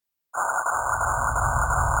For those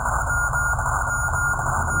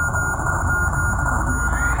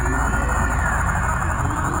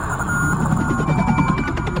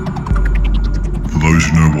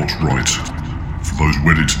who know what's right, for those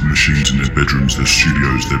wedded to the machines in their bedrooms, their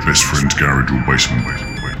studios, their best friend's garage or basement,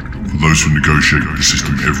 for those who negotiate with the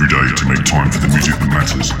system every day to make time for the music that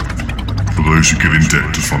matters, for those who get in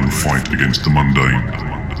debt to fund the fight against the mundane,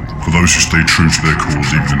 for those who stay true to their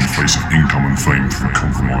cause even in the face of income and fame through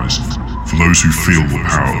compromise, for those who feel the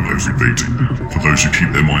power of every beat, for those who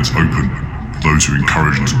keep their minds open, for those who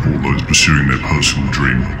encourage and support those pursuing their personal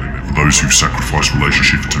dream, for those who sacrifice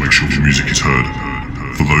relationships to make sure the music is heard,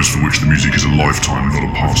 for those for which the music is a lifetime, not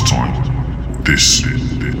a pastime. This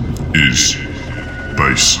is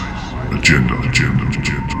Bass Agenda.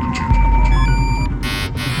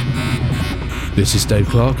 This is Dave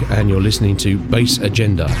Clarke, and you're listening to Bass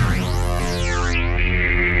Agenda.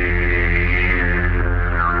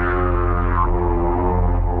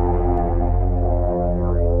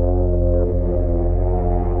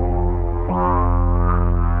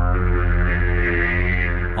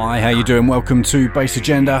 Hi, how you doing? Welcome to Bass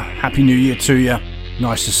Agenda. Happy New Year to you.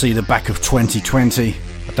 Nice to see the back of 2020.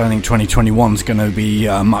 I don't think 2021's going to be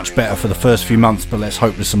much better for the first few months, but let's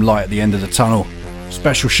hope there's some light at the end of the tunnel.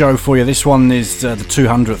 Special show for you. This one is the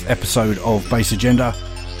 200th episode of Bass Agenda.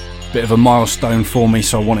 Bit of a milestone for me,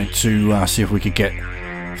 so I wanted to see if we could get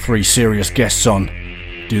 3 serious guests on.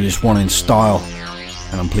 Do this one in style,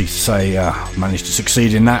 and I'm pleased to say I managed to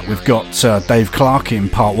succeed in that. We've got Dave Clarke in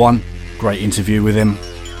part 1. Great interview with him.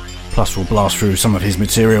 Plus we'll blast through some of his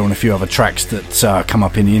material and a few other tracks that come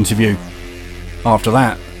up in the interview. After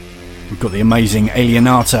that, we've got the amazing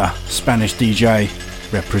Alienata, Spanish DJ,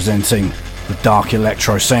 representing the dark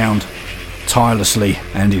electro sound, tirelessly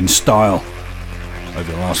and in style,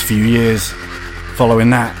 over the last few years. Following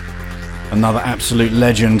that, another absolute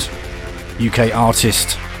legend, UK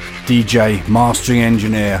artist, DJ, mastering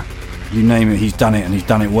engineer, you name it, he's done it, and he's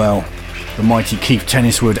done it well. The mighty Keith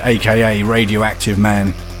Tenniswood, aka Radioactive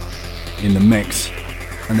Man, in the mix.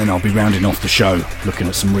 And then I'll be rounding off the show, looking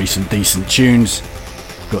at some recent decent tunes.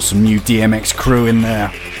 Got some new DMX crew in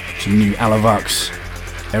there, some new Alavux,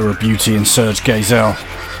 Era Beauty and Serge Gazelle,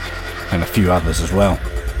 and a few others as well.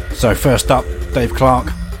 So first up, Dave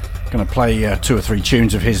Clarke. Going to play 2 or 3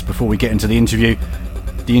 tunes of his before we get into the interview.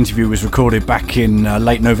 The interview was recorded back in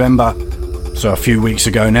late November, so a few weeks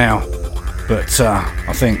ago now. But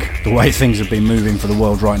I think the way things have been moving for the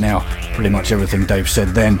world right now, pretty much everything Dave said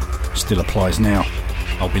then still applies now.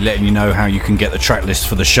 I'll be letting you know how you can get the track list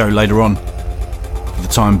for the show later on. For the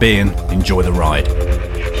time being, enjoy the ride.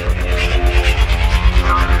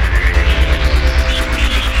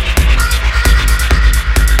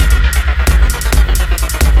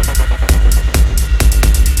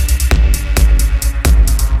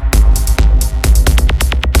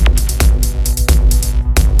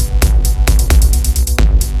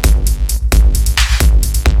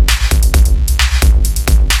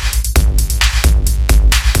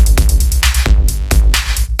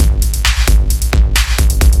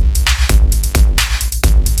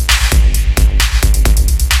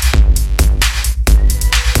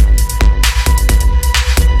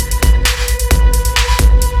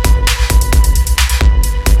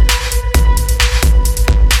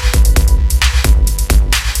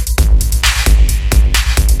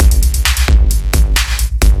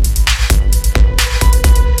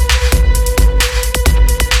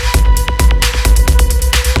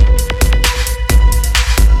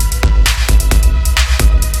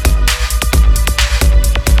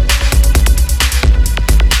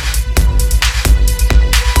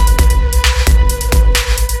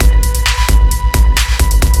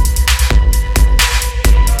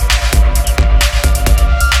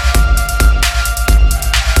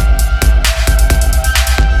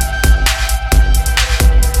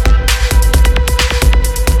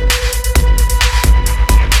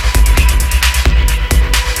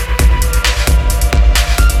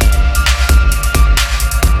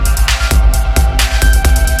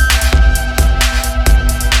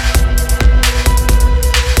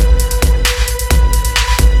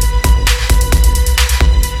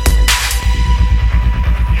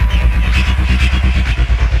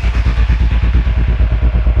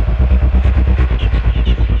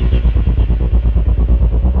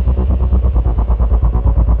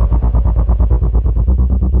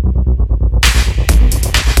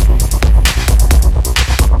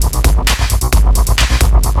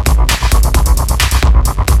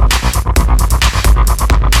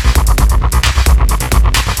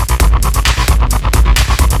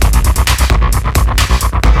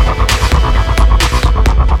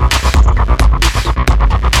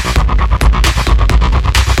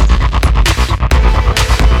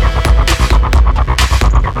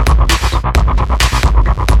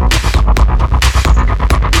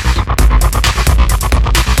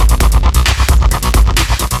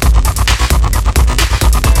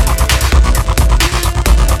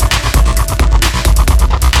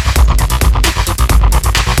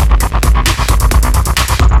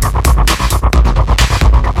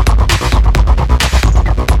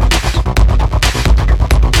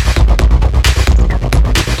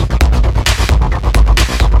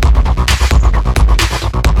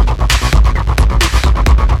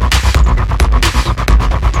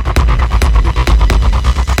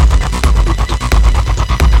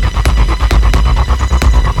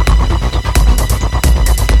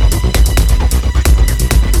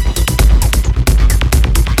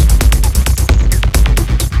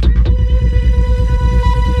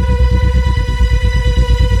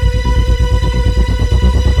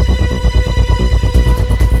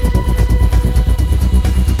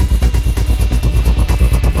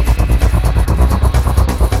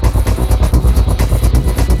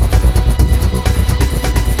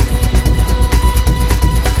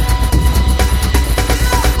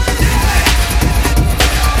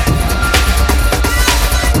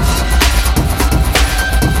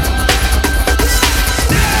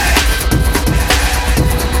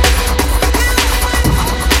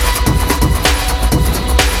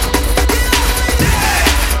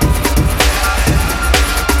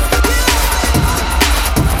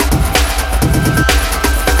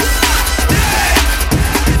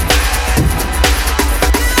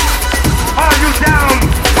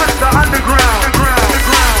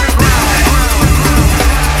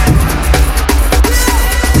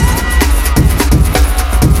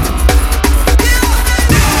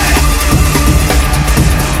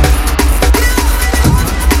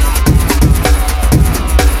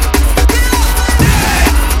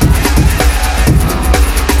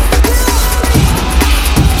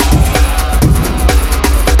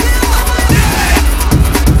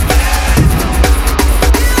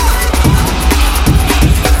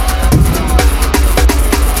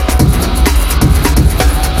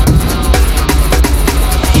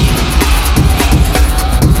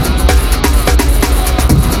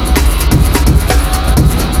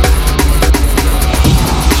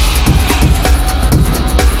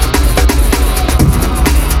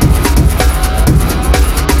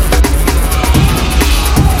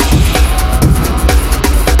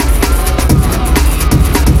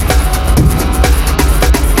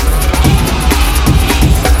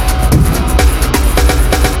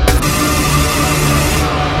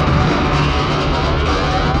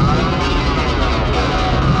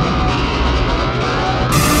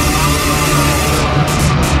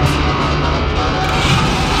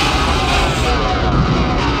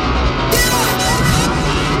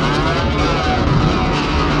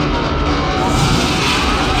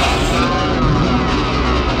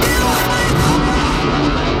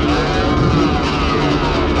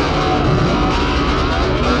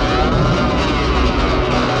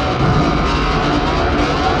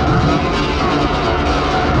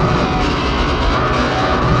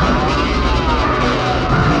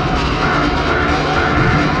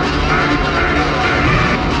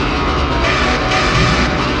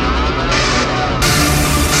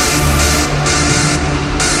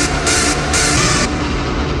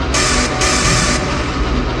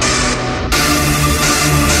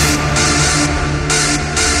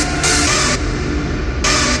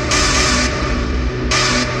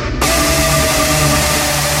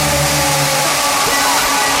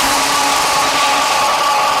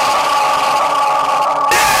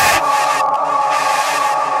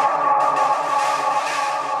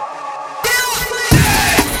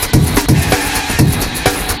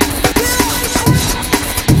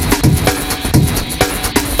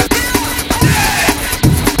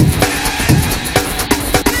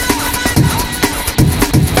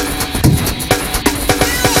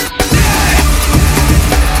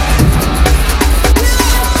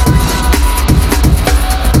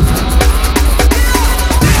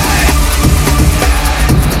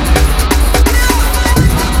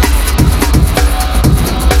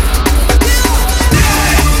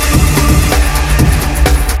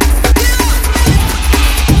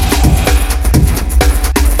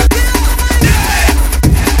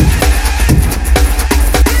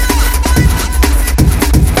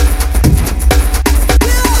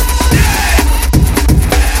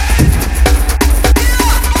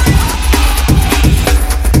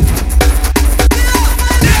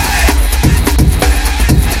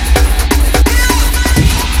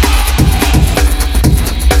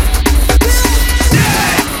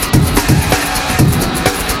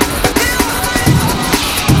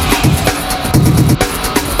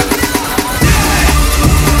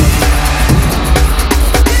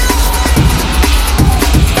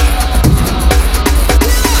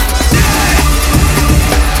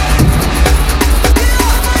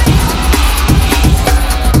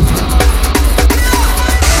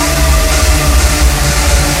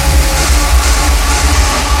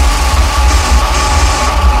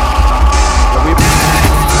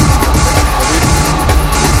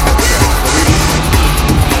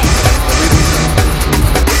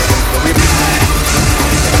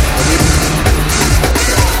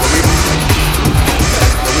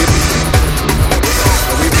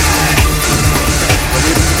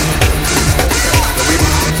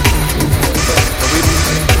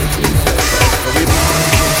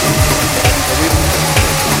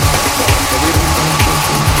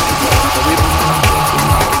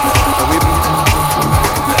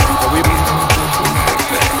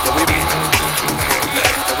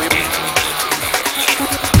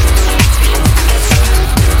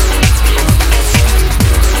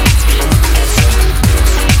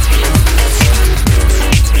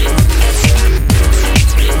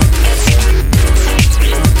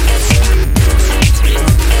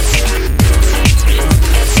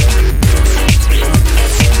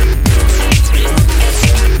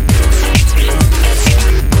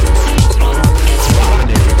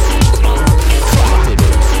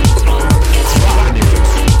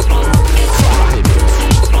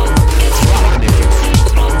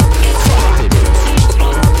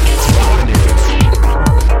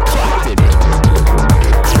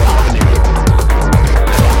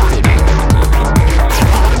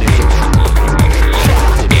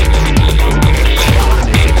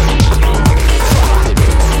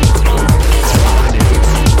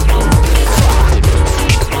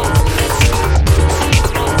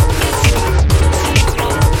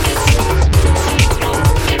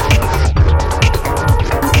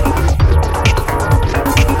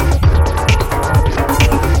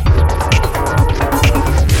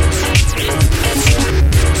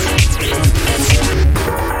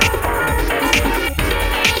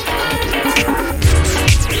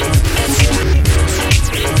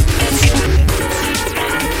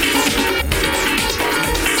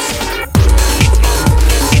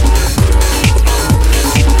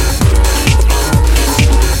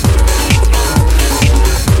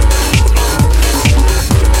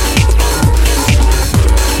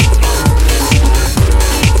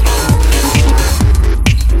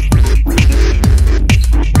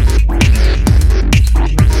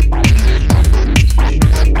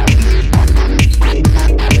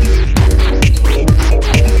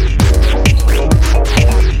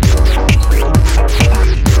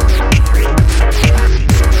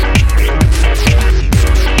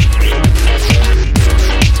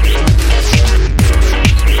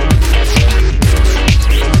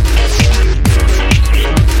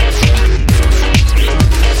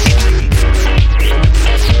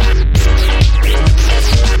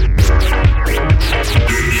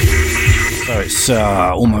 It's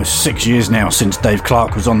almost 6 years now since Dave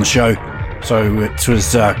Clarke was on the show, so it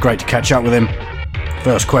was great to catch up with him.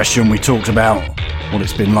 First question, we talked about what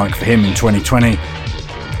it's been like for him in 2020,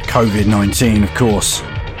 COVID-19 of course,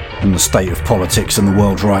 and the state of politics in the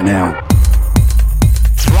world right now.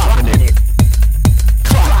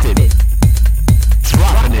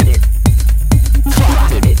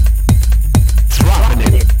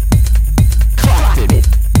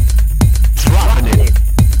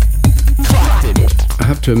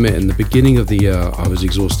 To admit, in the beginning of the year I was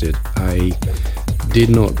exhausted. I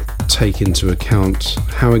did not take into account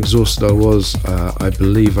how exhausted I was. I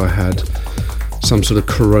believe I had some sort of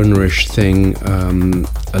corona-ish thing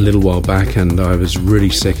a little while back, and I was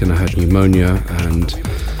really sick and I had pneumonia, and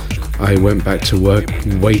I went back to work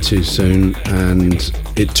way too soon, and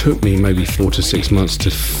it took me maybe 4 to 6 months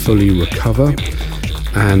to fully recover.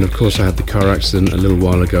 And of course I had the car accident a little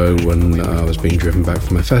while ago when I was being driven back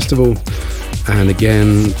from a festival. And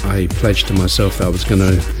again, I pledged to myself that I was going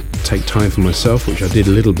to take time for myself, which I did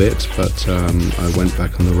a little bit, but I went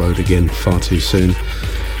back on the road again far too soon.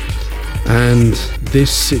 And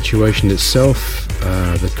this situation itself,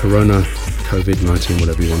 the corona, COVID-19,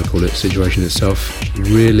 whatever you want to call it, situation itself,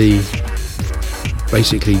 really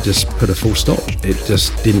basically just put a full stop. It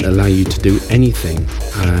just didn't allow you to do anything.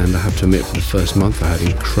 And I have to admit, for the first month I had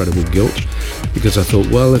incredible guilt, because I thought,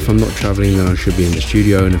 well, if I'm not traveling then I should be in the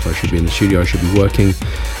studio, and if I should be in the studio I should be working.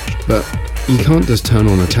 But you can't just turn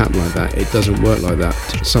on a tap like that. It doesn't work like that.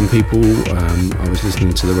 Some people, I was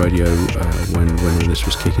listening to the radio when all this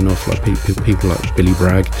was kicking off, like people like Billy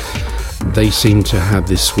Bragg, they seem to have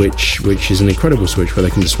this switch, which is an incredible switch, where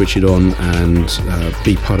they can just switch it on and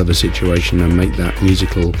be part of the situation and make that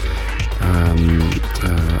musical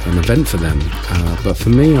an event for them. But for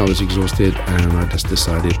me, I was exhausted, and I just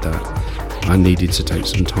decided that I needed to take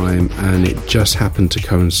some time, and it just happened to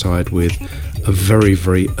coincide with a very,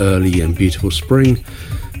 very early and beautiful spring.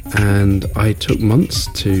 And I took months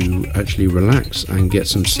to actually relax and get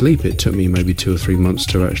some sleep. It took me maybe 2 or 3 months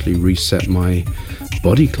to actually reset my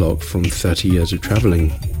body clock from 30 years of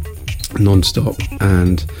traveling non-stop,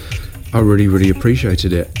 and I really, really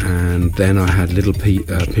appreciated it. And then I had little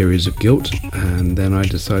periods of guilt, and then I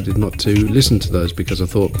decided not to listen to those, because I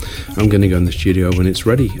thought, I'm going to go in the studio when it's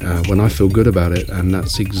ready, when I feel good about it. And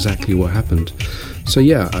that's exactly what happened. So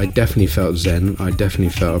yeah, I definitely felt zen. I definitely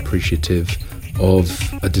felt appreciative of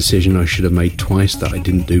a decision I should have made twice that I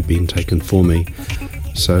didn't do being taken for me.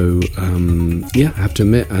 So yeah, I have to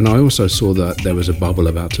admit. And I also saw that there was a bubble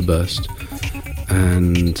about to burst,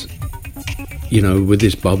 and you know, with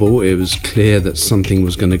this bubble it was clear that something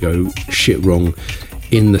was going to go shit wrong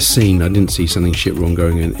in the scene. I didn't see something shit wrong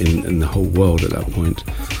going in the whole world at that point,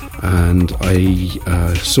 and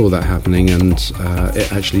I saw that happening, and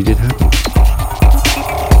it actually did happen.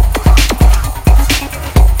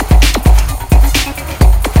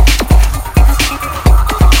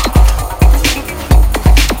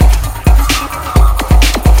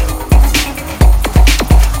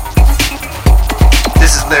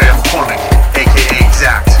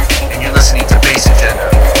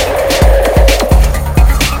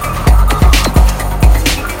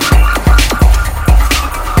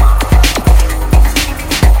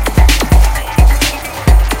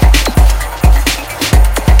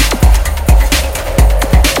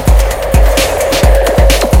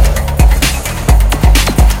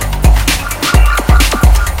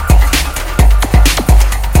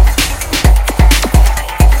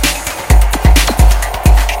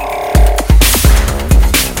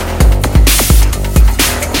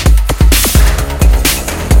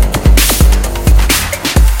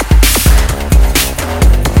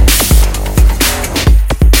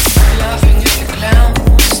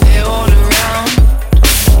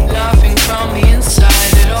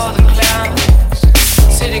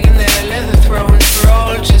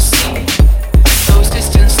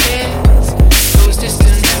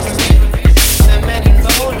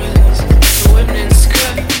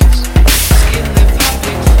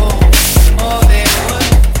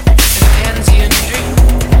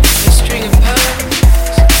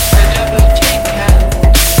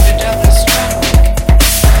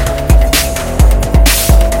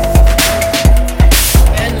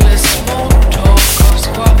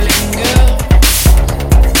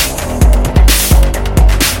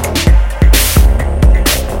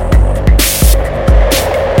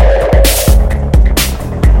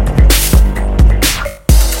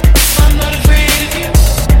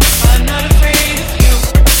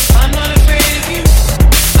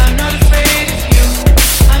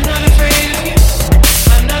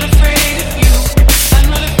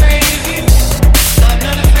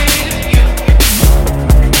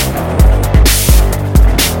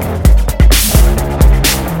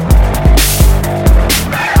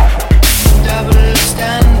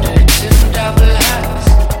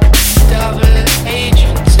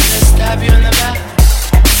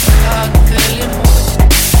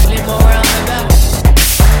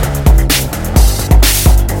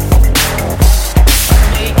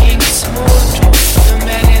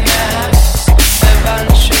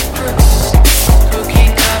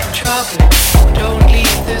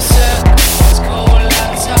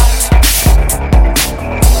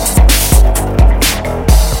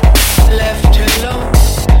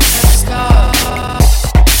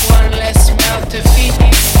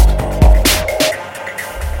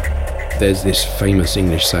 there's this famous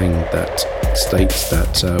English saying that states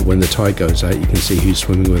that when the tide goes out, you can see who's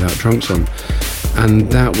swimming without trunks on.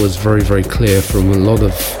 And that was very, very clear from a lot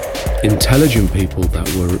of intelligent people that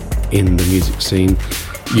were in the music scene.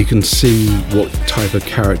 You can see what type of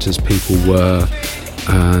characters people were,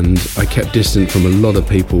 and I kept distant from a lot of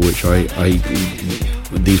people, which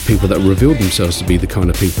these people that revealed themselves to be the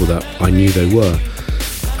kind of people that I knew they were.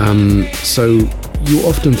 So you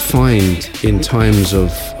often find in times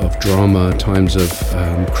of drama, times of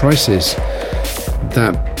crisis,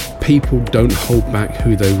 that people don't hold back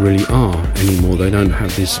who they really are anymore. They don't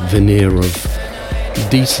have this veneer of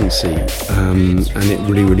decency, and it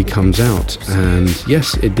really, really comes out. And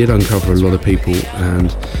yes, it did uncover a lot of people.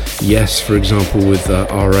 And yes, for example, with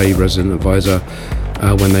RA, Resident Advisor,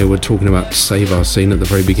 when they were talking about Save Our Scene at the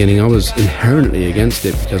very beginning, I was inherently against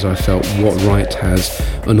it, because I felt, what right has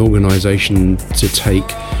an organisation to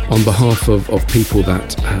take on behalf of people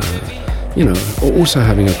that are also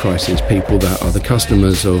having a crisis, people that are the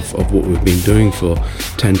customers of what we've been doing for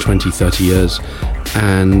 10, 20, 30 years,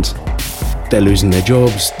 and they're losing their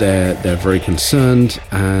jobs, they're very concerned,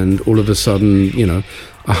 and all of a sudden,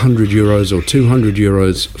 €100 or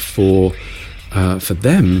 €200 for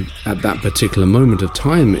them at that particular moment of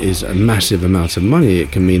time is a massive amount of money.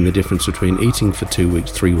 It can mean the difference between eating for 2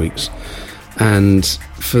 weeks, 3 weeks. And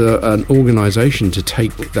for an organisation to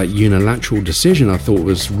take that unilateral decision, I thought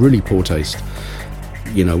was really poor taste.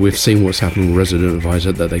 We've seen what's happened with Resident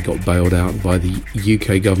Advisor, that they got bailed out by the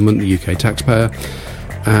UK government, the UK taxpayer.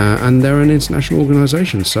 And they're an international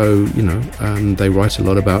organisation, so they write a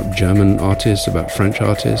lot about German artists, about French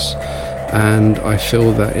artists, and I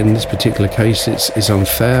feel that in this particular case it's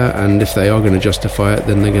unfair, and if they are going to justify it,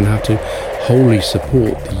 then they're going to have to wholly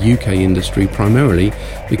support the UK industry primarily,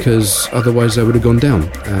 because otherwise they would have gone down.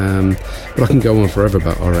 But I can go on forever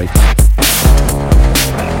about RA.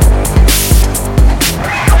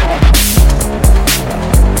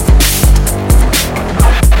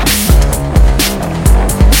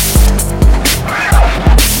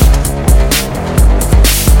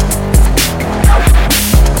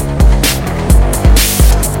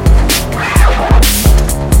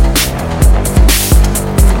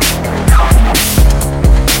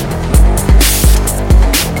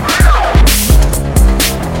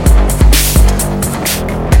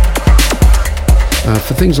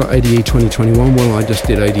 For things like ADE 2021, well, I just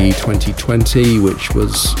did ADE 2020, which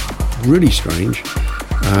was really strange.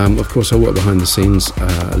 Of course, I worked behind the scenes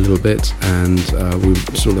a little bit, and we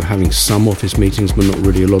were sort of having some office meetings, but not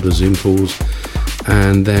really a lot of Zoom calls.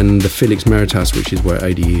 And then the Felix Meritas, which is where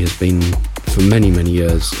ADE has been for many, many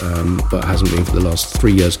years, but hasn't been for the last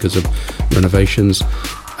 3 years because of renovations,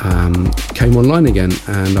 came online again,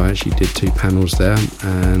 and I actually did 2 panels there,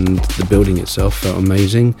 and the building itself felt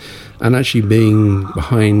amazing, and actually being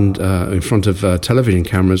behind in front of television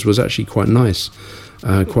cameras was actually quite nice,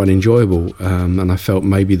 quite enjoyable, and I felt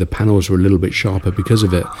maybe the panels were a little bit sharper because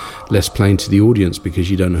of it, less plain to the audience because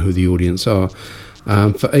you don't know who the audience are.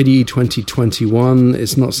 For ADE 2021,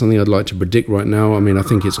 it's not something I'd like to predict right now. I mean, I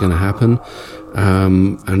think it's going to happen,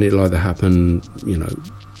 and it'll either happen,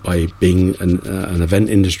 by being an event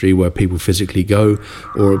industry where people physically go,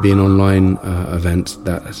 or it be an online event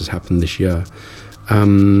that has happened this year.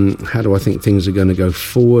 How do I think things are going to go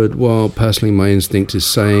forward? Well, personally, my instinct is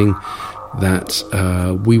saying that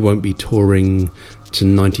we won't be touring to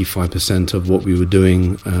 95% of what we were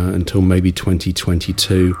doing until maybe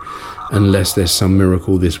 2022, unless there's some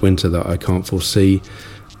miracle this winter that I can't foresee.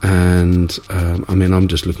 And I'm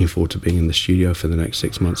just looking forward to being in the studio for the next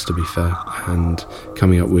 6 months, to be fair, and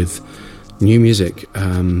coming up with new music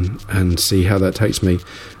and see how that takes me.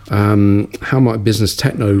 How might business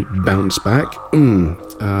techno bounce back?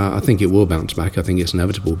 I think it will bounce back. I think it's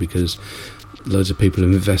inevitable, because loads of people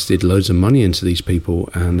have invested loads of money into these people,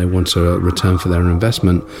 and they want a return for their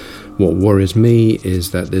investment. What worries me is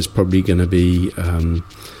that there's probably going to be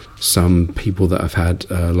some people that have had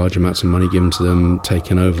large amounts of money given to them,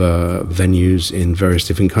 taken over venues in various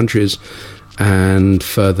different countries, and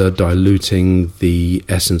further diluting the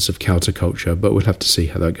essence of counterculture. But we'll have to see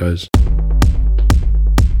how that goes.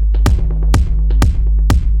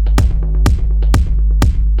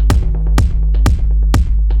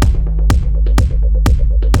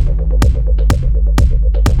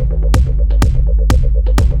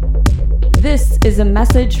 This is a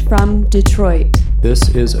message from Detroit. This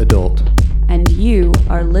is Adult. And you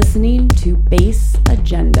are listening to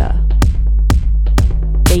BassAgenda.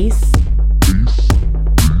 Bass.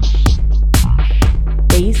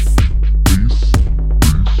 Bass.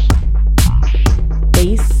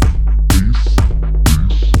 Bass.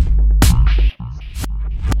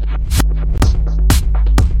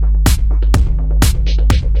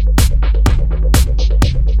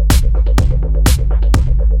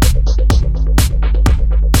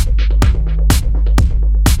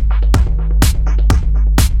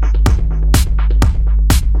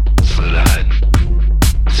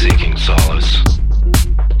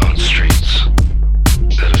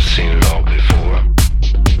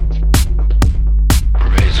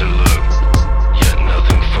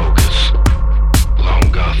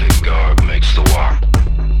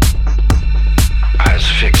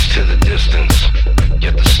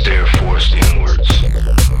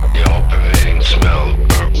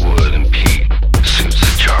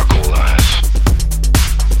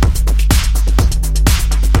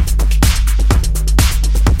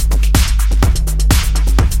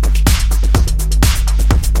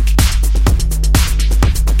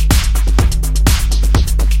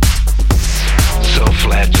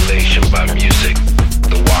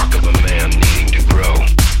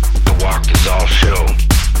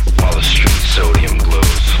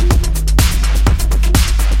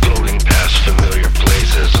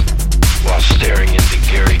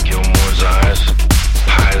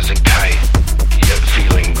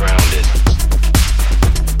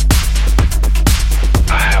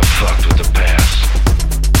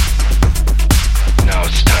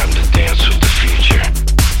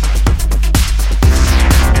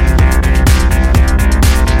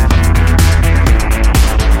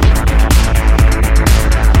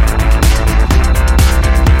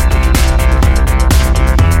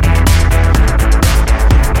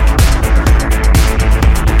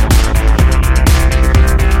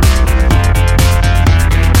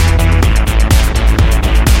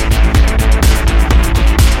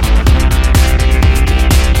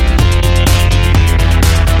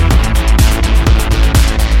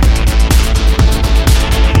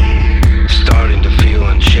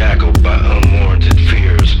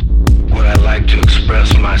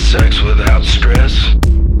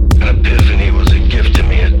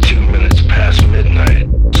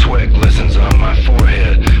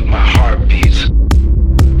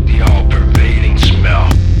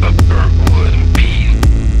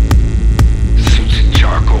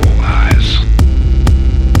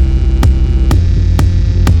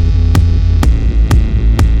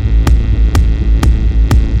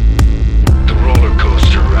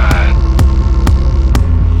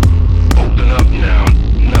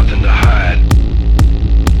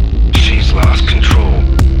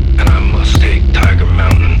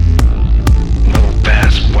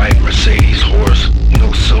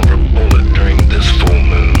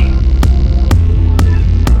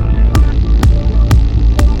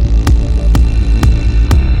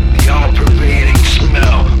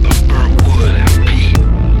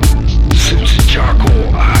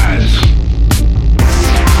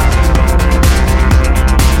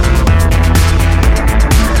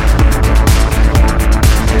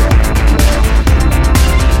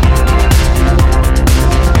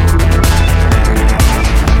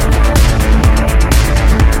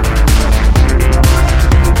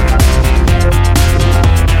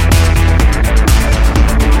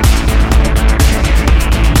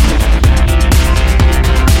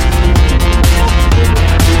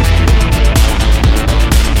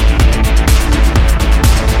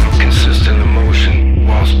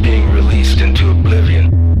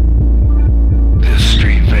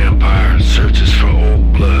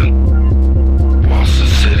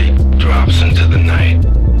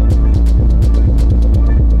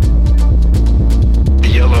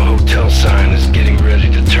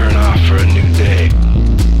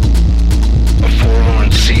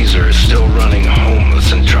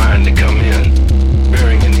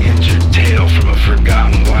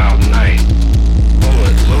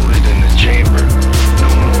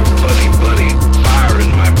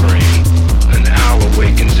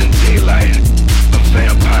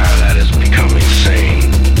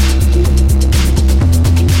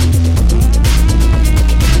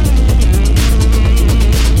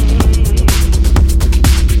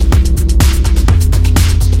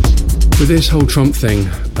 With this whole Trump thing,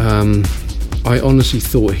 I honestly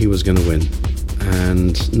thought he was going to win.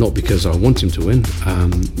 And not because I want him to win,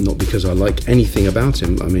 not because I like anything about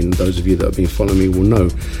him. I mean, those of you that have been following me will know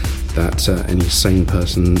that any sane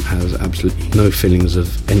person has absolutely no feelings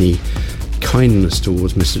of any kindness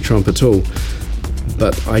towards Mr. Trump at all.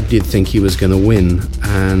 But I did think he was going to win,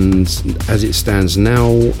 and as it stands now,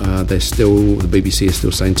 the BBC is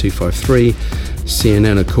still saying 253.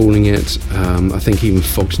 CNN are calling it. I think even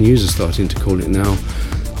Fox News is starting to call it now.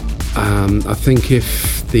 I think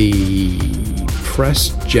if the press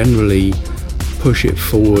generally push it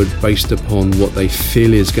forward based upon what they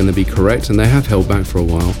feel is going to be correct, and they have held back for a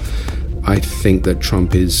while, I think that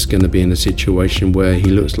Trump is going to be in a situation where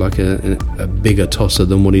he looks like a bigger tosser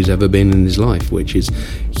than what he's ever been in his life, which is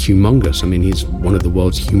humongous. I mean, he's one of the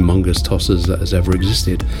world's humongous tossers that has ever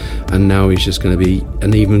existed, and now he's just going to be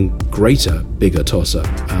an even greater, bigger tosser.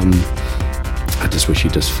 I just wish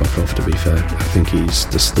he'd just fuck off, to be fair. I think he's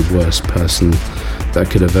just the worst person that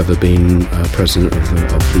could have ever been president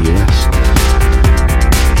of the US.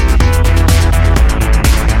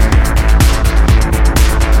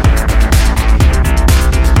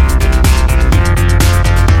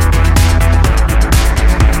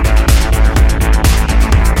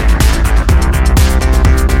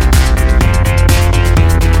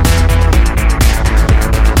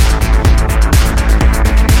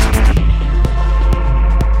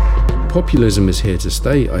 Populism is here to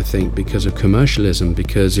stay, I think, because of commercialism,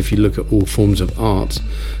 because if you look at all forms of art,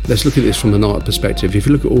 let's look at this from an art perspective. If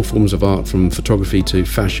you look at all forms of art, from photography to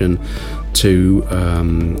fashion to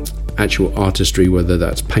actual artistry, whether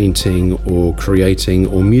that's painting or creating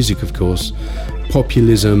or music, of course,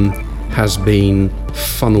 populism has been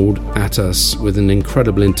funneled at us with an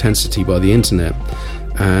incredible intensity by the internet,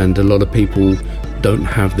 and a lot of people don't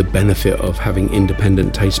have the benefit of having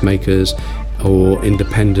independent tastemakers or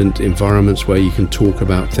independent environments where you can talk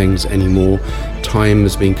about things anymore. Time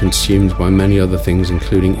has been consumed by many other things,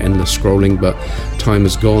 including endless scrolling, but time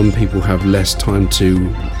has gone. People have less time to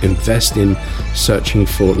invest in searching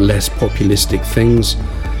for less populistic things.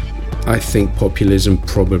 I think populism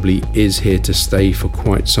probably is here to stay for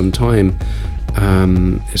quite some time.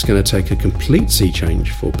 It's going to take a complete sea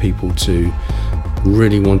change for people to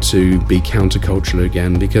really want to be countercultural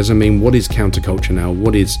again, because I mean, what is counterculture now?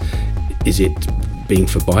 What is it being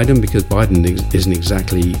for Biden? Because Biden isn't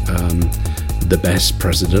exactly the best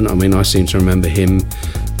president. I mean, I seem to remember him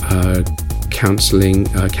cancelling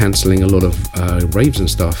a lot of raves and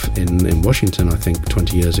stuff in Washington, I think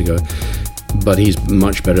 20 years ago. But he's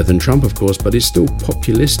much better than Trump, of course, but it's still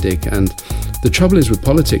populistic. And the trouble is with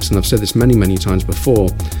politics, and I've said this many, many times before,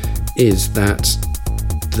 is that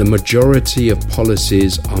the majority of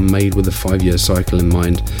policies are made with a 5-year cycle in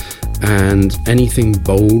mind. And anything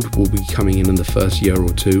bold will be coming in the first year or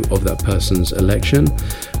two of that person's election,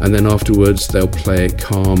 and then afterwards they'll play it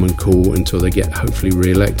calm and cool until they get hopefully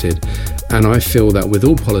re-elected. And I feel that with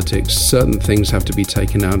all politics, certain things have to be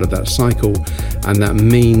taken out of that cycle, and that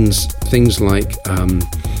means things like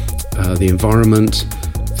the environment,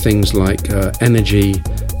 things like energy,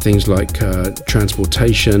 things like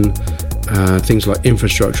transportation, things like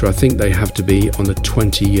infrastructure. I think they have to be on a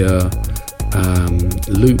 20-year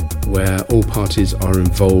loop where all parties are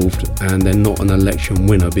involved, and they're not an election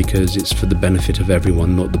winner, because it's for the benefit of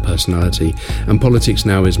everyone, not the personality. And politics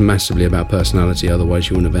now is massively about personality, otherwise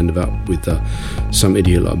you wouldn't have ended up with some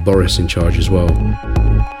idiot like Boris in charge as well.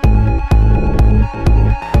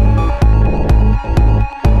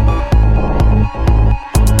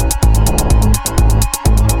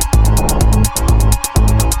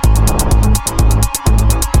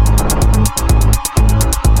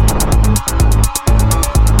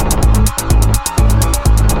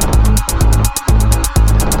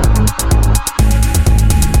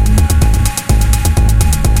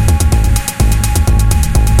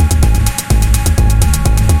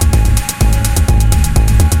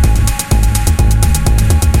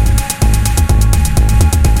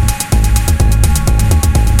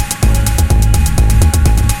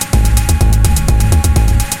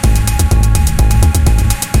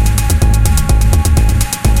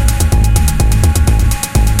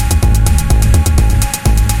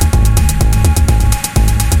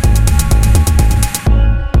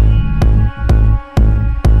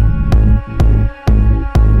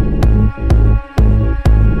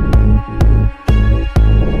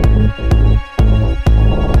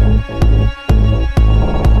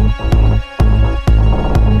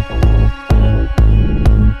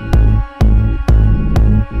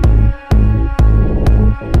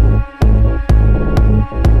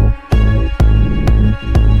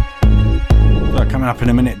 up in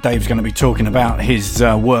a minute. Dave's going to be talking about his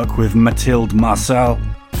work with Mathilde Marcel,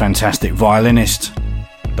 fantastic violinist.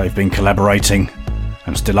 They've been collaborating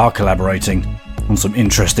and still are collaborating on some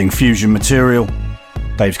interesting fusion material.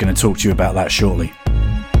 Dave's going to talk to you about that shortly.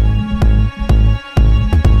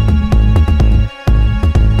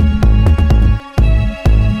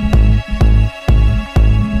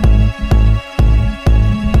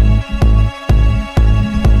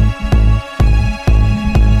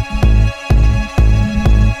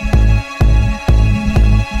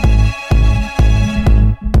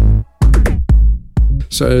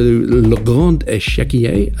 So Le Grand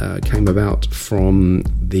Échiquier came about from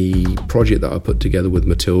the project that I put together with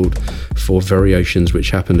Mathilde for Variations,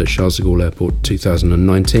 which happened at Charles de Gaulle Airport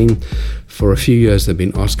 2019. For a few years they've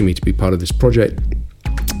been asking me to be part of this project,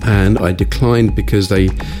 and I declined because they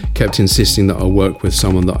kept insisting that I work with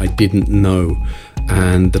someone that I didn't know.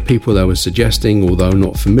 And the people they were suggesting, although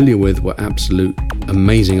not familiar with, were absolute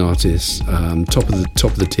amazing artists, top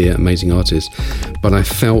of the tier amazing artists. But I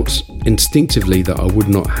felt instinctively that I would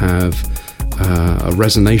not have a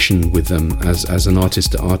resonation with them as an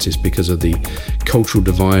artist to artist because of the cultural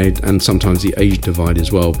divide and sometimes the age divide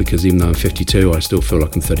as well, because even though I'm 52 I still feel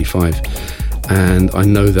like I'm 35, and I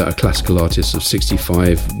know that a classical artist of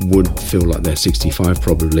 65 would feel like they're 65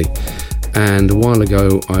 probably. And a while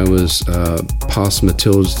ago I was passed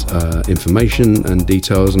Mathilde's information and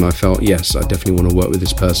details, and I felt, yes, I definitely want to work with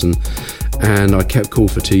this person. And I kept cool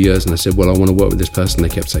for 2 years, and I said, well, I want to work with this person. They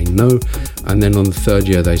kept saying no, and then on the third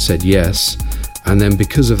year they said yes. And then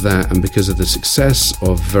because of that, and because of the success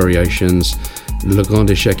of Variations, Le Grand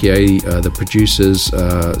Échiquier, the producers,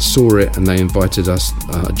 saw it, and they invited us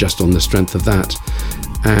just on the strength of that.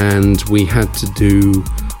 And we had to do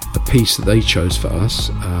a piece that they chose for us.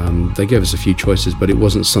 They gave us a few choices, but it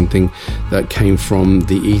wasn't something that came from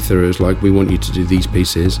the ether. It was like, we want you to do these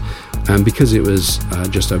pieces. And because it was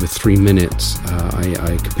just over 3 minutes,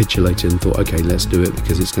 I capitulated and thought, okay, let's do it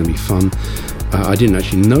because it's going to be fun. I didn't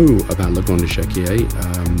actually know about Le Grand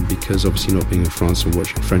Échiquier because obviously not being in France and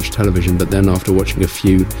watching French television, but then after watching a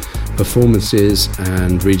few performances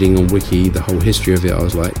and reading on Wiki the whole history of it, I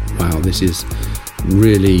was like, wow, this is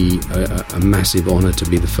really a massive honour to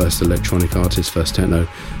be the first electronic artist, first techno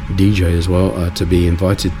DJ as well, to be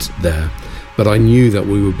invited there. But I knew that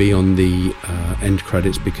we would be on the end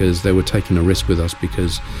credits because they were taking a risk with us,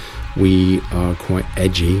 because we are quite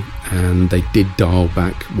edgy, and they did dial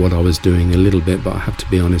back what I was doing a little bit, but I have to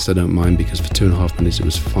be honest, I don't mind, because for 2.5 minutes it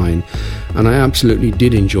was fine, and I absolutely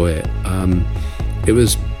did enjoy it. It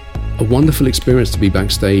was a wonderful experience to be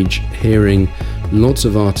backstage hearing lots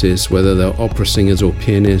of artists, whether they're opera singers or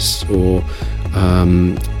pianists or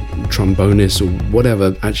trombonists or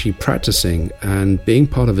whatever, actually practicing and being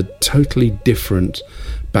part of a totally different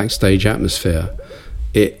backstage atmosphere.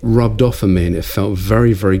 It rubbed off on me, and it felt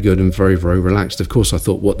very, very good and very, very relaxed. Of course, I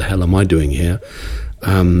thought, what the hell am I doing here?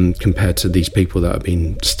 Compared to these people that have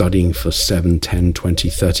been studying for 7, 10, 20,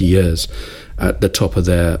 30 years at the top of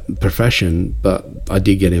their profession. But I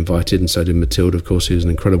did get invited, and so did Mathilde, of course, who's an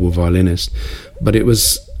incredible violinist. But it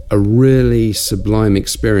was a really sublime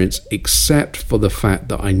experience, except for the fact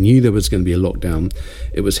that I knew there was going to be a lockdown.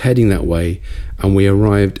 It was heading that way, and we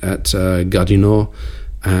arrived at Gare du Nord,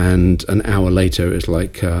 and an hour later it was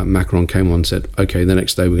like Macron came on and said, okay, the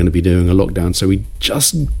next day we're going to be doing a lockdown. So we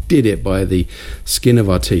just did it by the skin of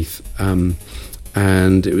our teeth,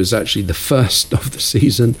 and it was actually the first of the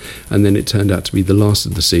season, and then it turned out to be the last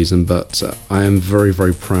of the season. But I am very,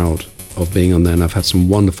 very proud of being on there, and I've had some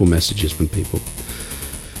wonderful messages from people.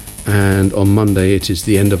 And on Monday it is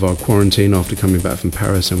the end of our quarantine after coming back from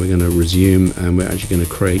Paris, and we're going to resume, and we're actually going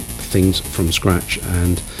to create things from scratch.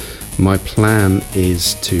 And my plan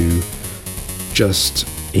is to just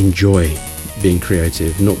enjoy being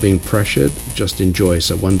creative, not being pressured, just enjoy.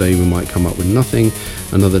 So one day we might come up with nothing,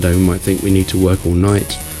 another day we might think we need to work all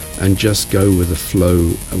night, and just go with the flow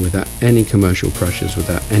without any commercial pressures,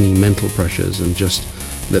 without any mental pressures, and just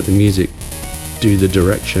let the music do the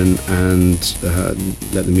direction, and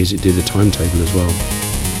let the music do the timetable as well.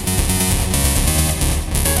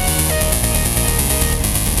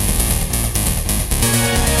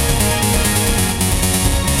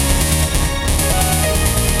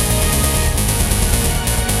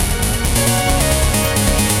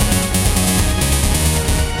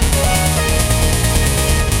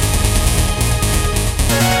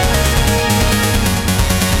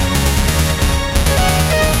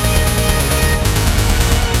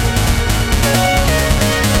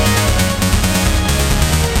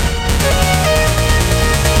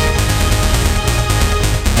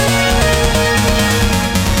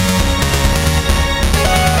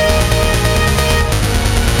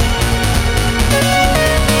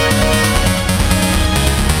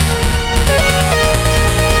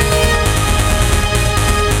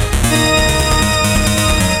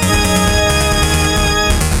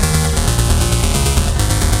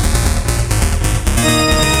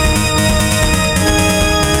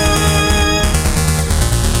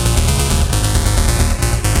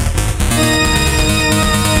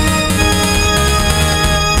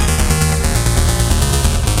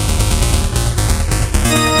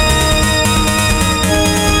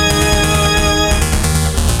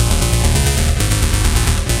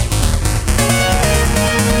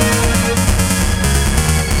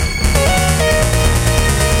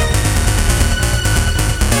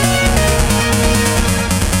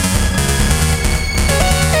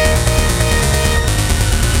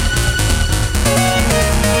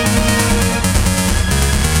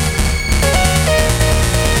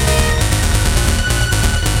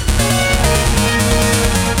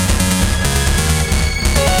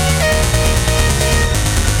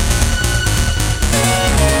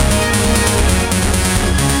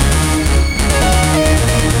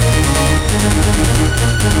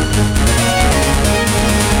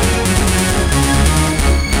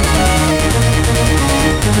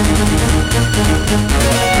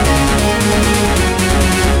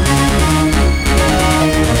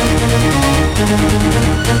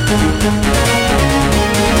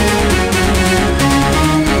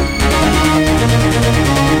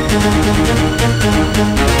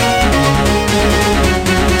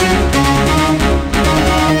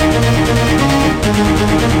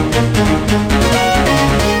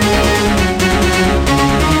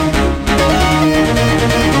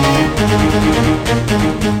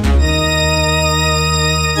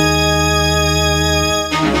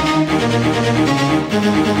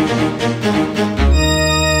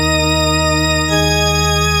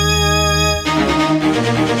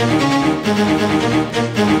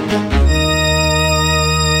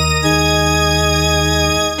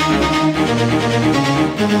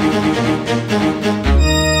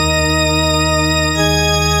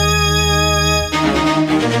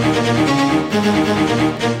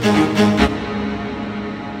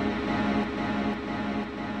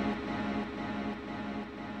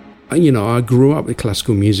 I grew up with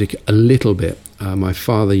classical music a little bit. My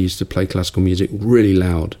father used to play classical music really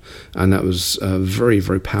loud, and that was very,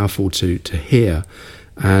 very powerful to hear.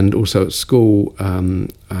 And also at school,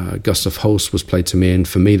 Gustav Holst was played to me, and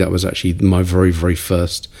for me that was actually my very, very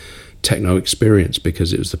first techno experience,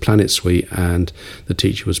 because it was the Planet Suite and the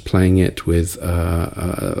teacher was playing it with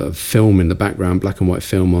a film in the background, black and white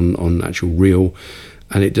film on actual reel.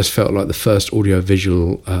 And it just felt like the first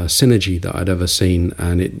audio-visual synergy that I'd ever seen,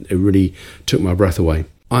 and it really took my breath away.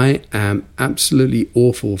 I am absolutely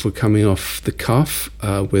awful for coming off the cuff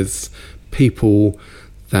with people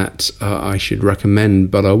that I should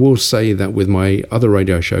recommend, but I will say that with my other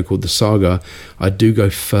radio show called The Saga, I do go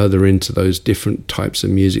further into those different types of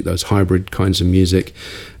music, those hybrid kinds of music.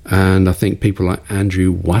 And I think people like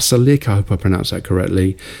Andrew Wasserlich, I hope I pronounced that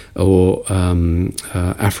correctly, or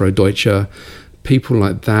Afrodeutscher, people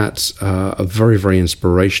like that are very, very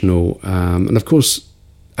inspirational. And of course,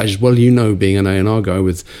 as well, being an A&R guy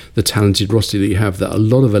with the talented roster that you have, that a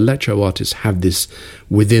lot of electro artists have this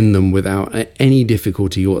within them without any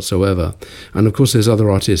difficulty whatsoever. And of course, there's other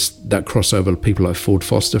artists that cross over, people like Ford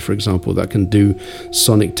Foster, for example, that can do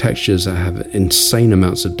sonic textures that have insane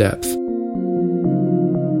amounts of depth.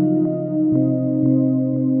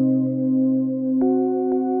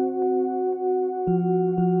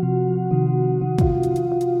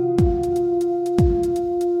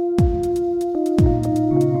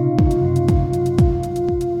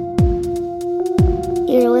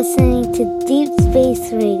 You're listening to Deep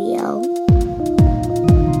Space Radio.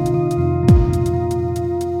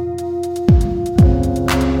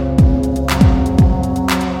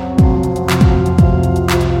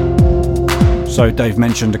 So Dave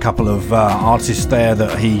mentioned a couple of artists there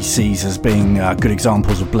that he sees as being good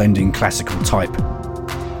examples of blending classical type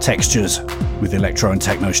textures with electro and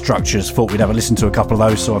techno structures. Thought we'd have a listen to a couple of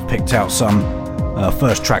those, so I've picked out some.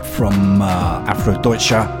 First track from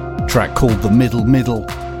Afrodeutscher, track called The Middle,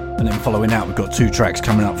 and then following out we've got two tracks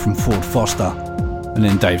coming up from Ford Foster, and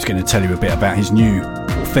then Dave's going to tell you a bit about his new,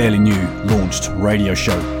 or fairly new, launched radio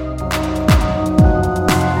show.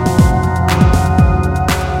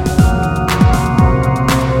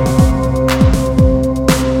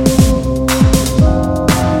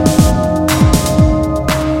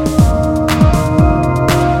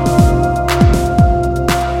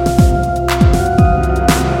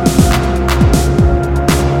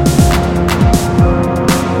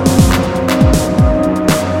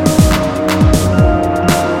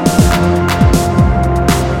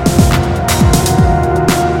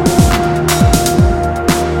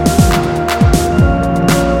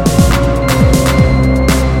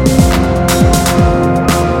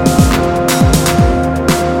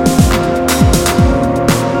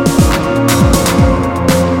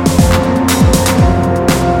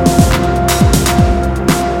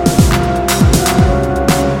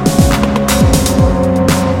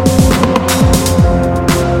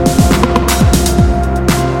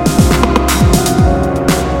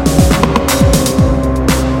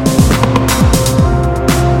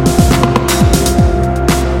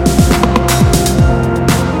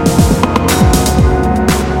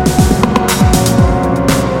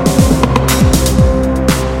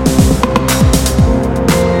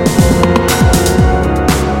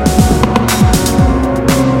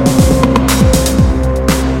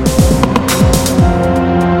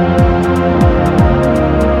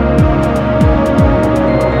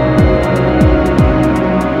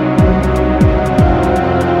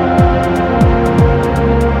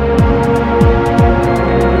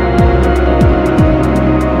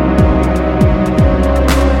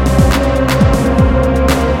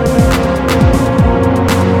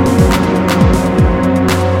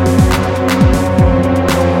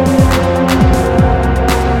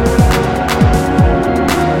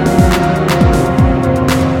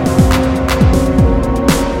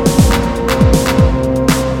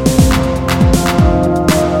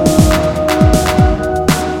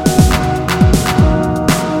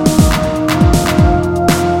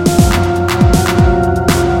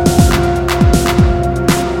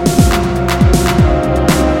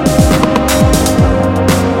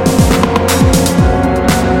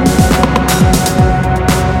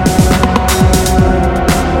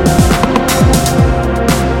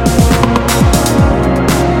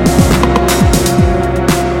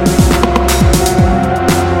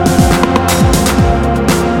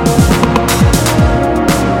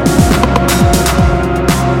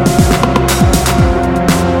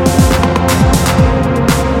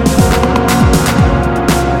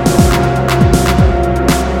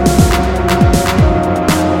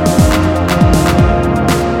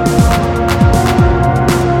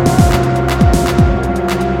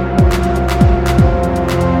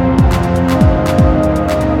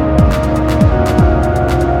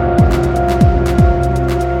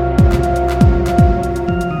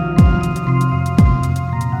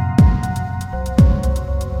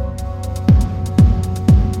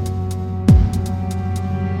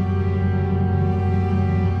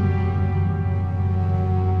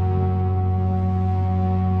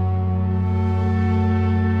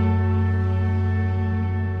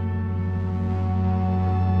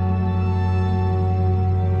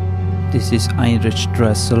 This is Heinrich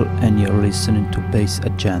Dressel and you're listening to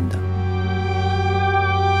BassAgenda.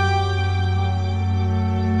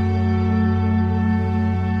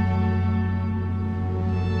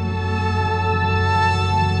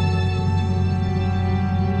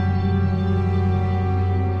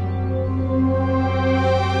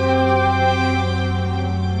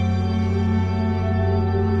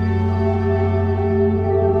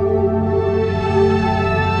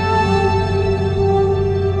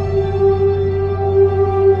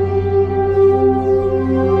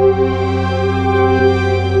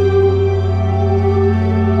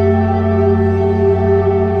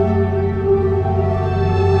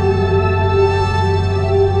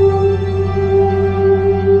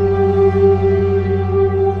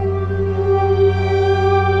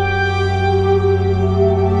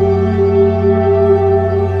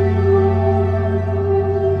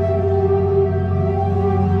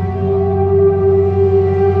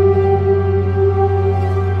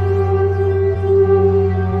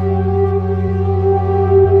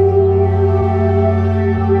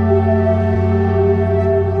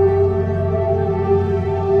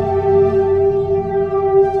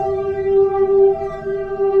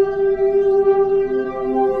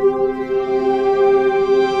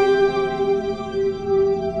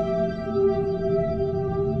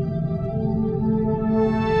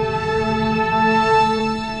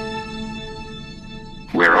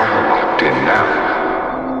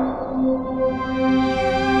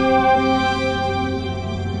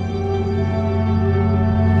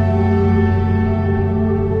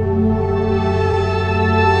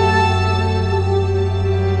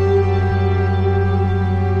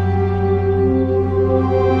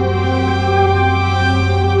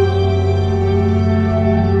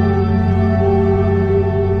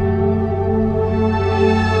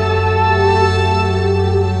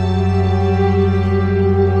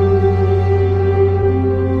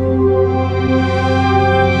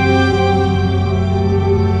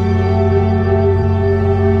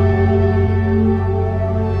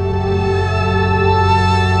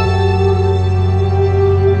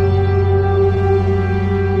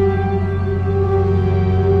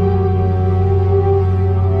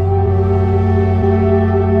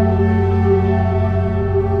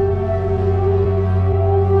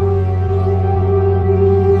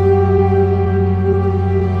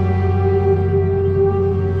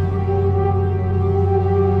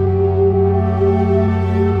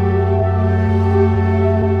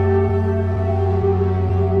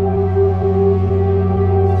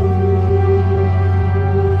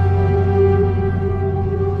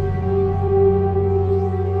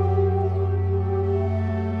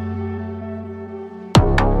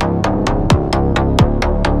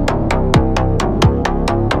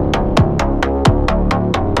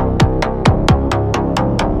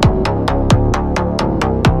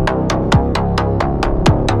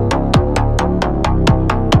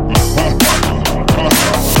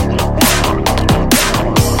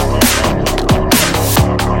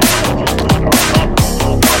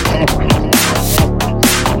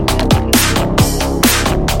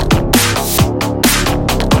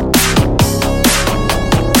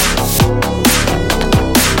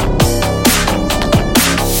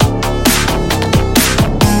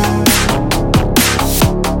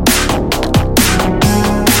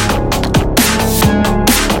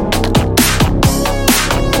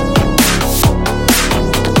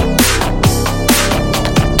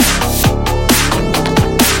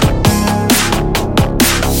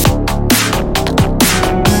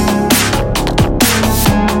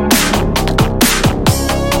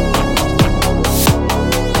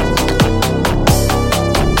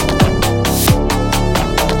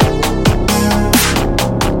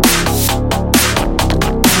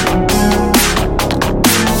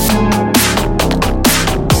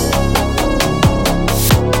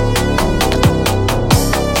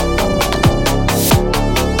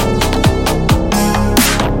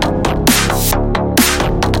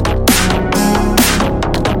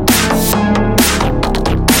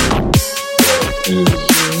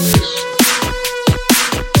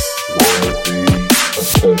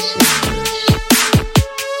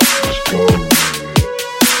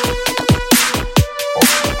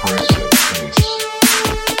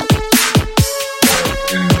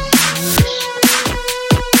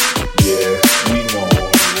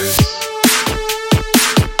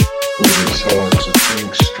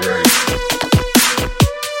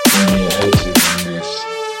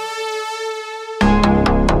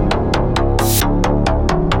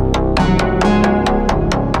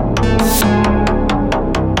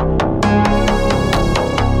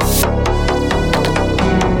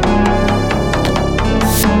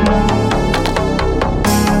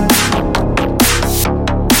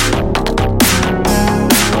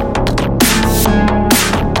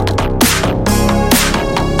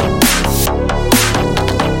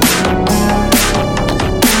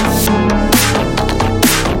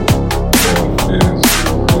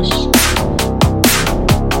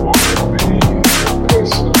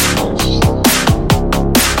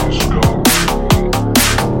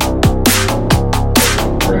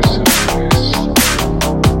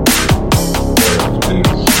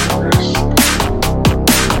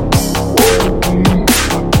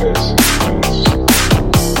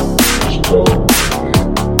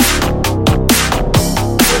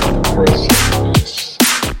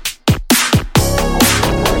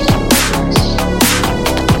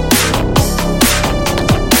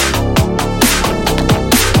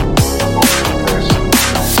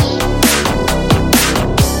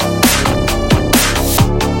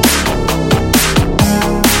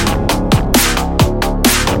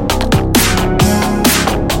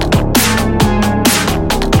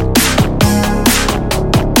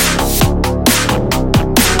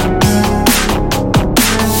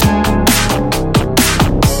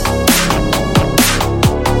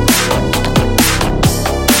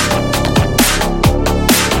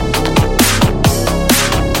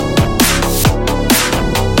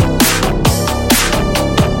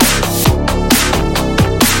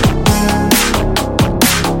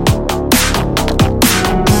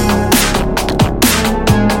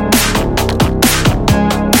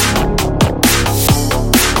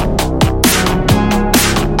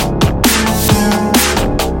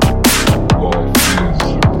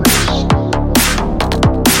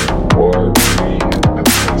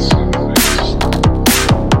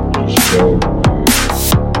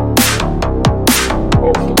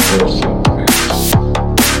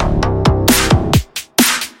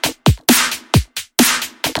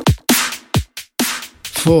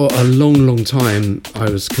 For a long time, I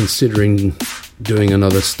was considering doing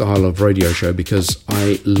another style of radio show because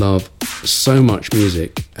I love so much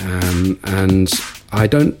music, and I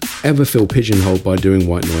don't ever feel pigeonholed by doing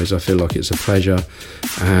white noise. I feel like it's a pleasure,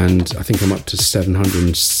 and I think I'm up to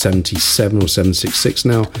 777 or 766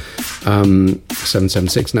 now,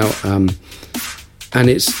 776 now, and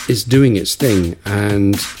it's doing its thing,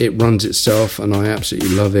 and it runs itself, and I absolutely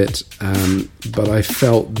love it. But I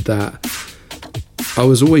felt that I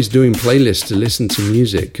was always doing playlists to listen to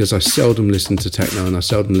music because I seldom listen to techno and I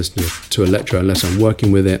seldom listen to electro unless I'm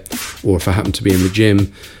working with it, or if I happen to be in the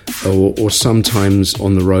gym, or sometimes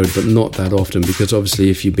on the road, but not that often, because obviously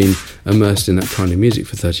if you've been immersed in that kind of music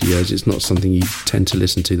for 30 years, it's not something you tend to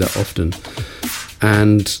listen to that often.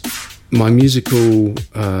 And my musical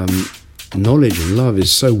knowledge and love is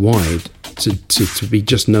so wide, to be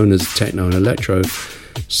just known as techno and electro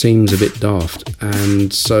seems a bit daft.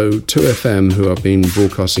 And so 2FM, who I've been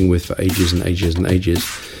broadcasting with for ages and ages and ages,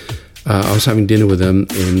 I was having dinner with them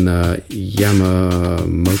in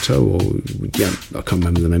Yamamoto, I can't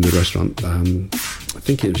remember the name of the restaurant. I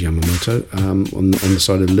think it was Yamamoto, on the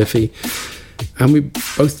side of Liffey. And we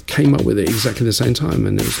both came up with it exactly the same time,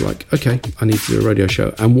 and it was like, okay, I need to do a radio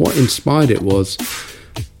show. And what inspired it was,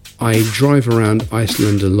 I drive around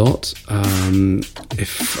Iceland a lot,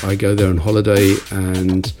 if I go there on holiday,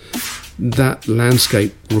 and that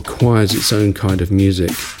landscape requires its own kind of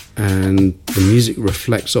music, and the music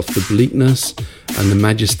reflects off the bleakness and the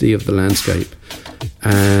majesty of the landscape.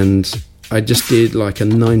 And I just did like a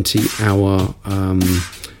 90-hour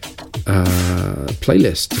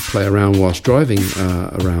playlist to play around whilst driving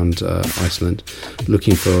around Iceland,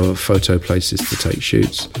 looking for photo places to take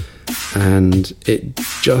shoots. And it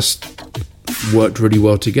just worked really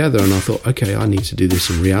well together, and I thought, okay, I need to do this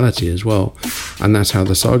in reality as well. And that's how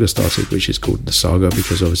the saga started, which is called the saga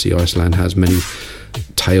because obviously Iceland has many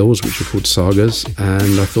tales which are called sagas.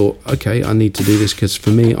 And I thought, okay, I need to do this because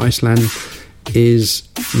for me Iceland is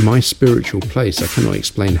my spiritual place. I cannot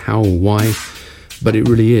explain how or why, but it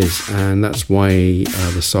really is. And that's why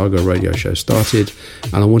the Saga radio show started.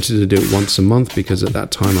 And I wanted to do it once a month because at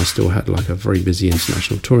that time I still had like a very busy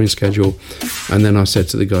international touring schedule. And then I said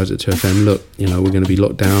to the guys at 2FM, look, we're going to be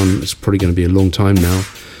locked down. It's probably going to be a long time now,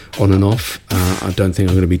 on and off. I don't think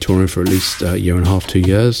I'm going to be touring for at least a year and a half, 2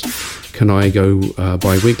 years. Can I go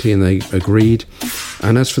bi-weekly? And they agreed.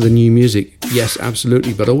 And as for the new music, yes,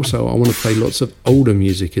 absolutely. But also I want to play lots of older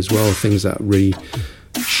music as well, things that really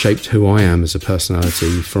shaped who I am as a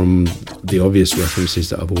personality, from the obvious references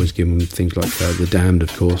that I've always given, things like The Damned,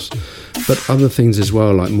 of course, but other things as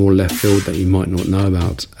well, like more left field that you might not know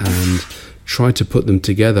about, and try to put them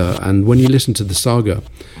together. And when you listen to the saga,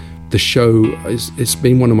 the show, it's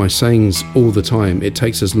been one of my sayings all the time, it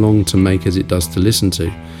takes as long to make as it does to listen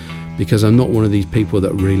to, because I'm not one of these people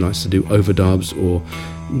that really likes to do overdubs or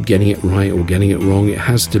getting it right or getting it wrong. It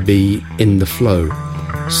has to be in the flow.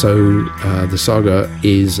 So the saga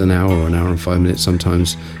is an hour or an hour and 5 minutes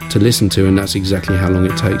sometimes to listen to, and that's exactly how long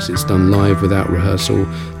it takes. It's done live without rehearsal.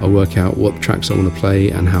 I work out what tracks I want to play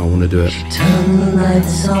and how I want to do it. Turn the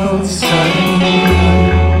lights on suddenly,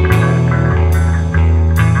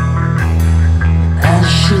 as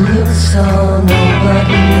she looked saw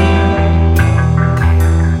nobody.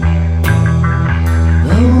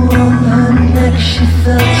 Though on her neck she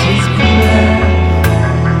felt his breath,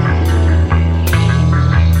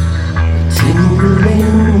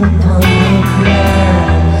 tingling upon her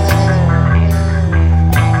breast.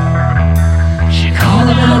 She called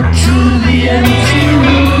out to the empty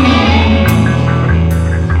room,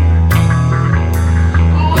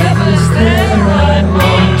 whoever's there, I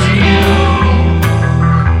want you.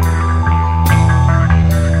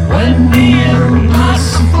 When the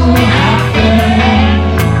impossible happened,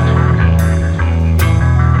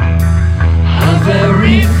 her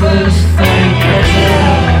very first fantasy.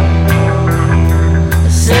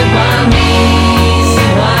 Say why me,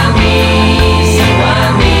 say why me, say why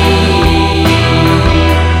me.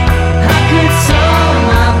 How could some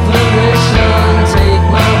apparition take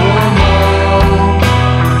my woman?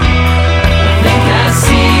 Think I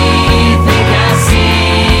see, think I see,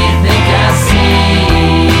 think I see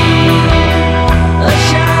a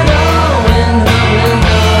shadow in her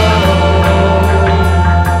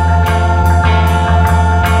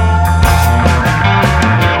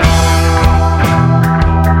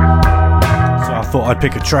Thought I'd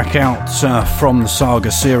pick a track out from the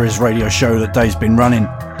Saga series radio show that Dave's been running.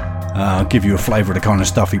 I'll give you a flavour of the kind of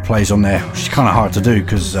stuff he plays on there, which is kind of hard to do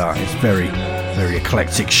because it's very, very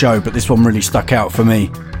eclectic show, but this one really stuck out for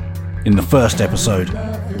me in the first episode.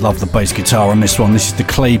 Love the bass guitar on this one. This is the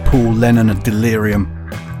Claypool, Lennon and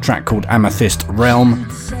Delirium track called Amethyst Realm,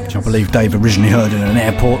 which I believe Dave originally heard in an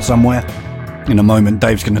airport somewhere. In a moment,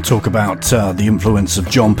 Dave's going to talk about the influence of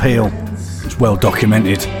John Peel. It's well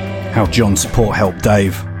documented how John's support helped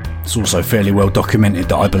Dave. It's also fairly well documented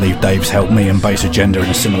that I believe Dave's helped me and BassAgenda in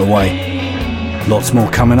a similar way. Lots more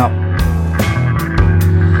coming up.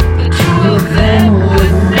 The two of them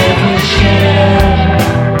would never share.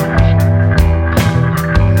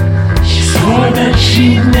 She swore that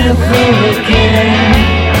she'd never again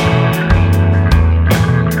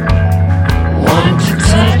want to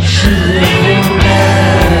touch a living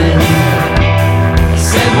man.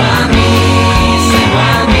 Say why me, say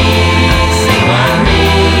why me, say why me.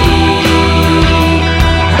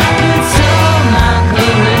 I could tell my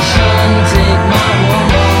permission, take my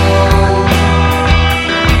woman.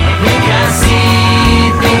 Think I see,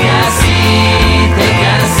 think I see, think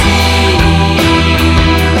I see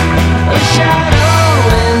a shadow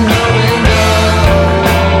in her window.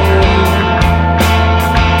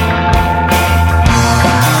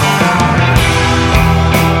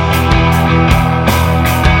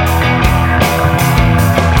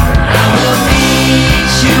 I will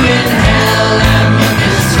meet you in hell and look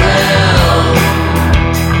as well.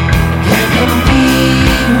 Can't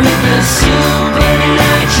compete with the supernatural.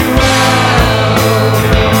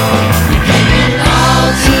 You give it all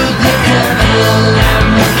to the devil and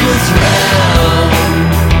look as well.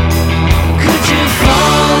 Could you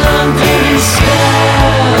fall under his spell?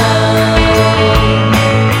 And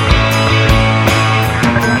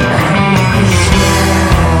look as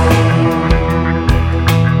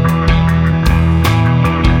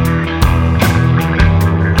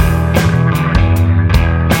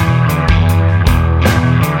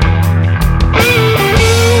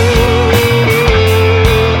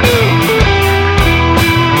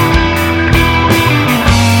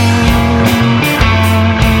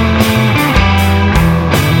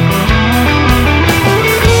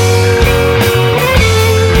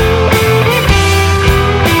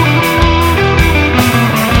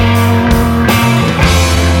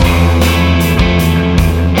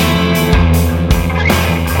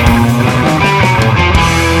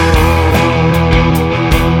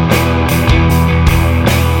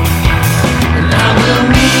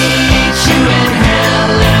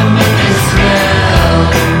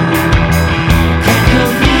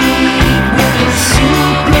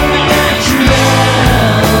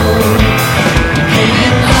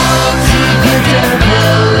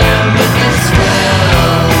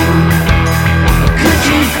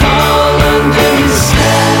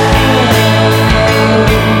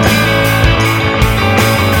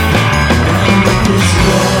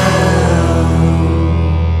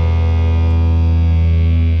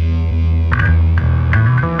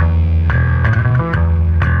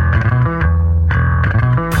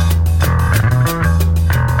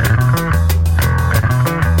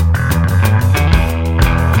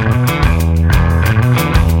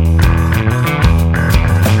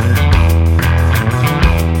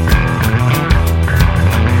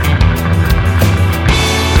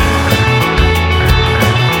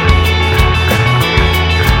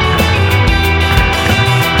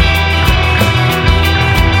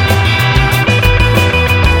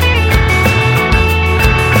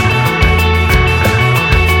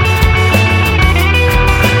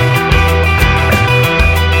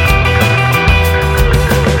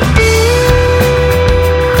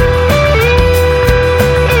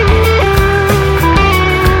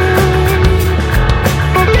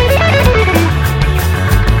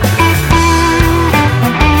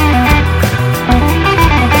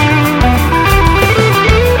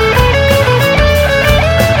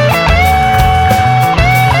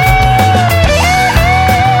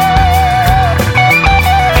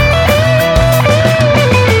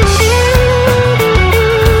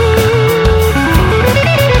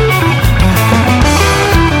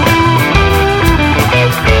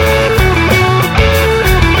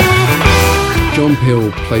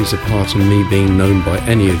plays a part in me being known by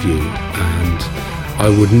any of you, and I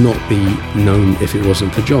would not be known if it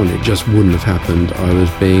wasn't for John. It just wouldn't have happened. I was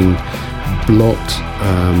being blocked,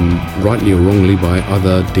 rightly or wrongly, by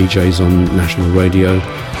other DJs on national radio,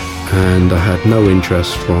 and I had no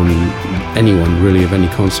interest from anyone really of any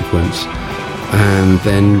consequence. And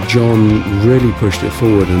then John really pushed it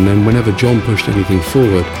forward, and then whenever John pushed anything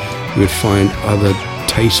forward, you would find other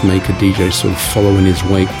tastemaker DJs sort of follow in his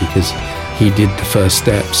wake, because he did the first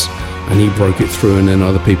steps and he broke it through, and then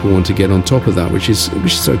other people want to get on top of that, which is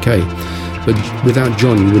okay. But without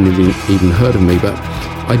John, you wouldn't have even heard of me. But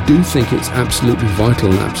I do think it's absolutely vital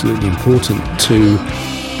and absolutely important to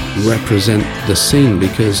represent the scene,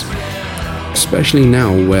 because especially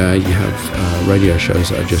now where you have radio shows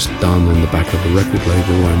that are just done on the back of a record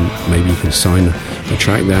label, and maybe you can sign a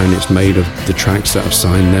track there and it's made of the tracks that are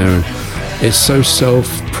signed there, and it's so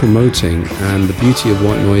self-promoting. And the beauty of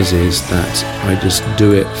White Noise is that I just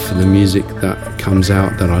do it for the music that comes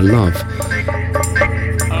out that I love.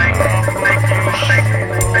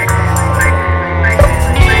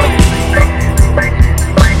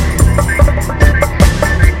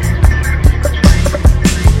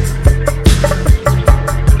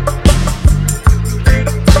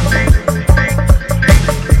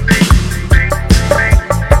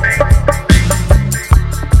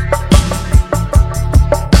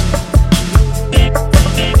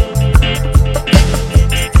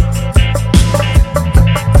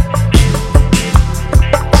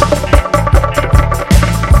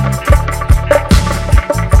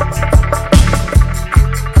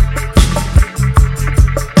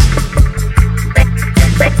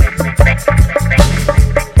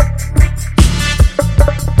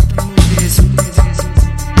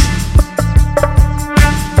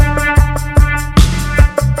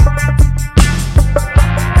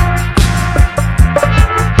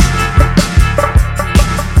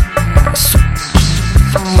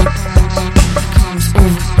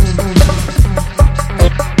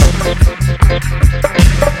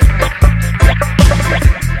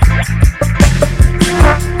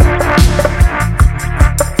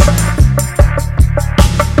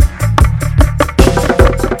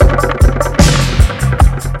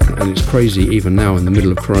 Crazy, even now in the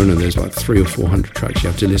middle of Corona, there's like 300 or 400 tracks you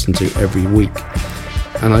have to listen to every week,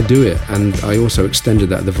 and I do it. And I also extended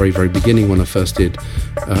that at the very beginning when I first did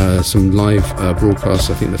some live broadcasts.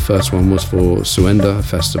 I think the first one was for Suenda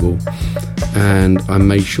Festival, and I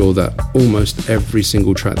made sure that almost every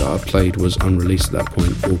single track that I played was unreleased at that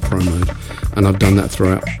point or promoed, and I've done that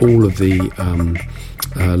throughout all of the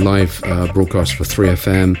live broadcasts for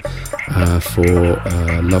 3FM,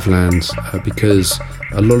 for Loveland, because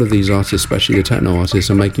a lot of these artists, especially the techno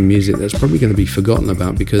artists, are making music that's probably going to be forgotten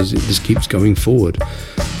about because it just keeps going forward.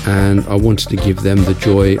 And I wanted to give them the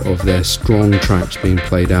joy of their strong tracks being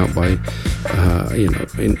played out by,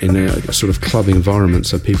 in a sort of club environment,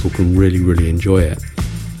 so people can really enjoy it.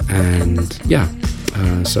 And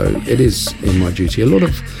so it is in my duty.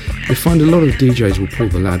 You find a lot of DJs will pull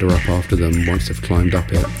the ladder up after them once they've climbed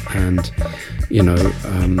up it, and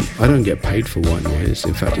I don't get paid for White Noise.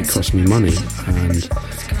 In fact, it costs me money, and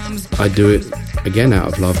I do it again out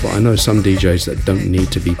of love. But I know some DJs that don't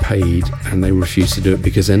need to be paid, and they refuse to do it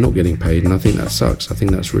because they're not getting paid, and I think that sucks. I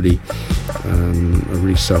think that's really a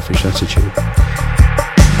really selfish attitude.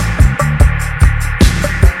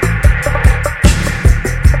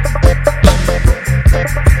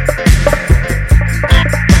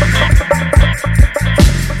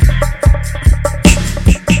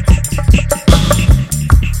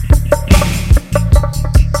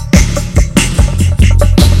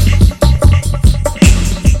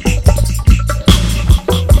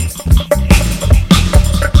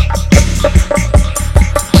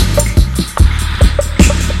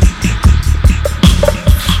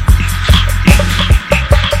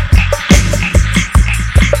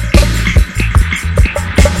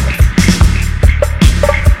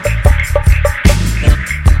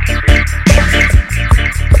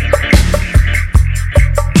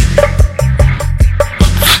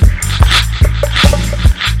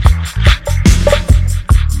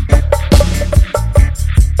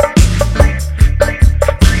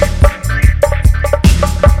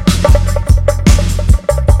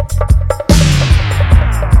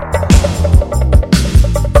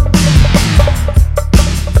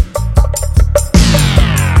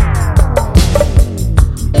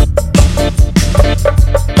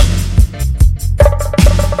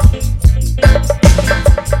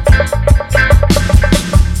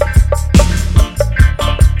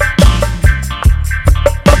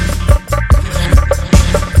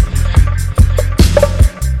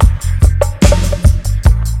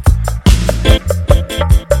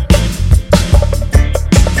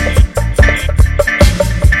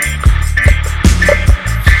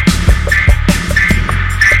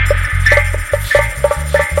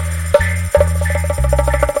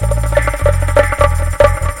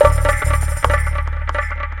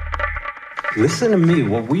 Listen to me,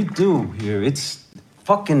 what we do here, it's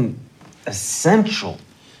fucking essential.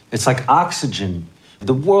 It's like oxygen.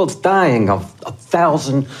 The world's dying of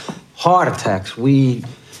 1,000 heart attacks. We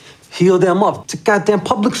heal them up. It's a goddamn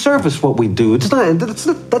public service what we do. That's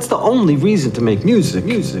the only reason to make music.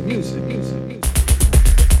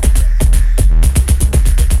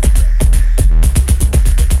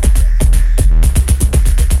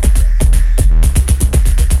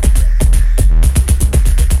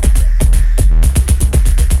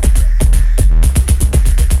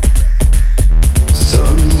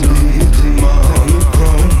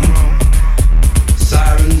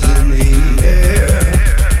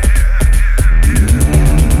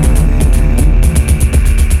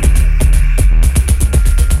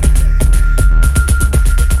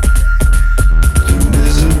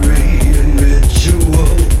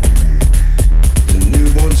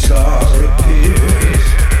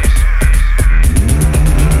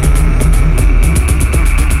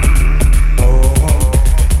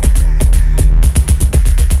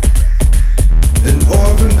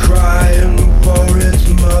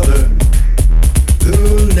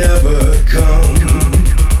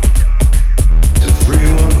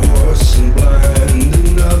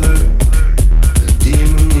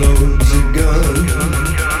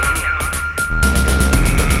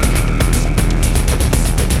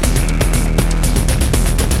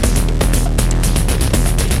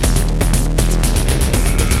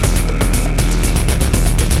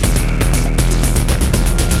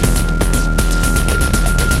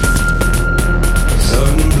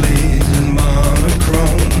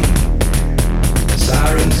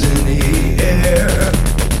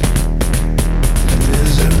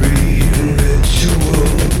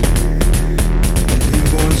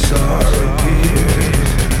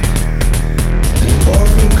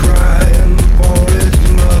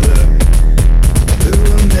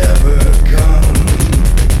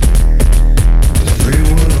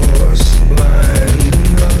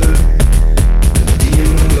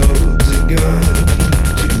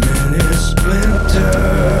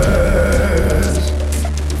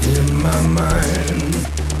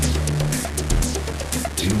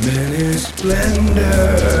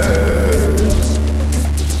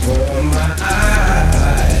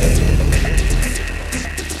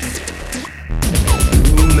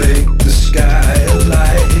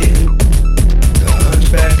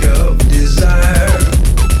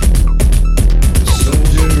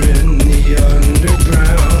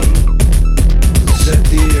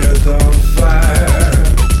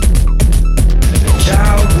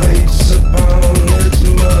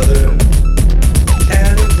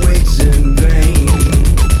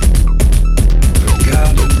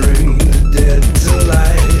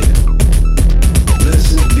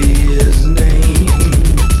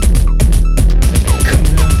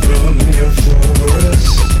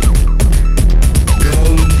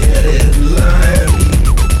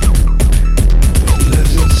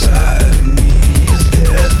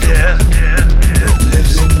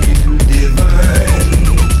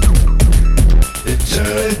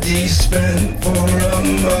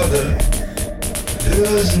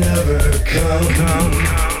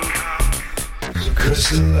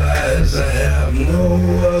 realize I have no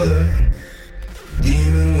other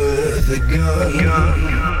demon with a gun.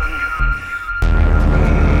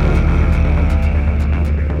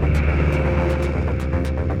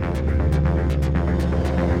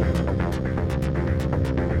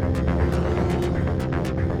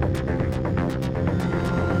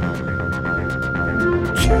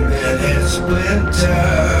 Too many splinters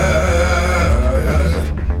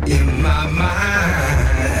in my mind.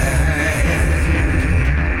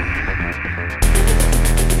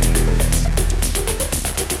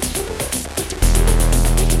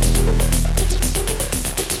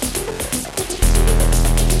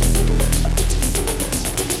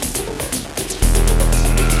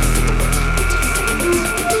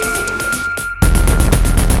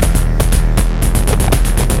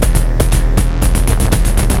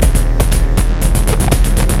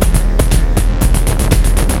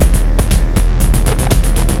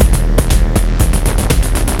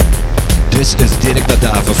 This is Dirk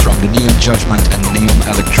Dadave from the Neon Judgment and Neon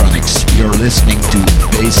Electronics. You're listening to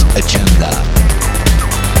BassAgenda.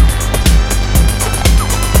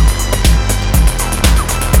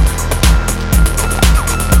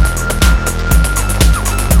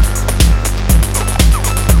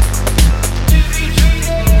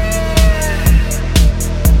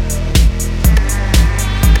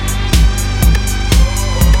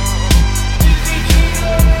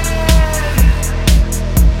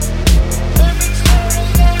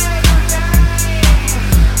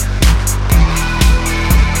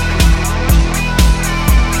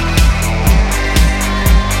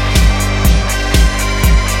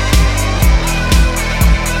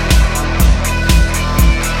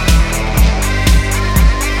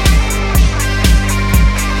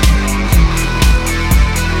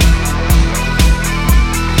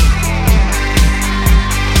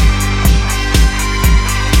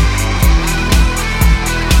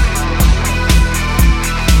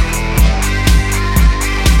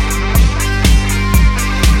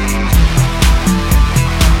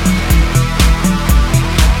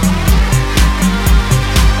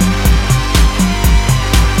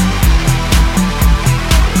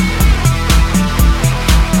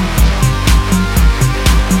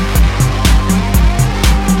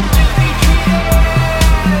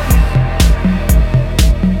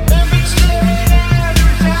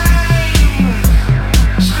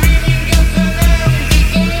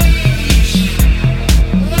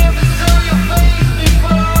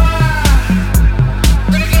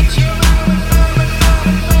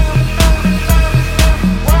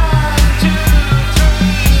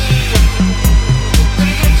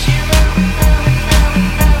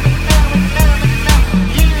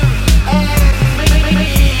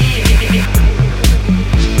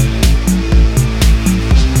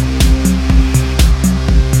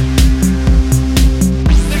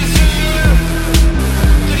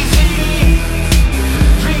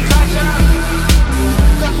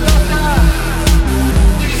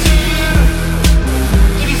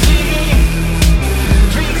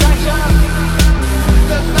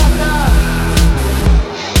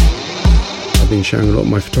 Sharing a lot of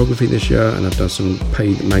my photography this year, and I've done some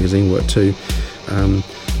paid magazine work too.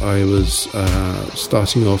 I was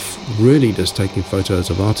starting off really just taking photos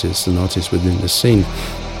of artists and artists within the scene,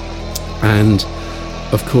 and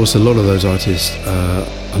of course a lot of those artists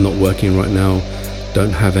are not working right now,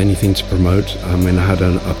 don't have anything to promote. I mean, I had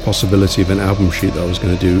a possibility of an album shoot that I was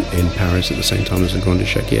going to do in Paris at the same time as the Grand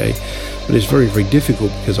Échiquier, but it's very, very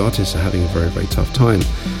difficult because artists are having a very, very tough time.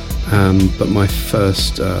 But my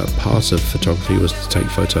first part of photography was to take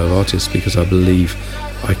photo of artists because I believe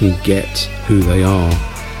I can get who they are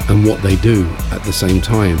and what they do at the same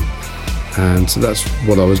time. And so that's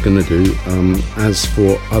what I was going to do. As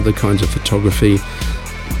for other kinds of photography,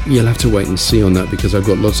 you'll have to wait and see on that because I've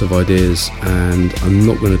got lots of ideas and I'm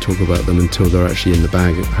not going to talk about them until they're actually in the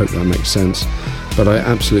bag. I hope that makes sense. But I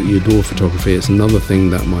absolutely adore photography. It's another thing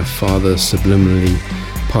that my father subliminally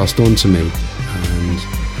passed on to me. And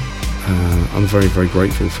I'm very, very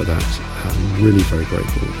grateful for that. I'm really very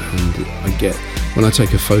grateful. And I get, when I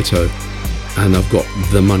take a photo and I've got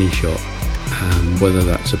the money shot, whether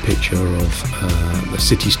that's a picture of a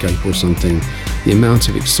cityscape or something, the amount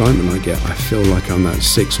of excitement I get, I feel like I'm that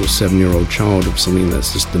 6 or 7 year old child of something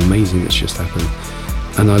that's just amazing that's just happened.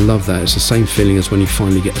 And I love that. It's the same feeling as when you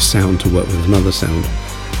finally get a sound to work with another sound.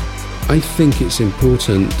 I think it's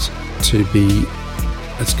important to be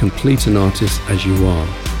as complete an artist as you are,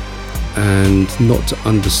 and not to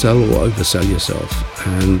undersell or oversell yourself.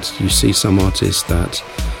 And you see some artists that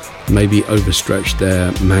maybe overstretch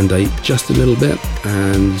their mandate just a little bit,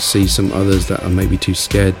 and see some others that are maybe too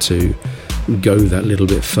scared to go that little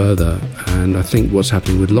bit further. And I think what's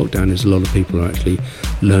happening with lockdown is a lot of people are actually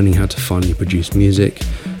learning how to finally produce music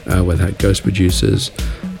without ghost producers.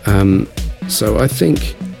 So I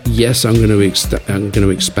think, yes, I'm going to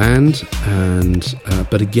expand, and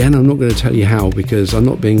but again, I'm not going to tell you how, because I'm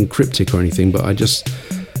not being cryptic or anything. But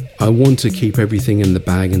I want to keep everything in the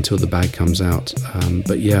bag until the bag comes out.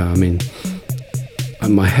 But yeah, I mean,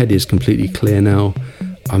 my head is completely clear now.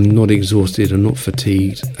 I'm not exhausted, I'm not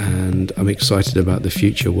fatigued, and I'm excited about the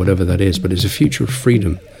future, whatever that is. But it's a future of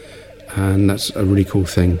freedom, and that's a really cool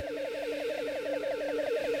thing.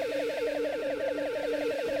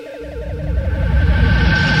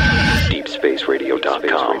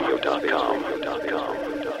 DeepSpaceRadio.com.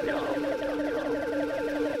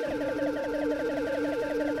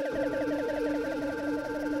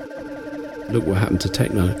 Look what happened to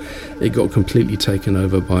techno. It got completely taken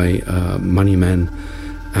over by money men,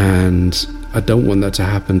 and I don't want that to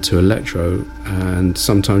happen to electro. And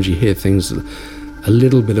sometimes you hear things, a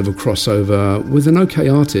little bit of a crossover with an okay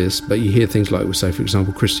artist, but you hear things like, say, for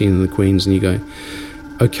example, Christine and the Queens, and you go,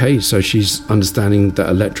 okay, so she's understanding that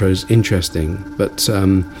electro is interesting, but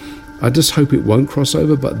I just hope it won't cross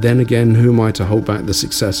over. But then again, who am I to hold back the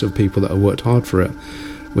success of people that have worked hard for it?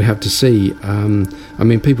 We have to see. I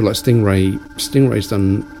mean, people like Stingray's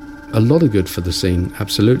done a lot of good for the scene.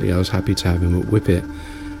 Absolutely, I was happy to have him at Whip It.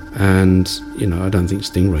 And, you know, I don't think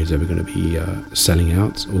Stingray's ever going to be selling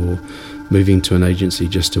out or moving to an agency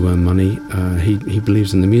just to earn money. He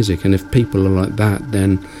believes in the music, and if people are like that,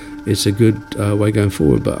 then it's a good way going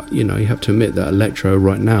forward. But, you know, you have to admit that electro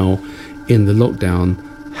right now in the lockdown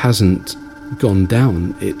hasn't gone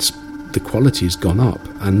down. The quality's gone up,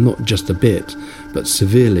 and not just a bit, but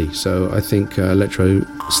severely. So I think electro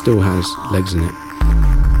still has legs in it.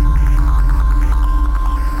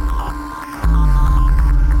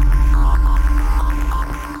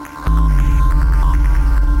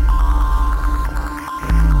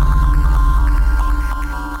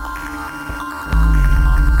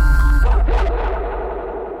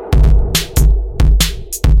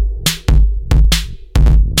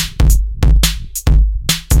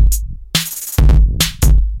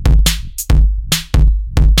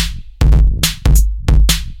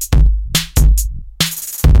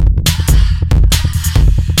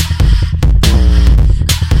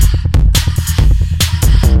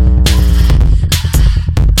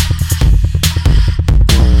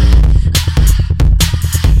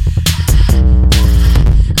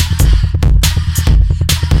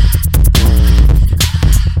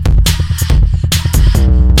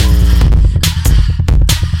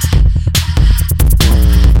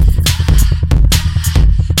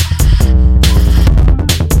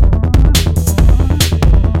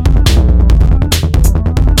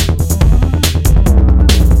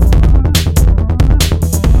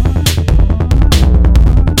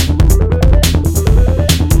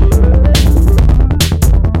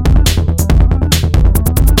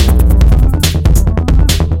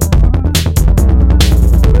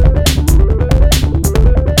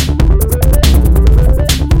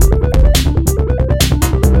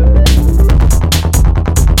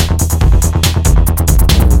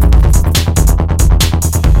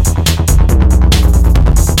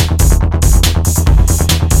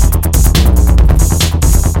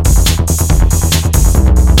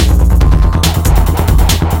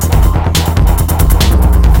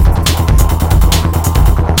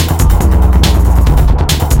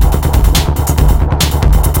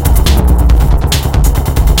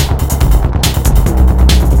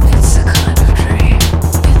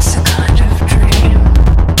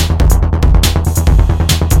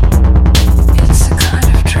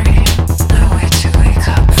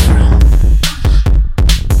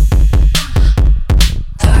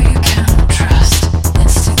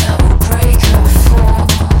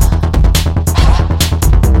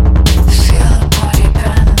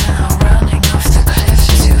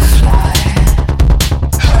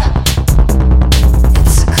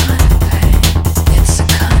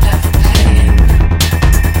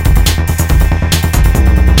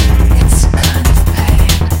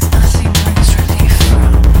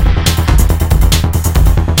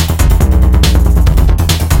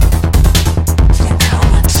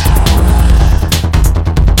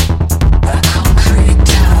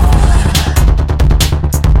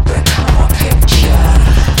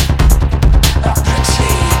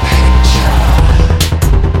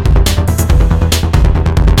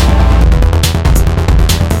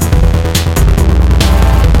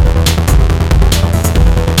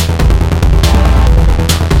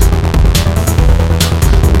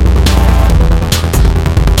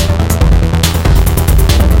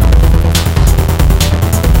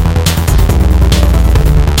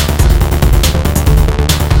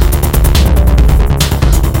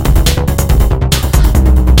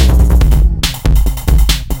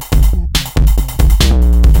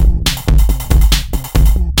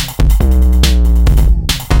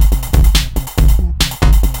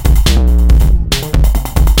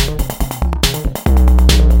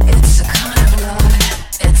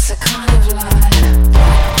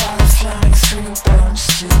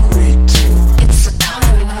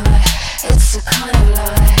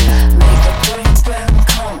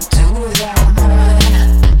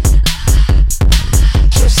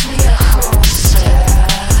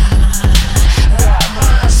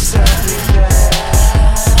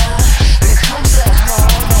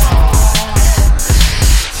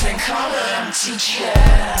 empty chair.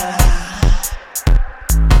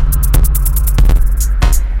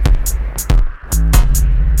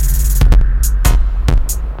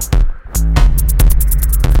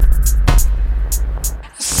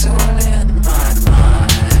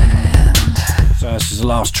 So this is the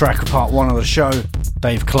last track of part one of the show.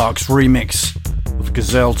 Dave Clarke's remix of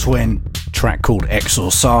Gazelle Twin, track called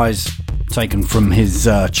Exorcise, taken from his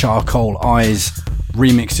Charcoal Eyes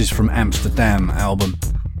remixes from Amsterdam album.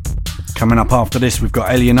 Coming up after this, we've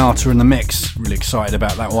got Alienata in the mix. Really excited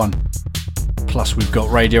about that one. Plus, we've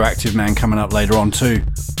got Radioactive Man coming up later on too.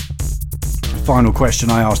 The final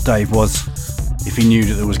question I asked Dave was if he knew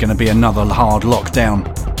that there was going to be another hard lockdown,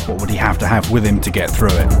 what would he have to have with him to get through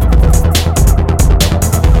it?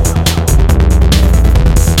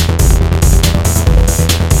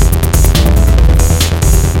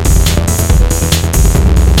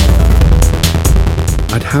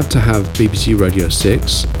 I'd have to have BBC Radio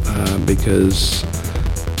 6 because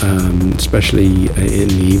especially in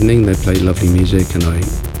the evening they play lovely music and I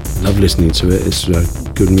love listening to it. It's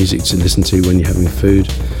good music to listen to when you're having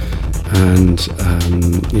food, and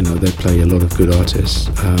they play a lot of good artists.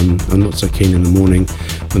 I'm not so keen in the morning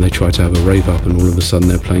when they try to have a rave up and all of a sudden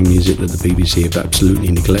they're playing music that the BBC have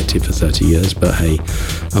absolutely neglected for 30 years, but hey,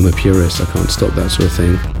 I'm a purist, I can't stop that sort of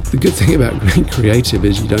thing. The good thing about being creative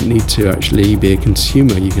is you don't need to actually be a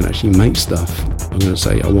consumer, you can actually make stuff. I'm going to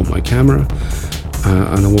say I want my camera,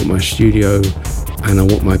 and I want my studio, and I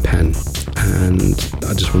want my pen, and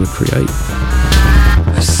I just want to create.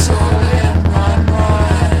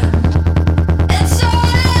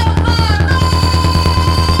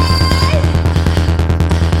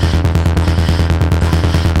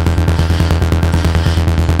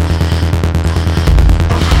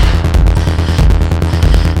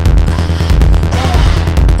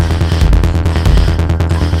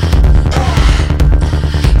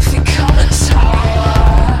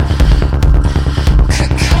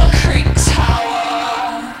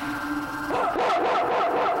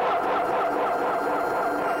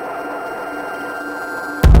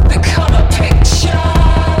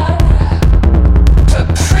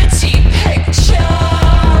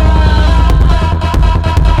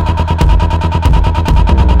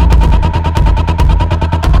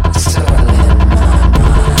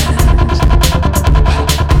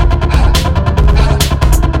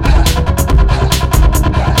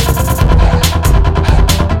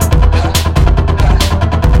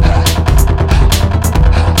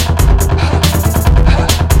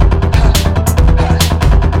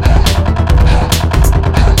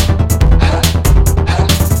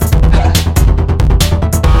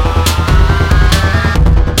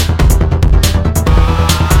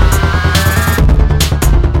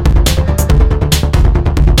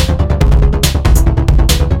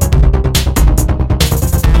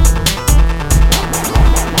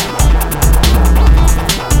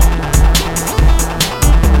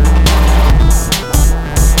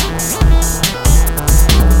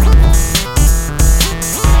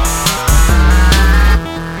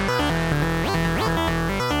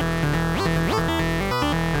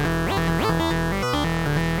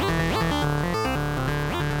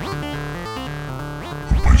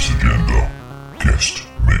 BassAgenda. Guest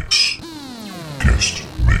mix. Guest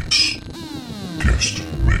mix. Guest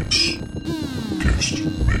mix. Guest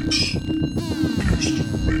mix. Guest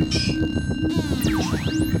mix.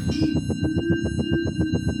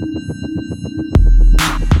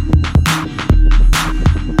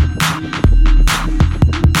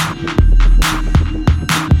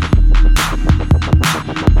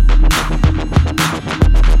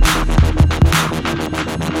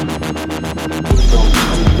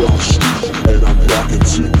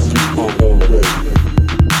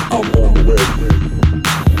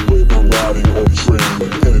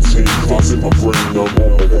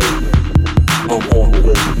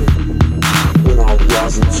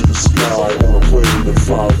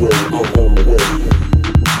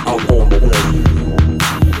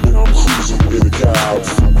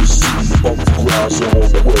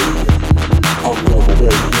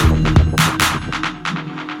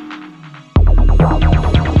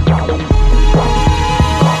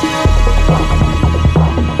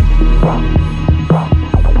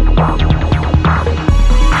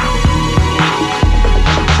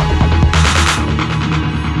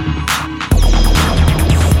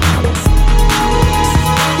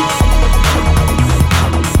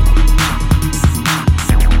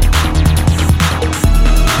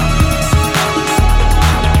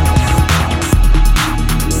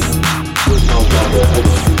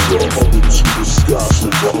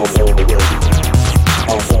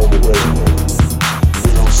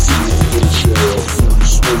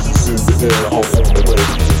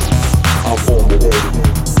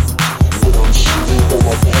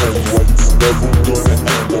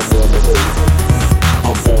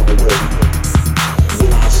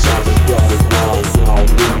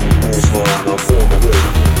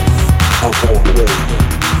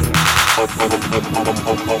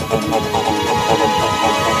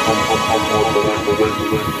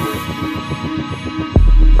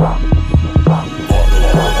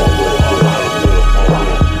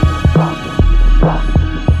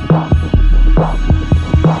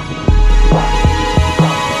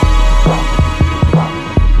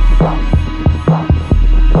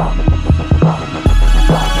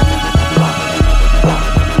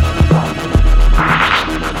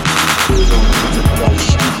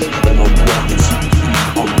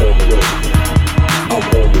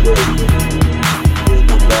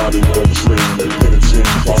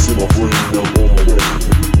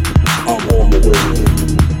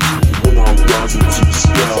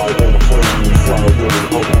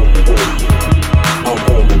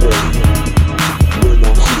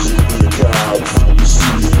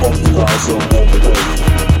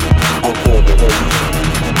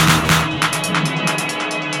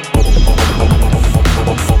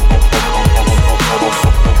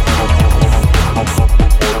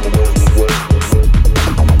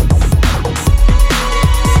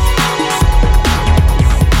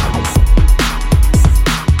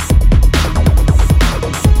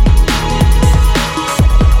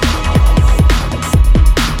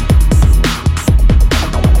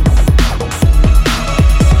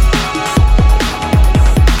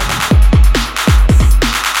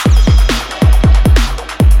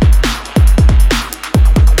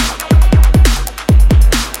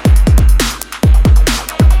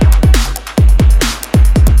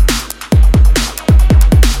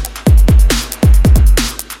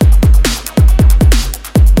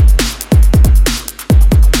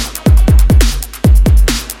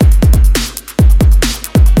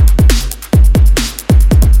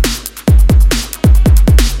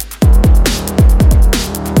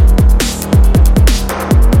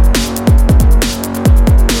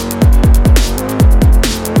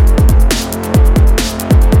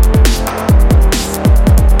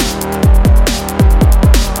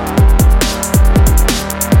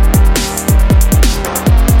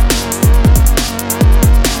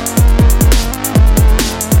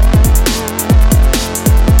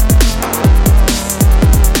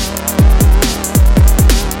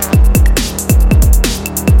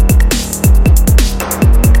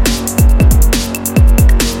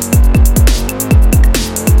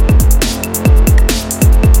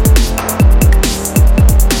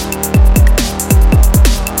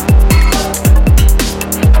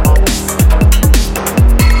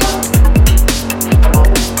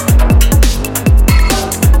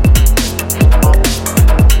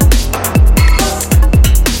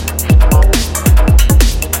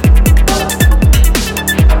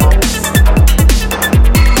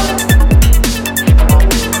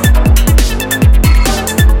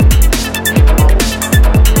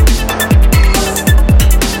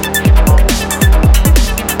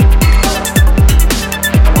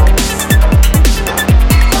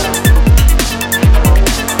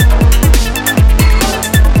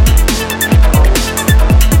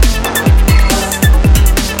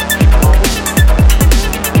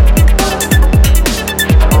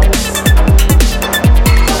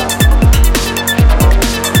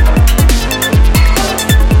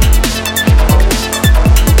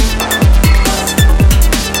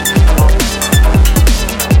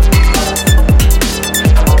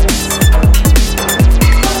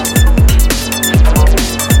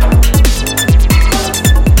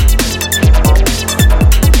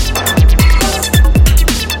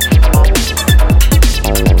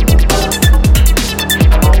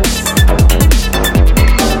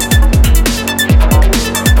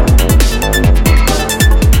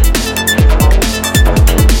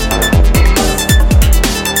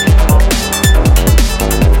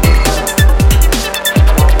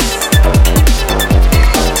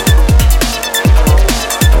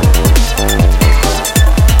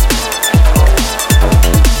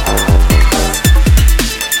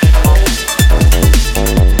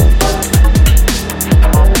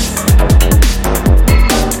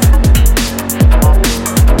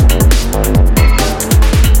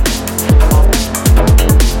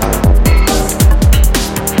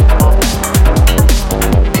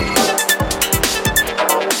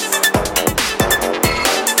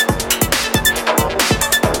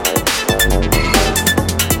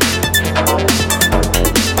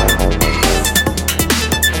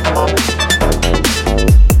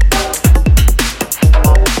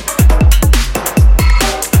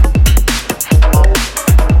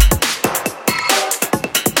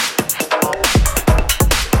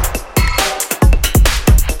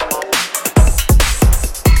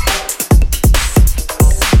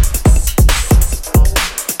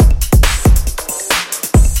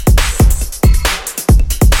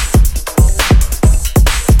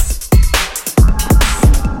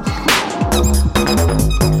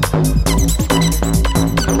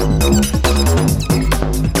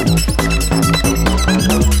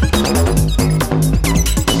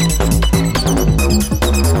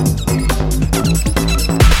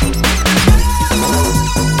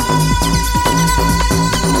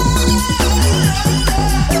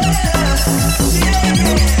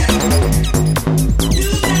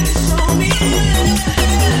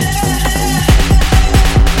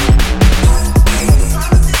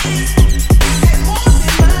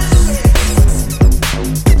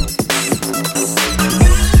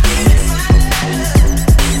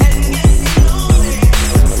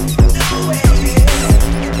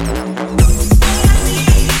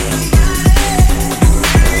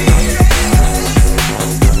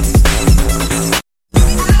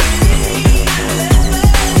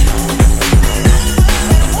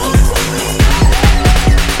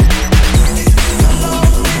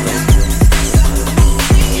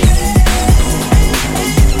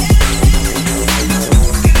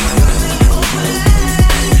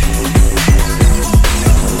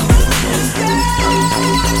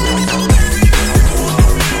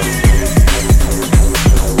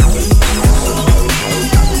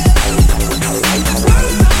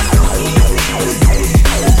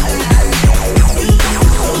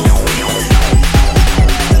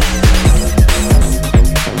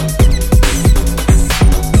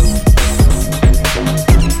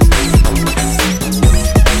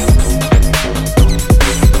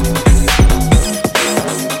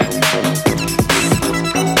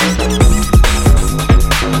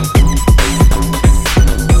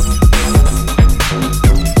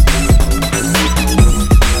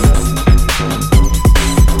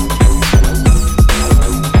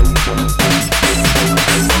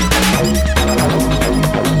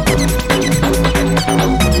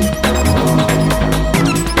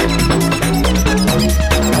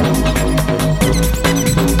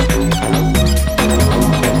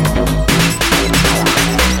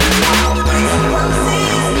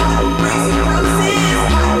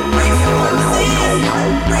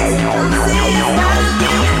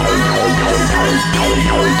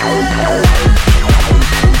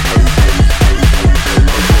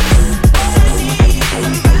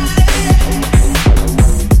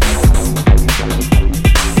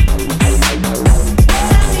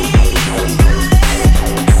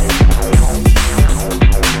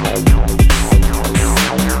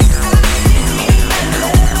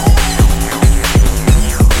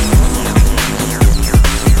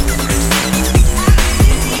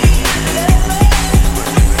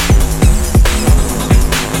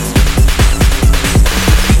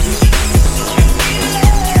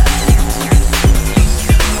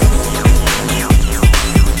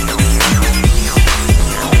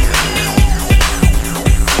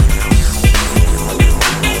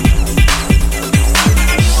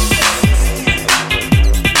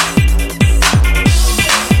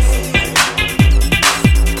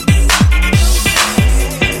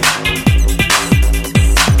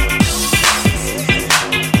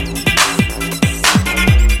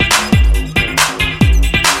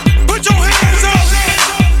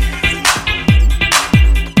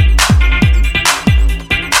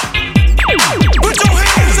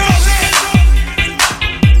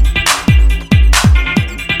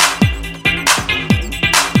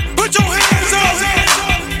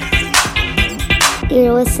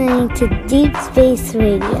 to Deep Space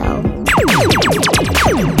Radio.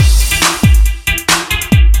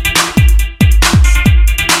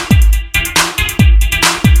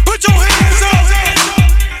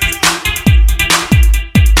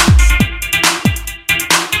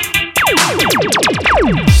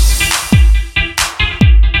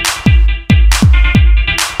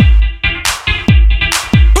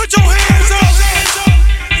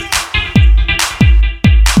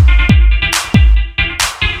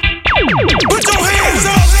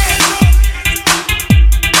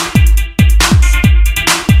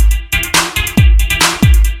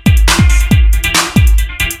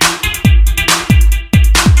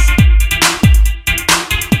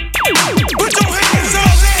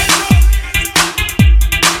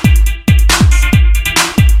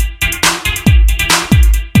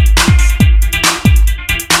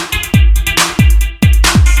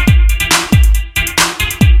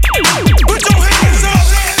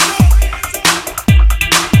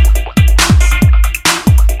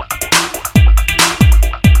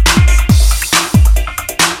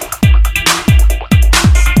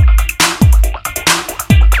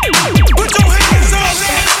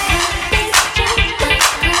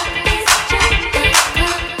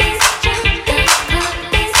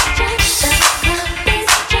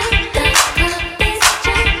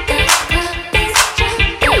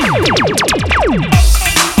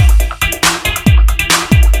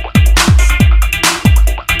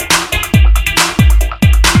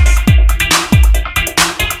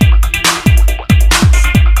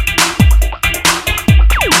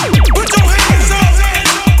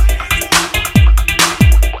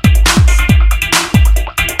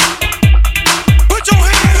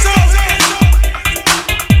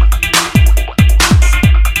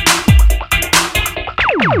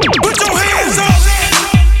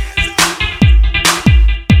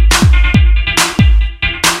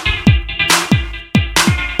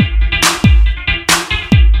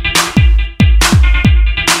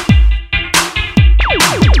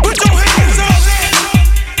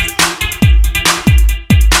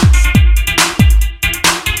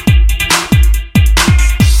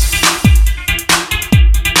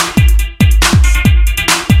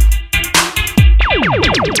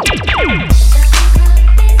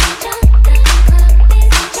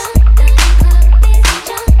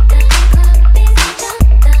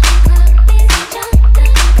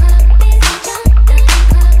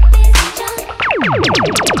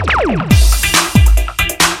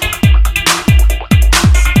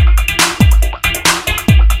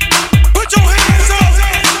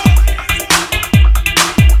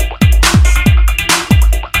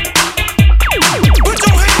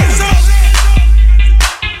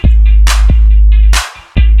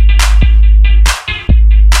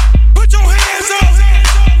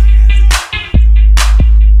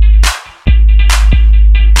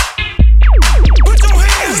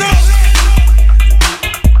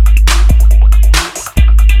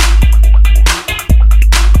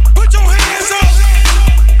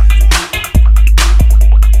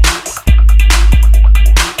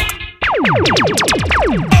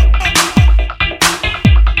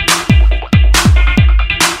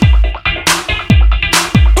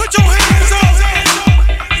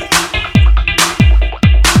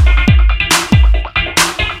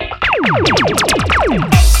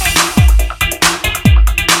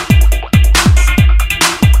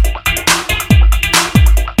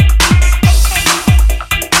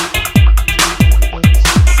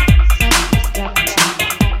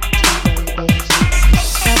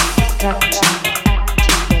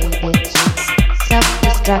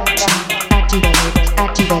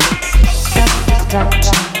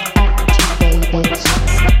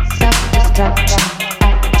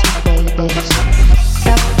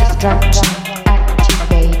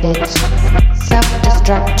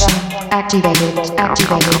 Self-destruction activated.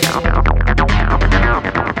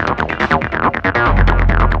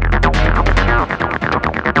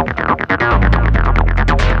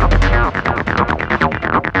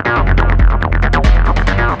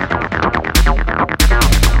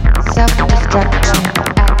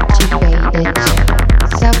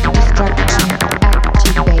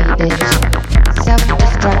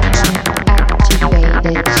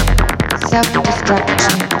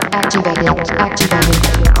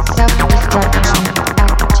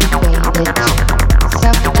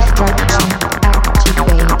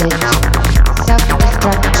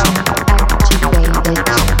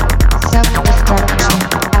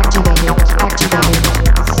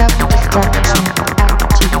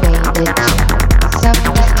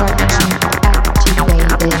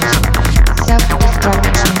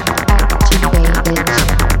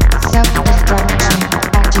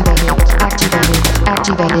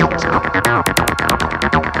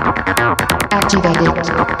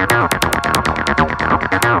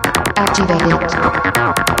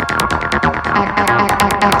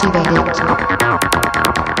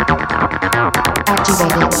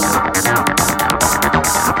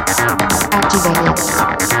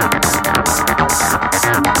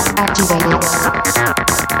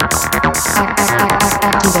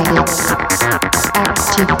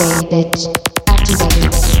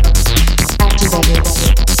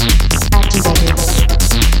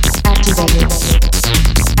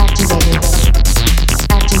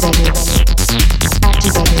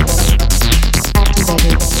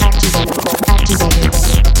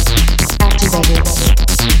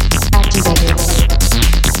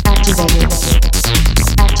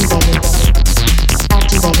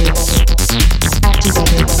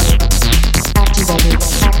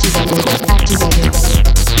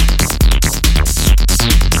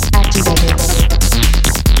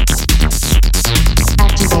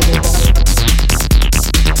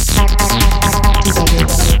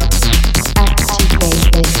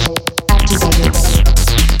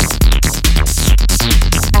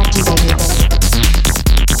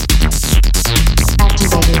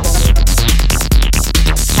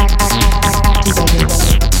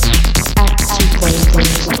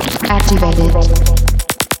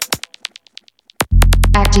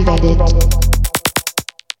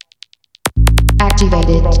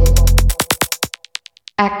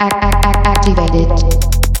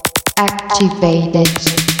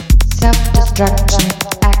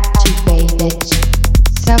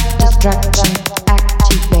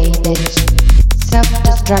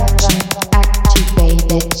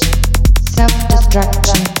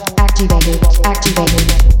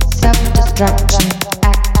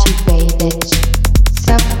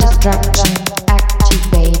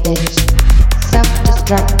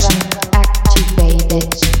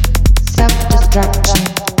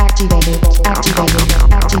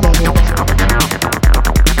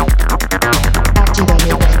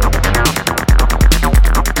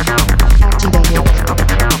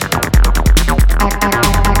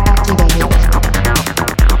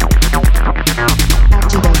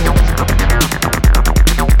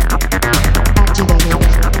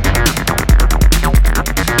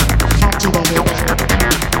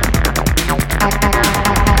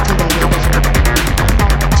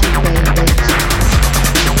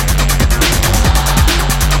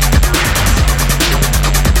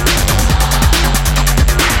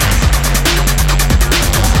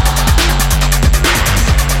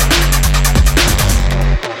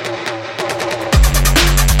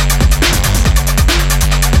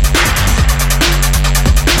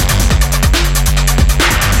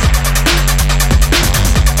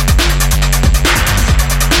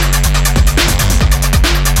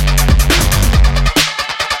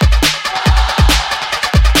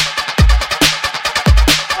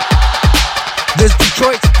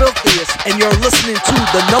 And you're listening to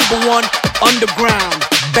the #1 underground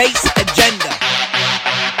bass agenda.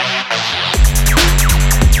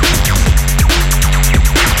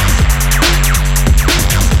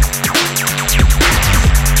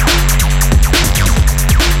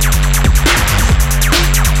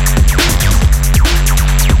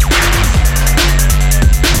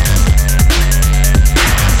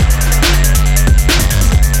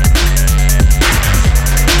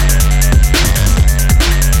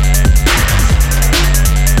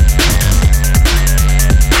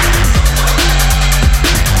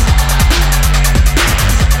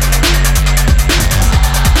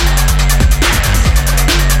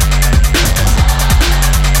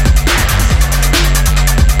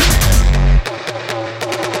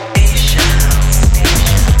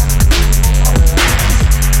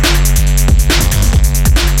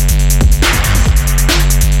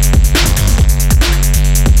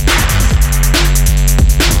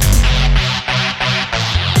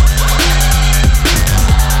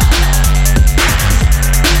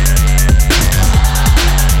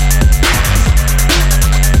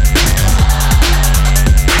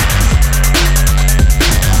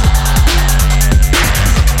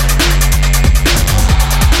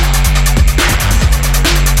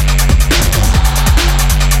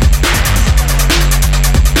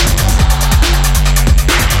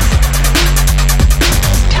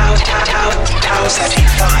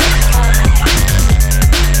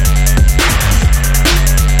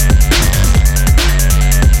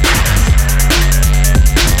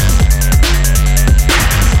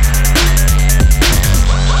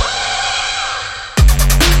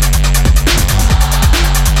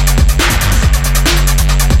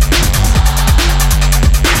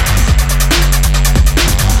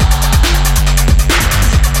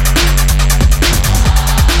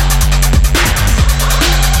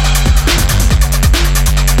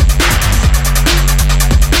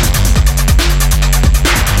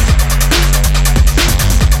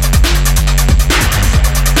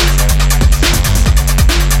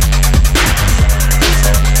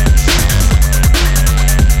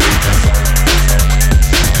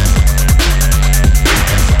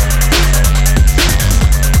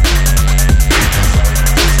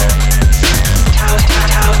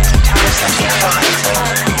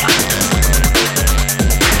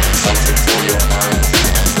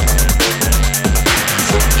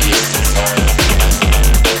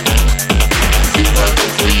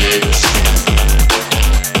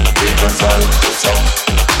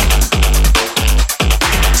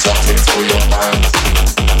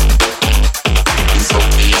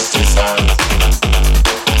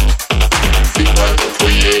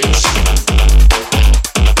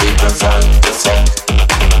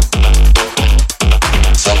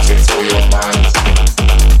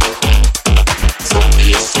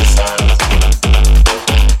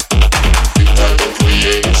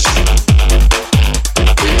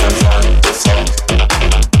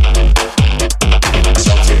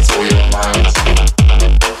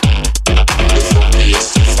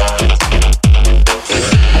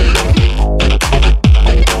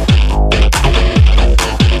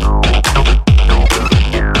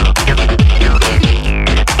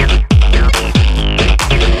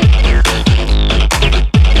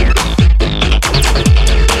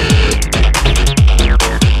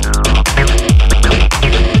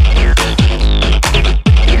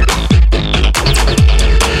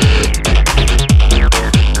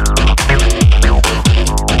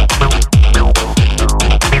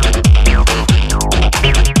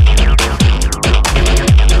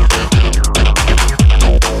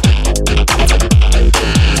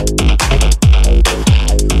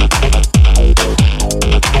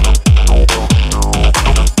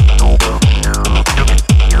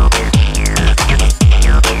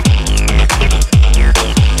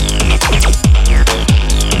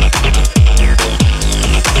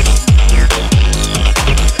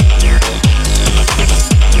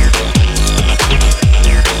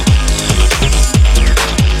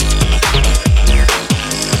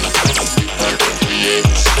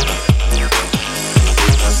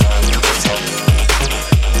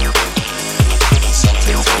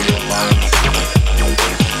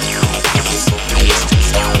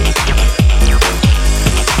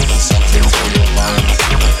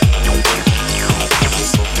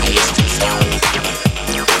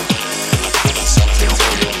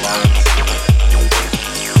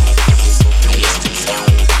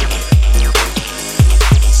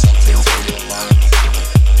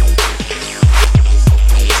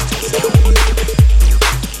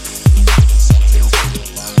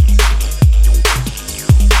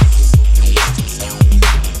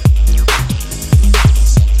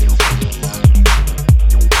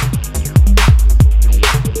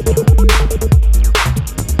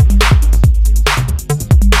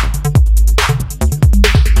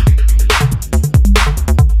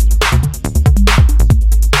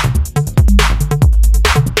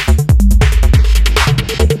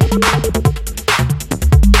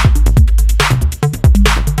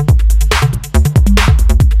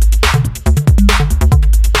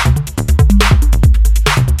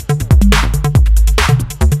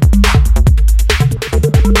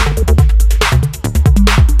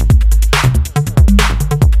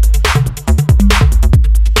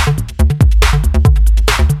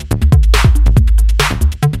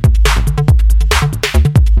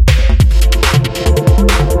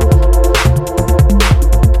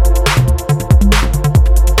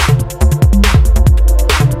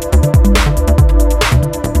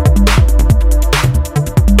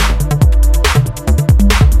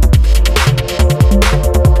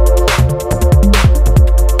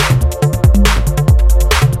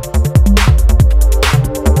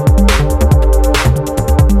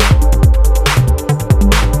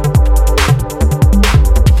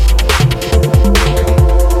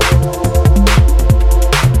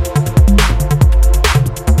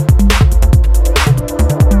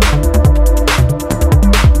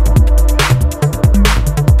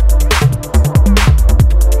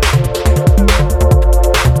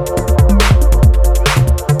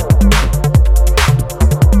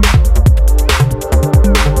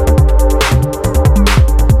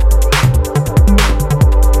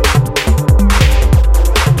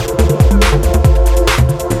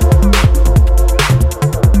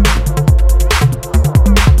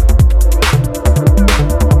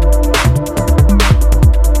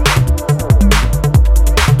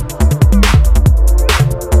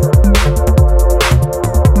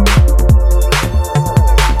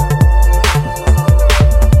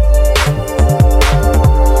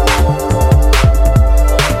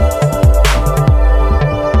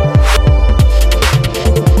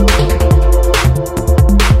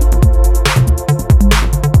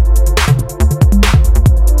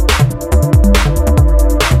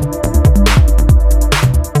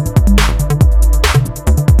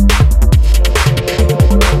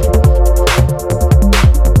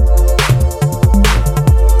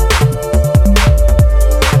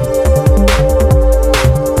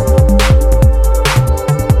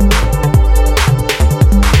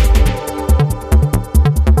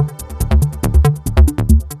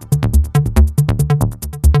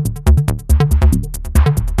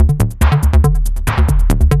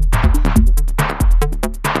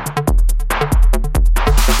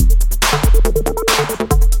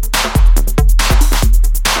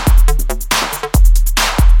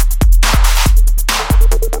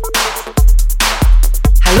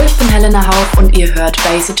 Elena Hauch und ihr hört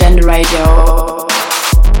BassAgenda Radio.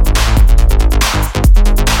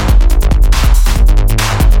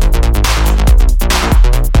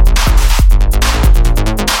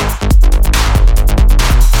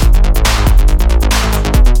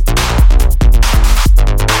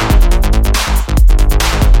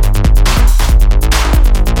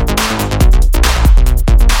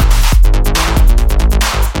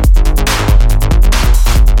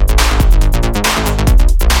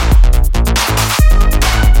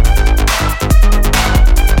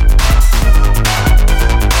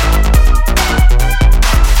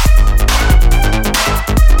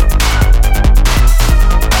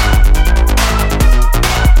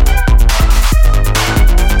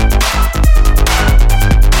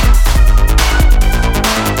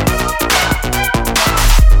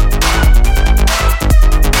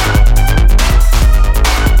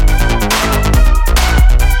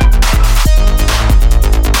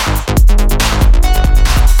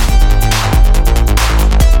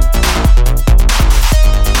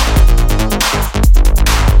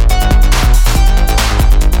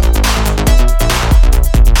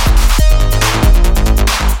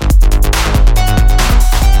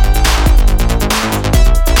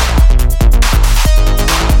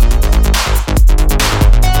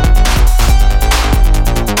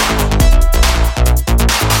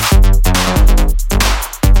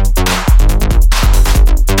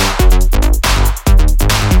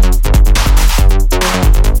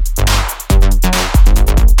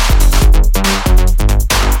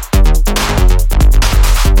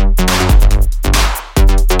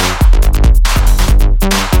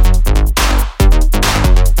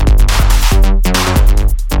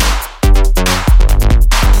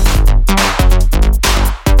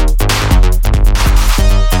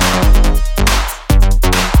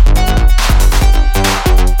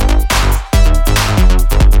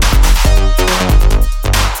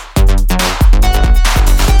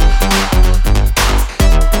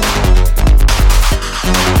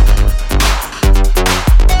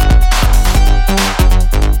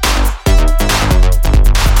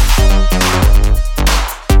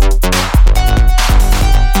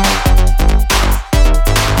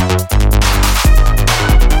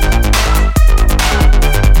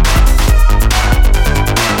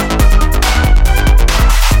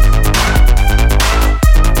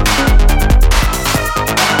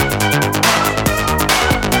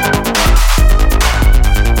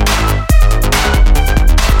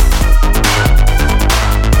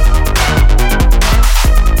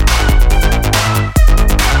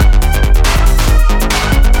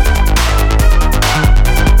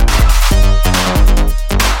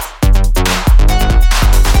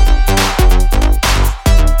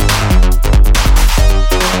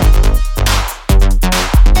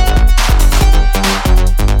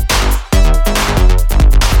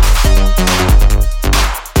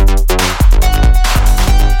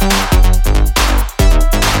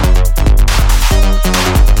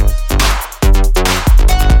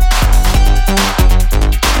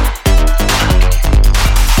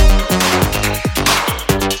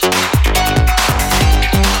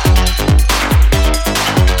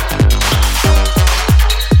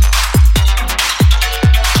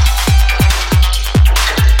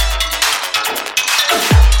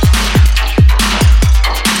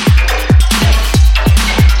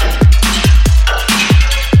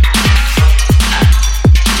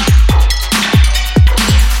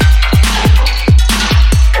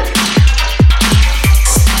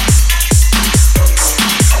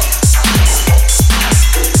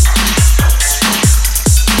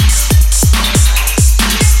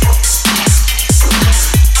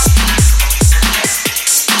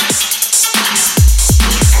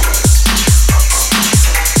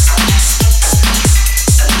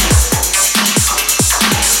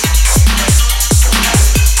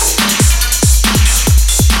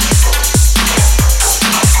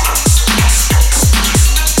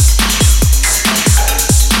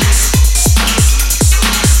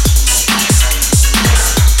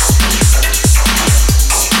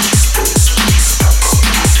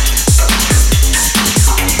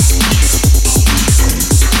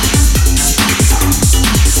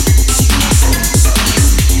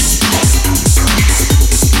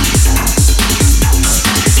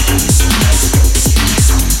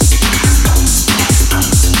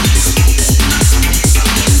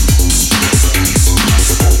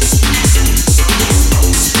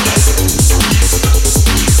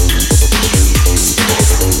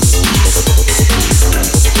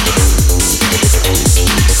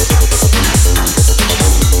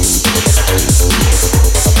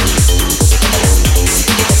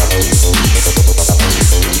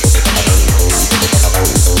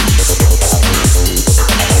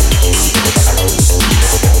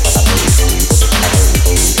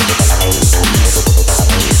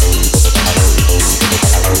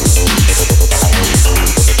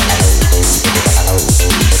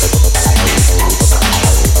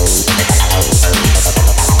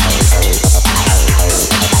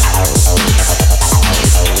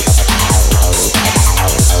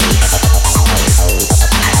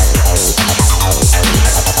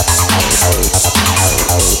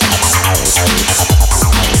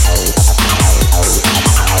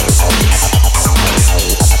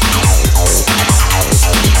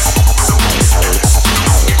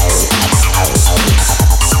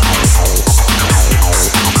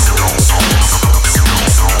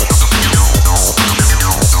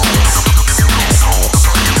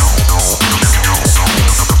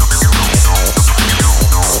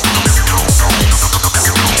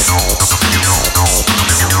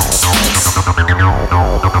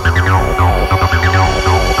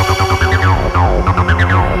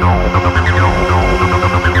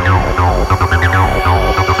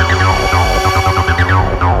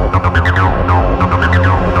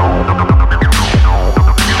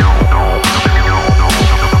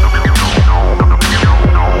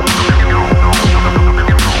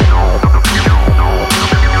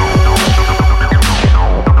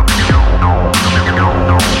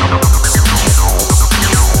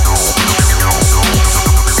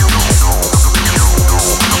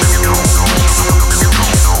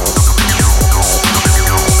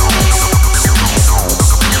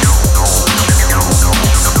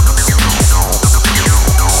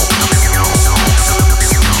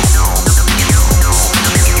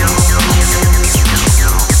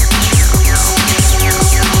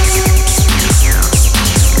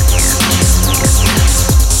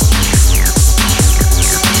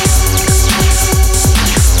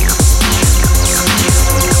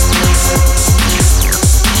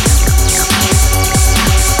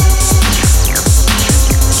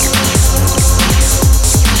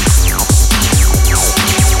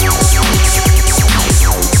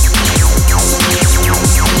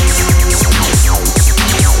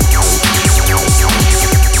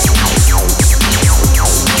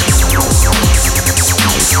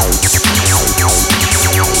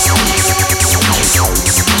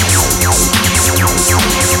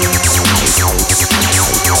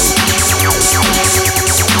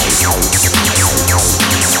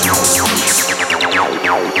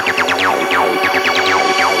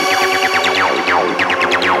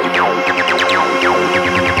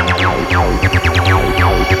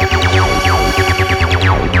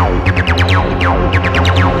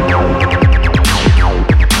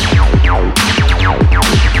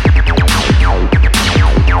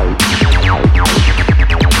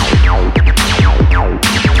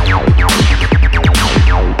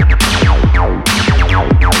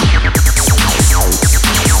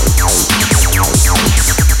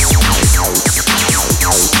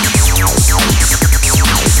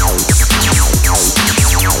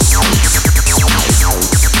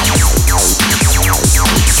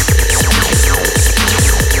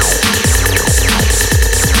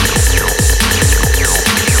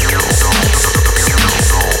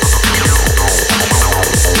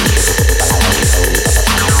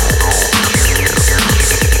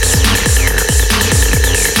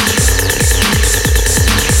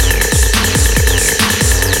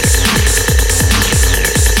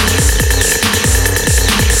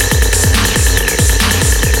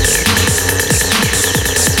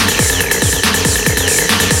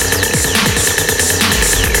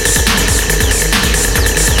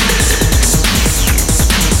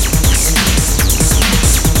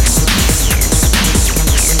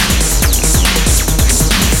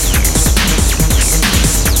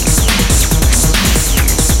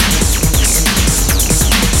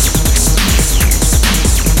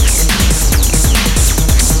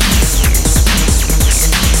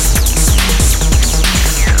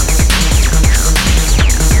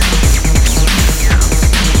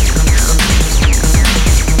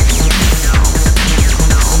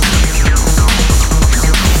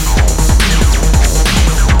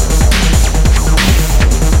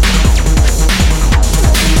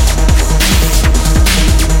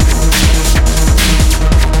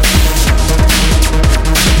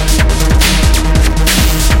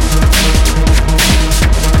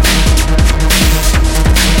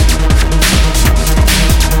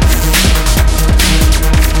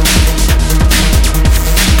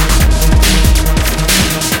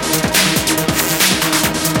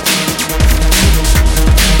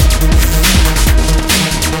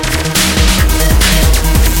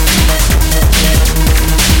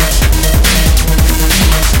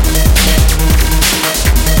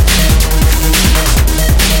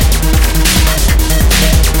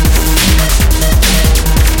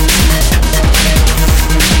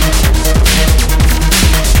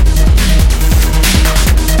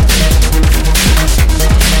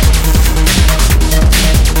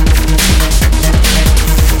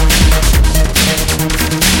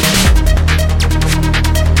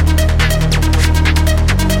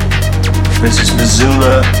 This is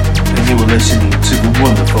Missoula, and you were listening to the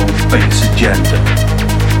wonderful Bass Agenda.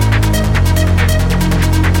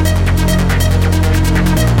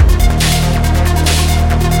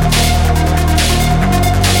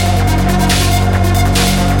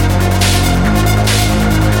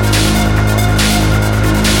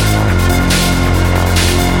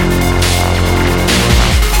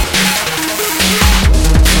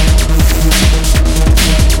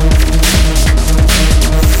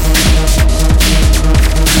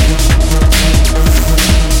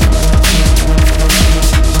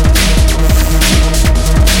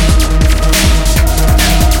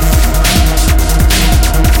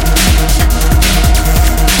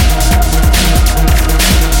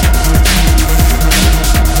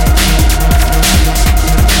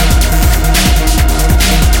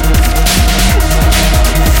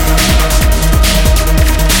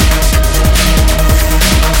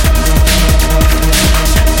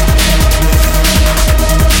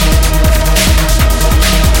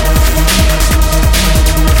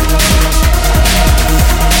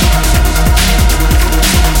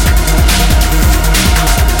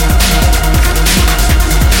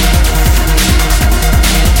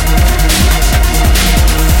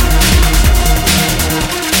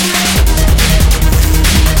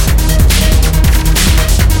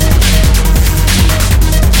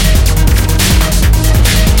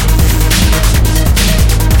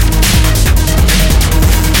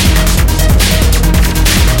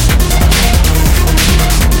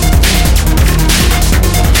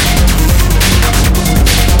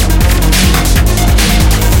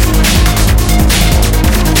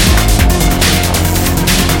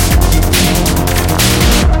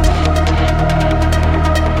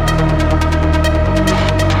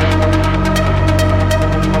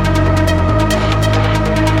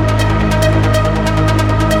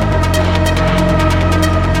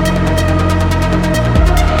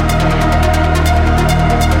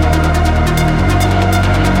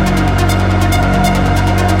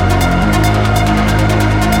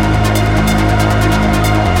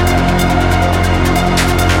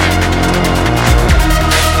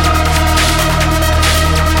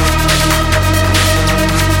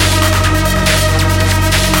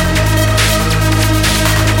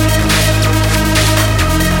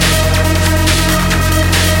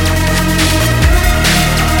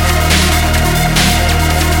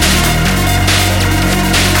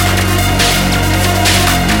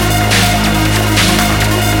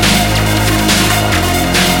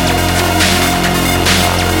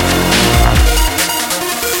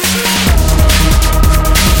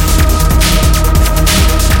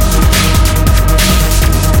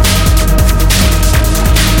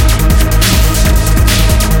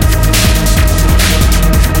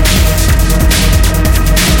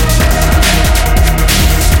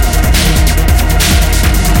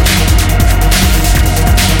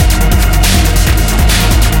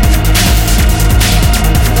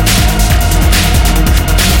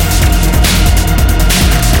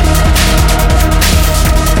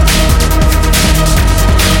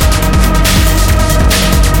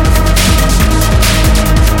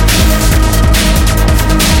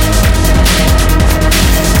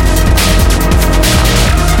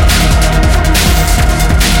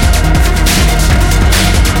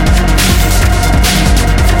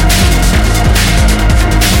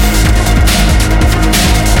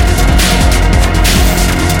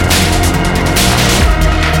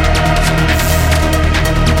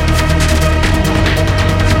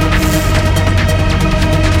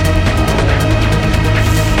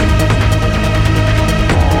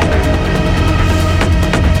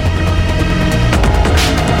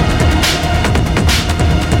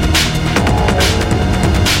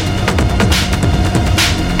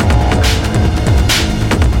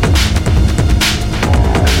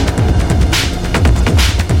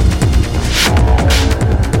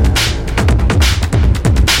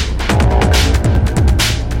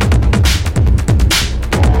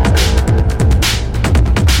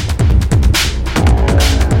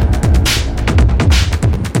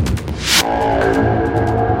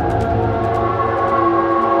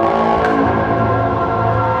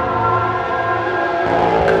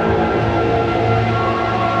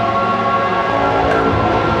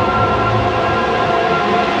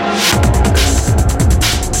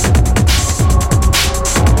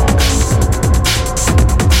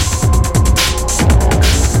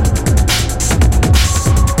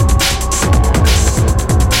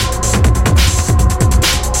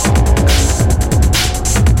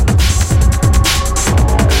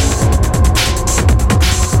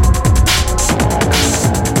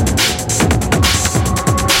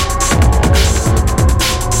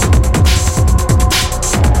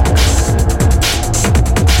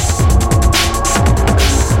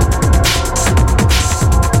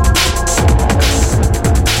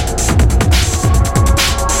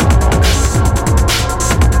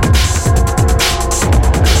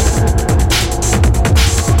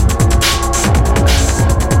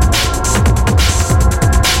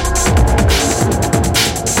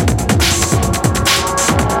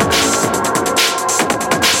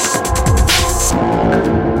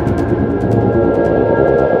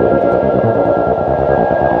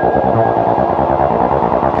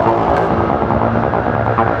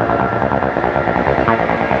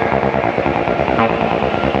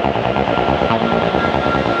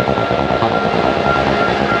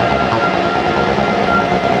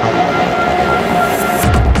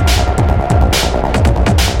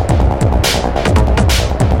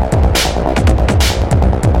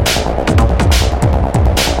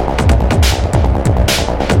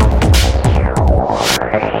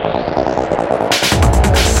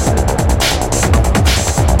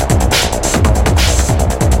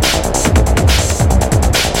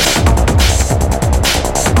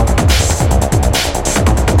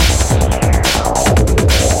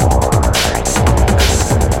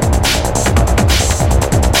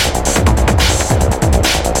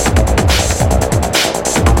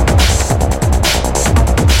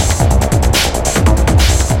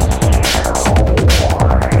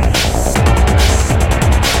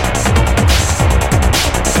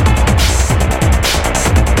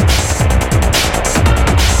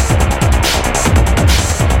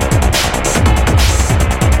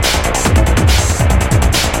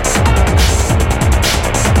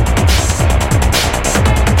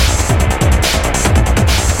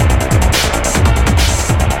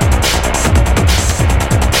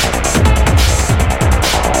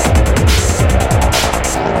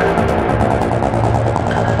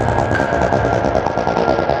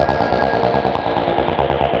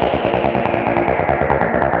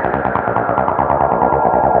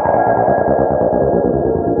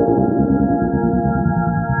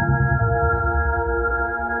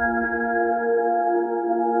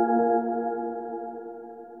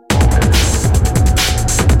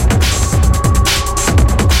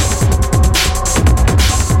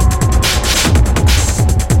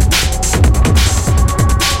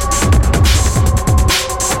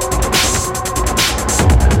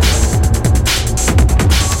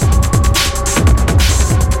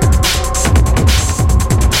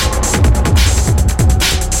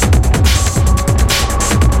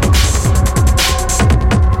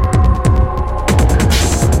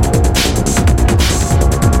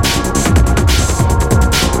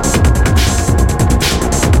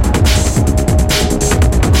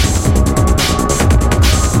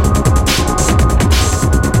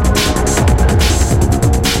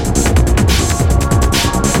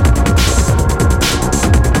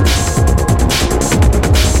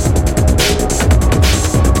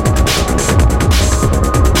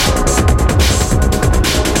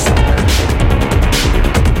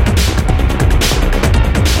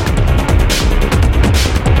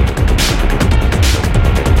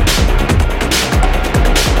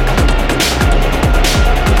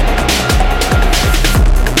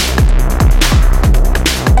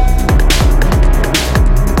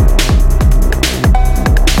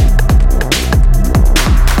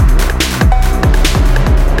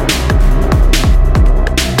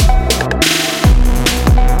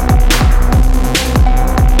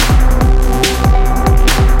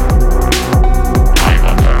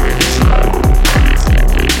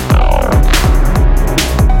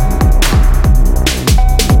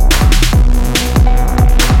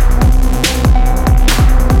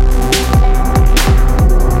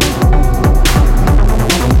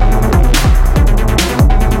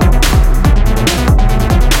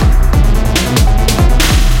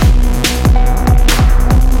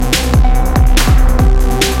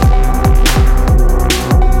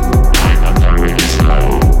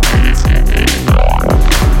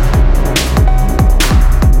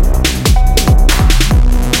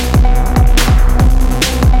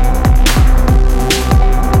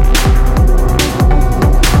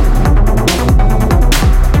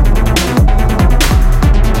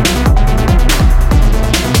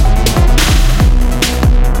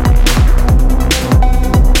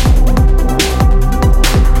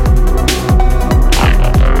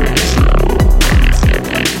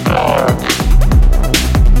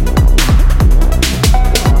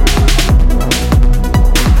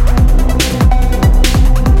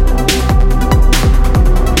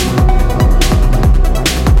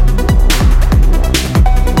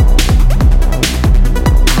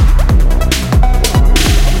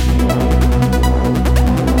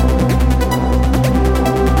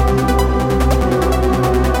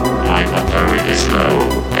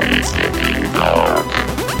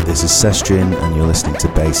 Sestrin, and you're listening to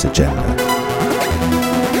Bass Agenda.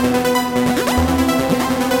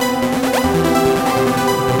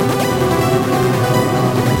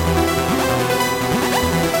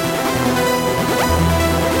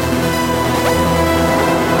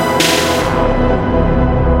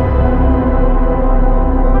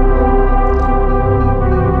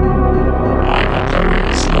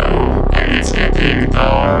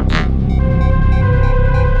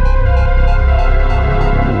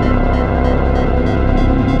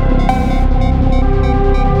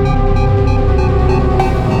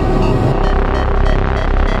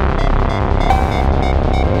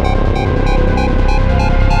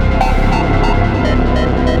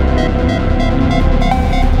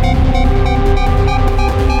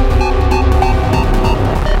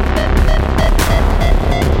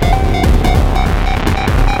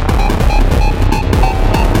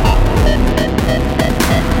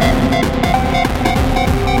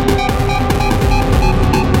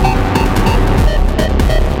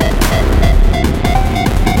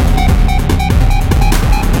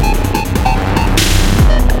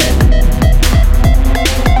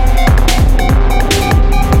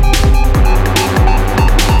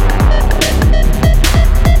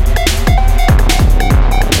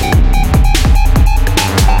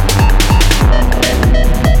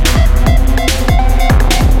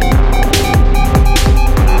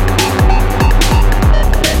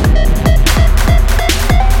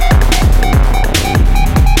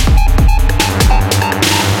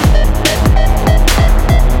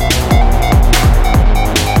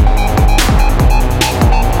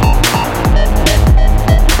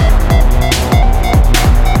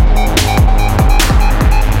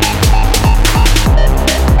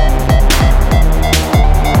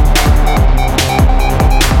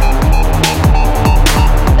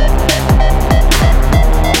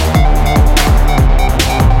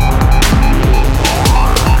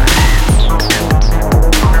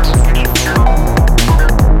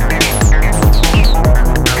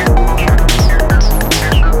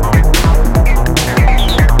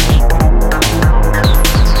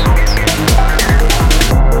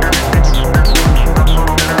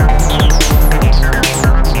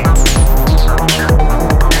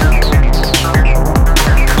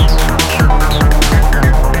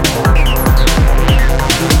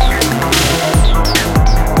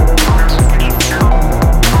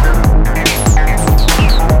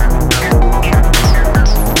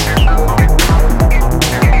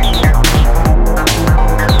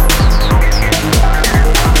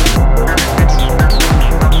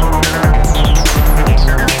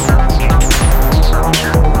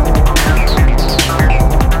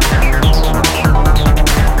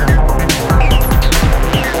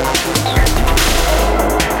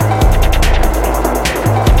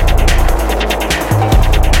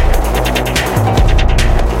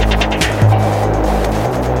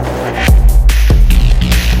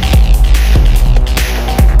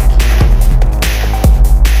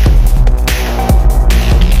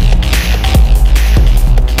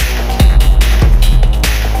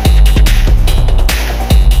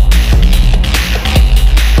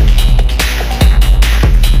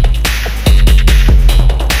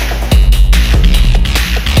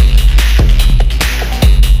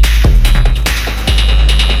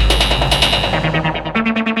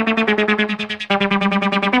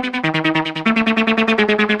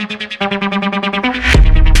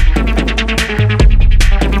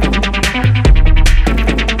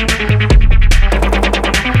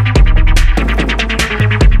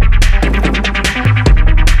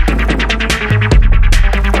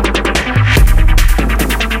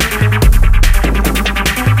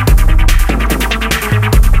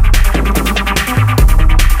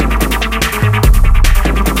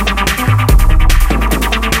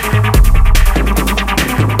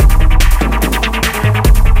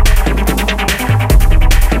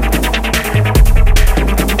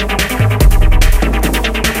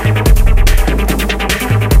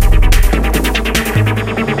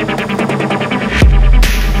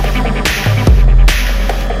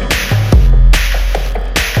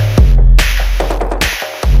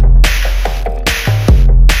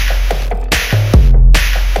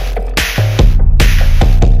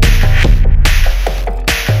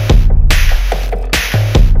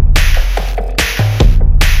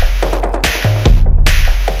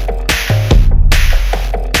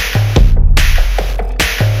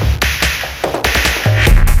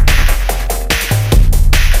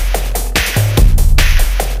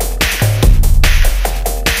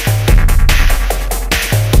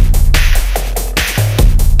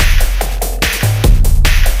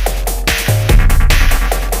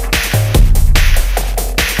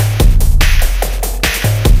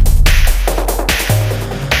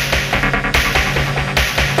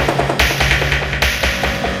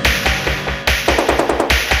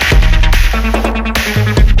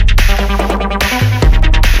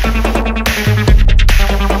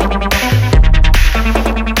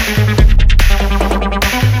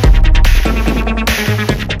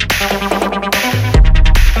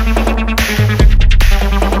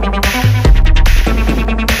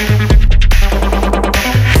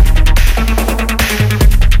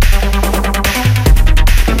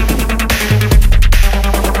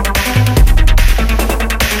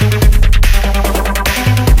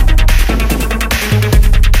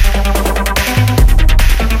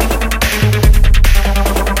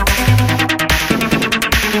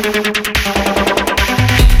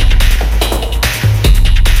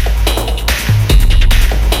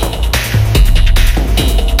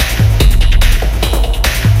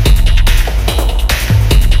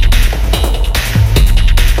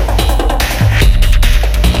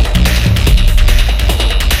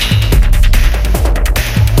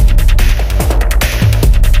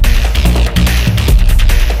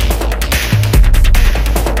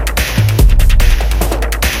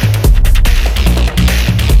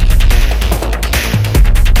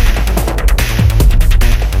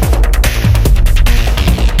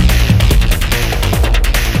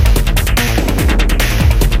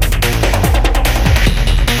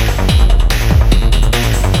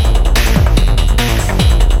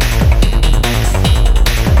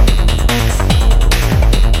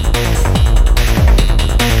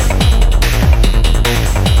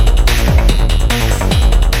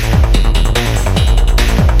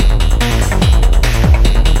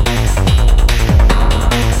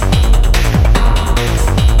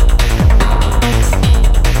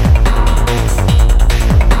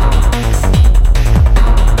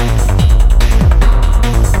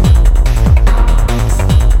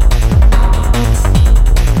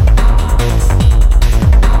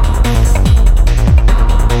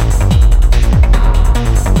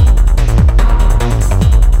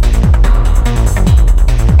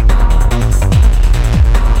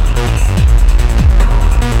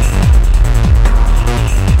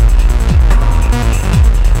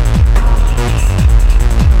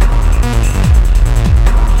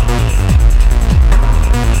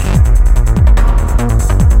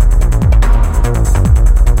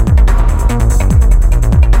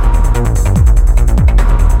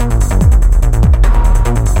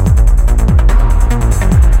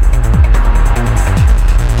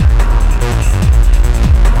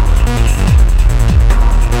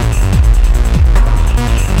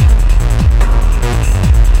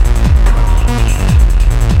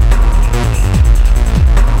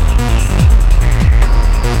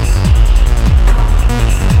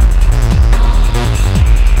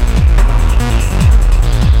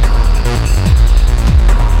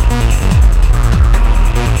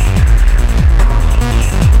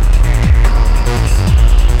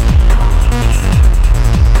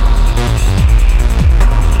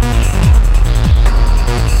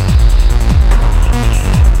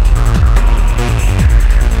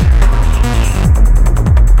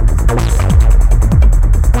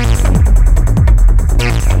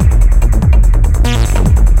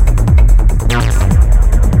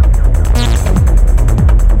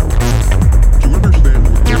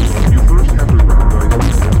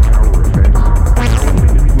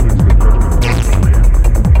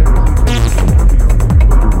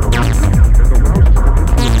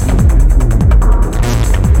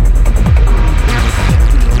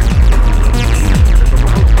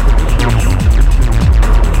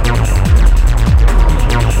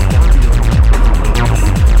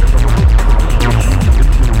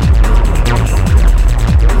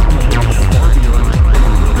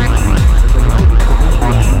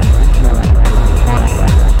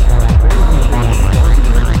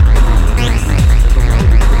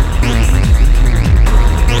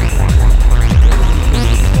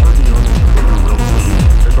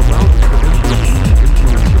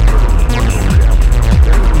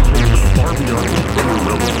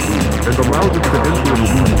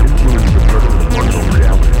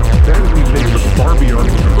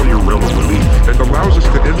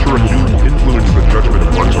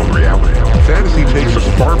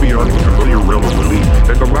 far beyond the familiar realm of belief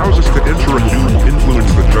and allows us to enter a new, influence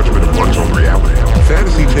the judgment of one's own reality.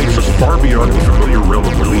 Fantasy takes us far beyond the familiar realm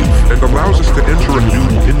of belief and allows us to enter a new,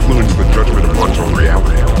 influence the judgment of one's own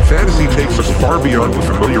reality. Fantasy takes us far beyond the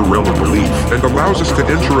familiar realm of belief and allows us to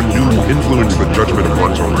enter a new, influence the judgment of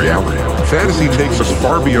one's own reality. Fantasy takes us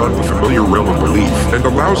far beyond the familiar realm of belief and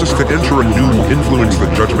allows us to enter a new, influence the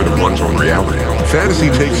judgment of one's own reality. Fantasy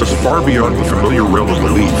takes us far beyond the familiar realm of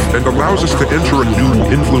belief and allows us to enter a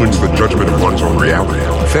new, influence the judgment of one's own reality.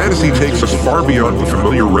 Fantasy takes us far beyond the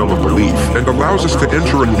familiar realm of belief and allows us to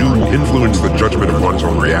enter a new, influence the judgment of one's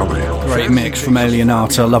own reality. Great mix from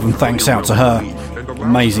Alienata. Love and thanks out to her.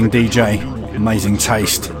 Amazing DJ, amazing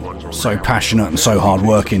taste. So passionate and so hard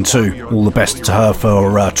working too. All the best to her for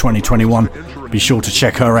 2021. Be sure to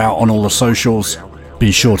check her out on all the socials.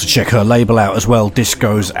 Be sure to check her label out as well,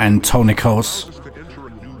 Discos and Tonicos.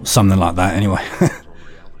 Something like that anyway.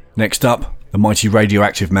 Next up, the mighty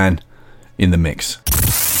Radioactive Man in the mix.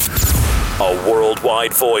 A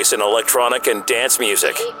worldwide voice in electronic and dance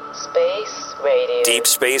music.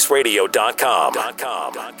 DeepSpaceRadio.com.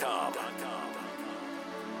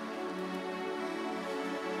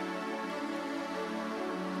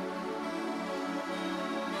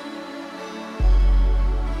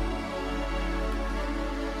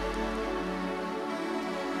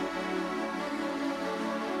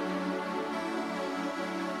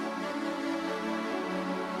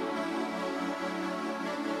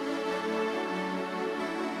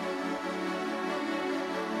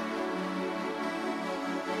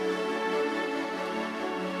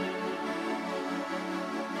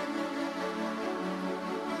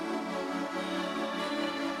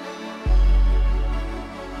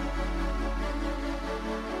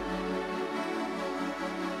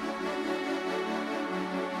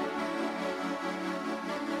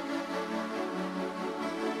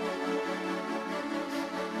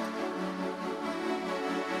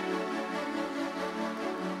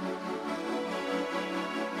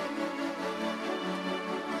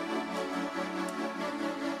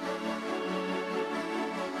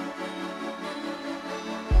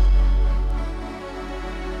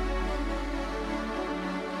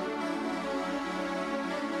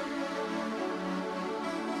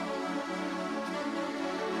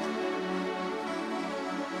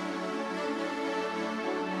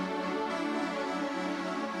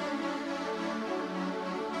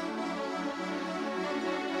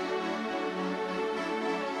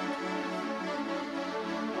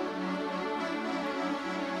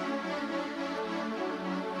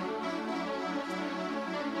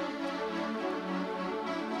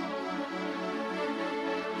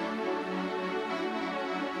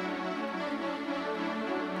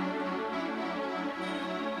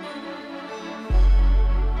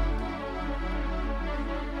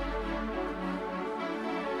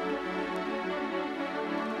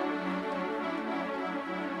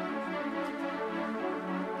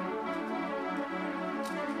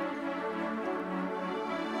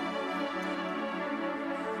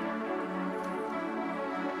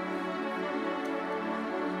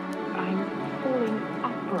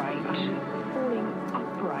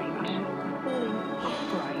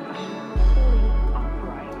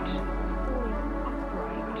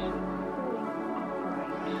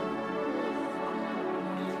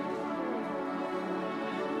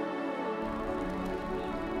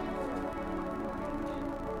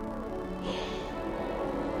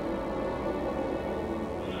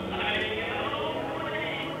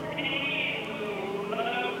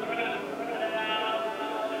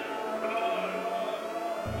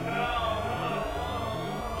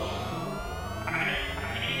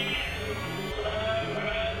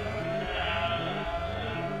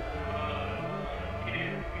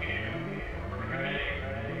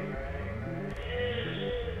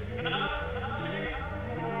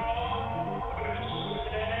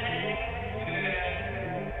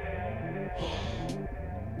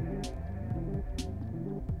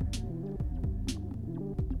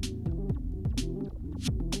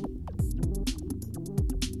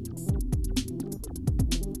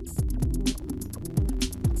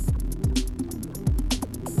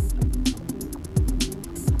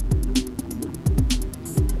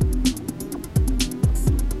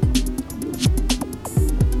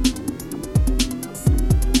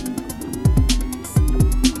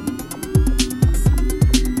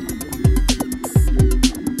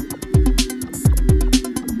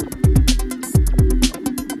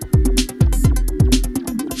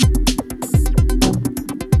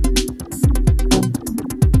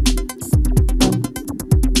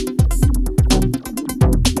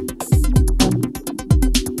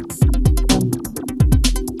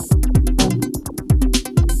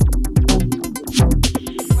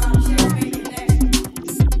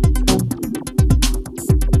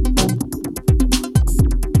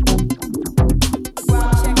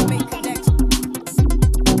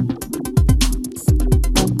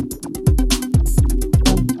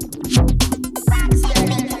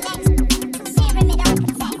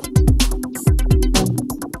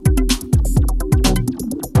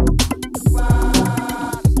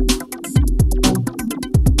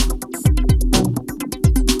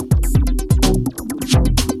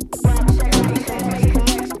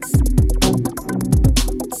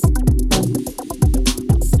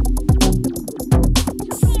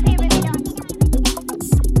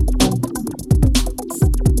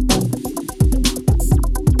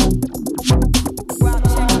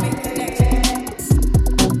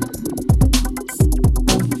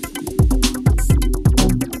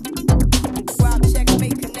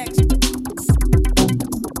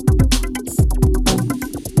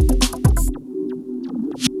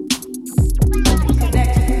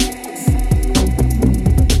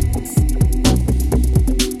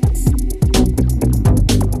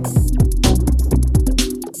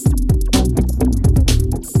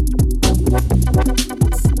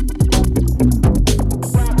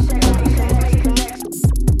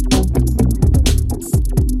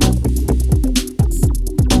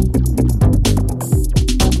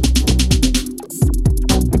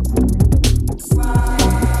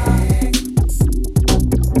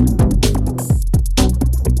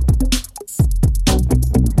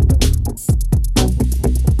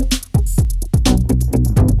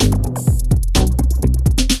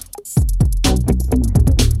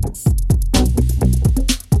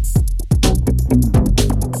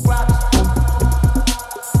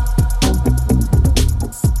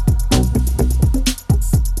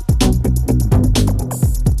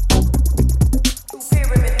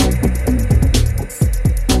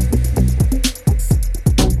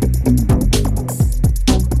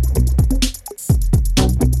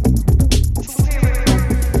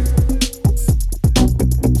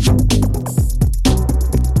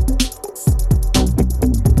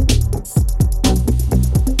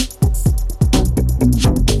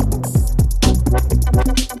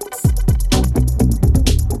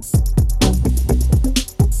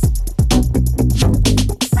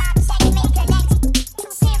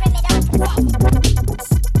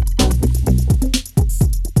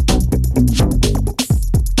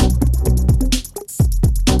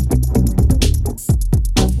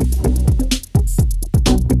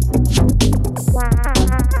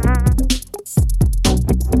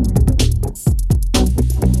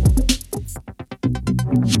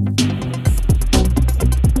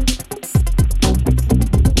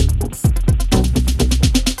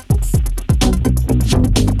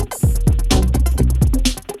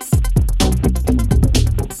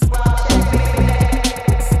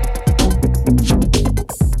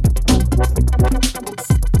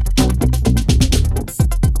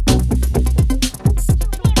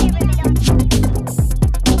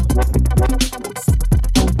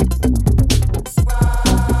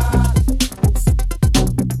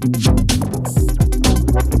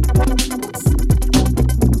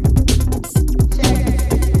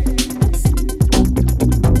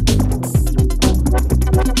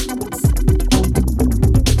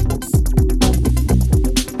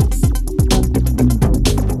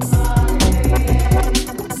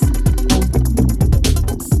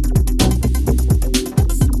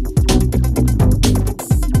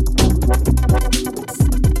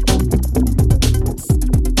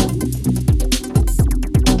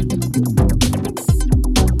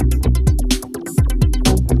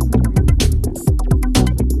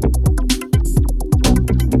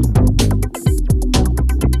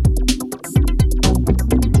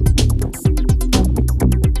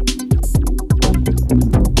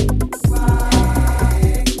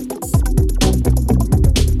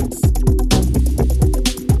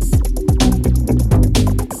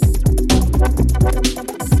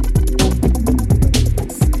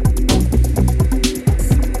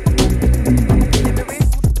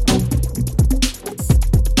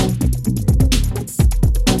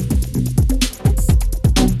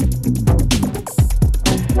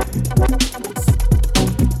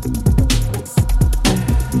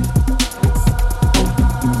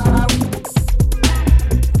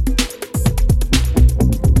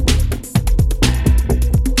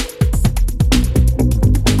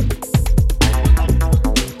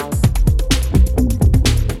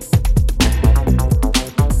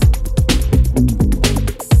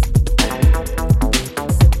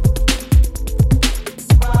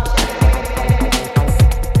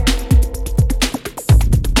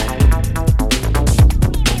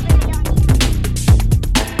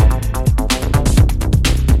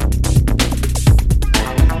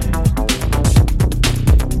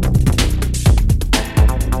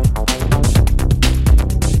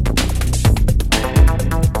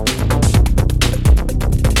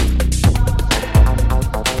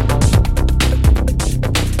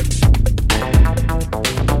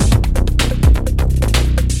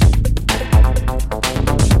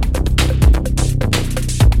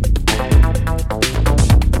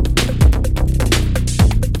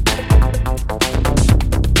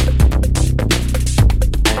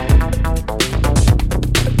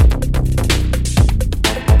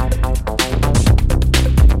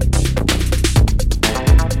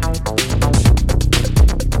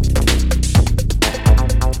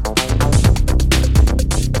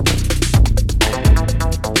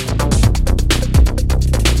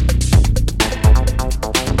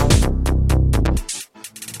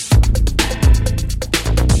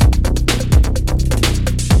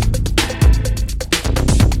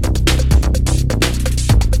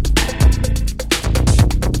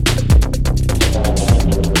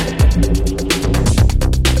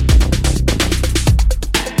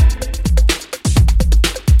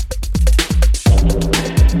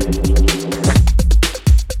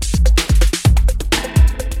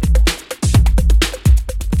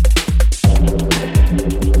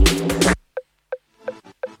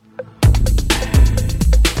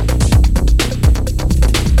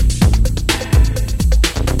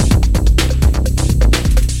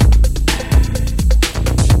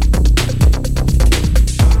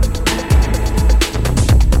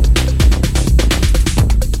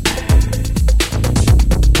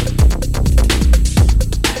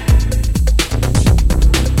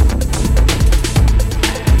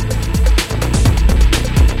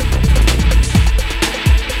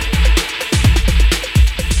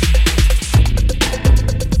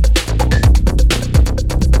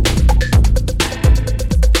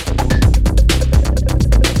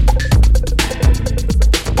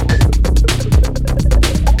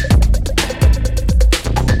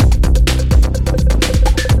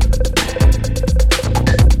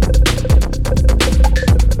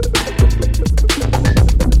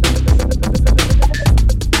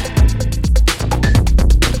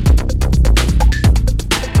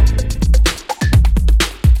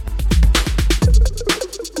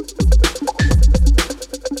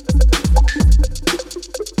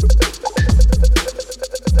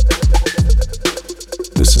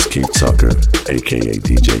 aka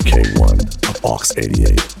DJ K1 of Ox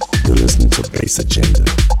 88. You're listening to Bass Agenda.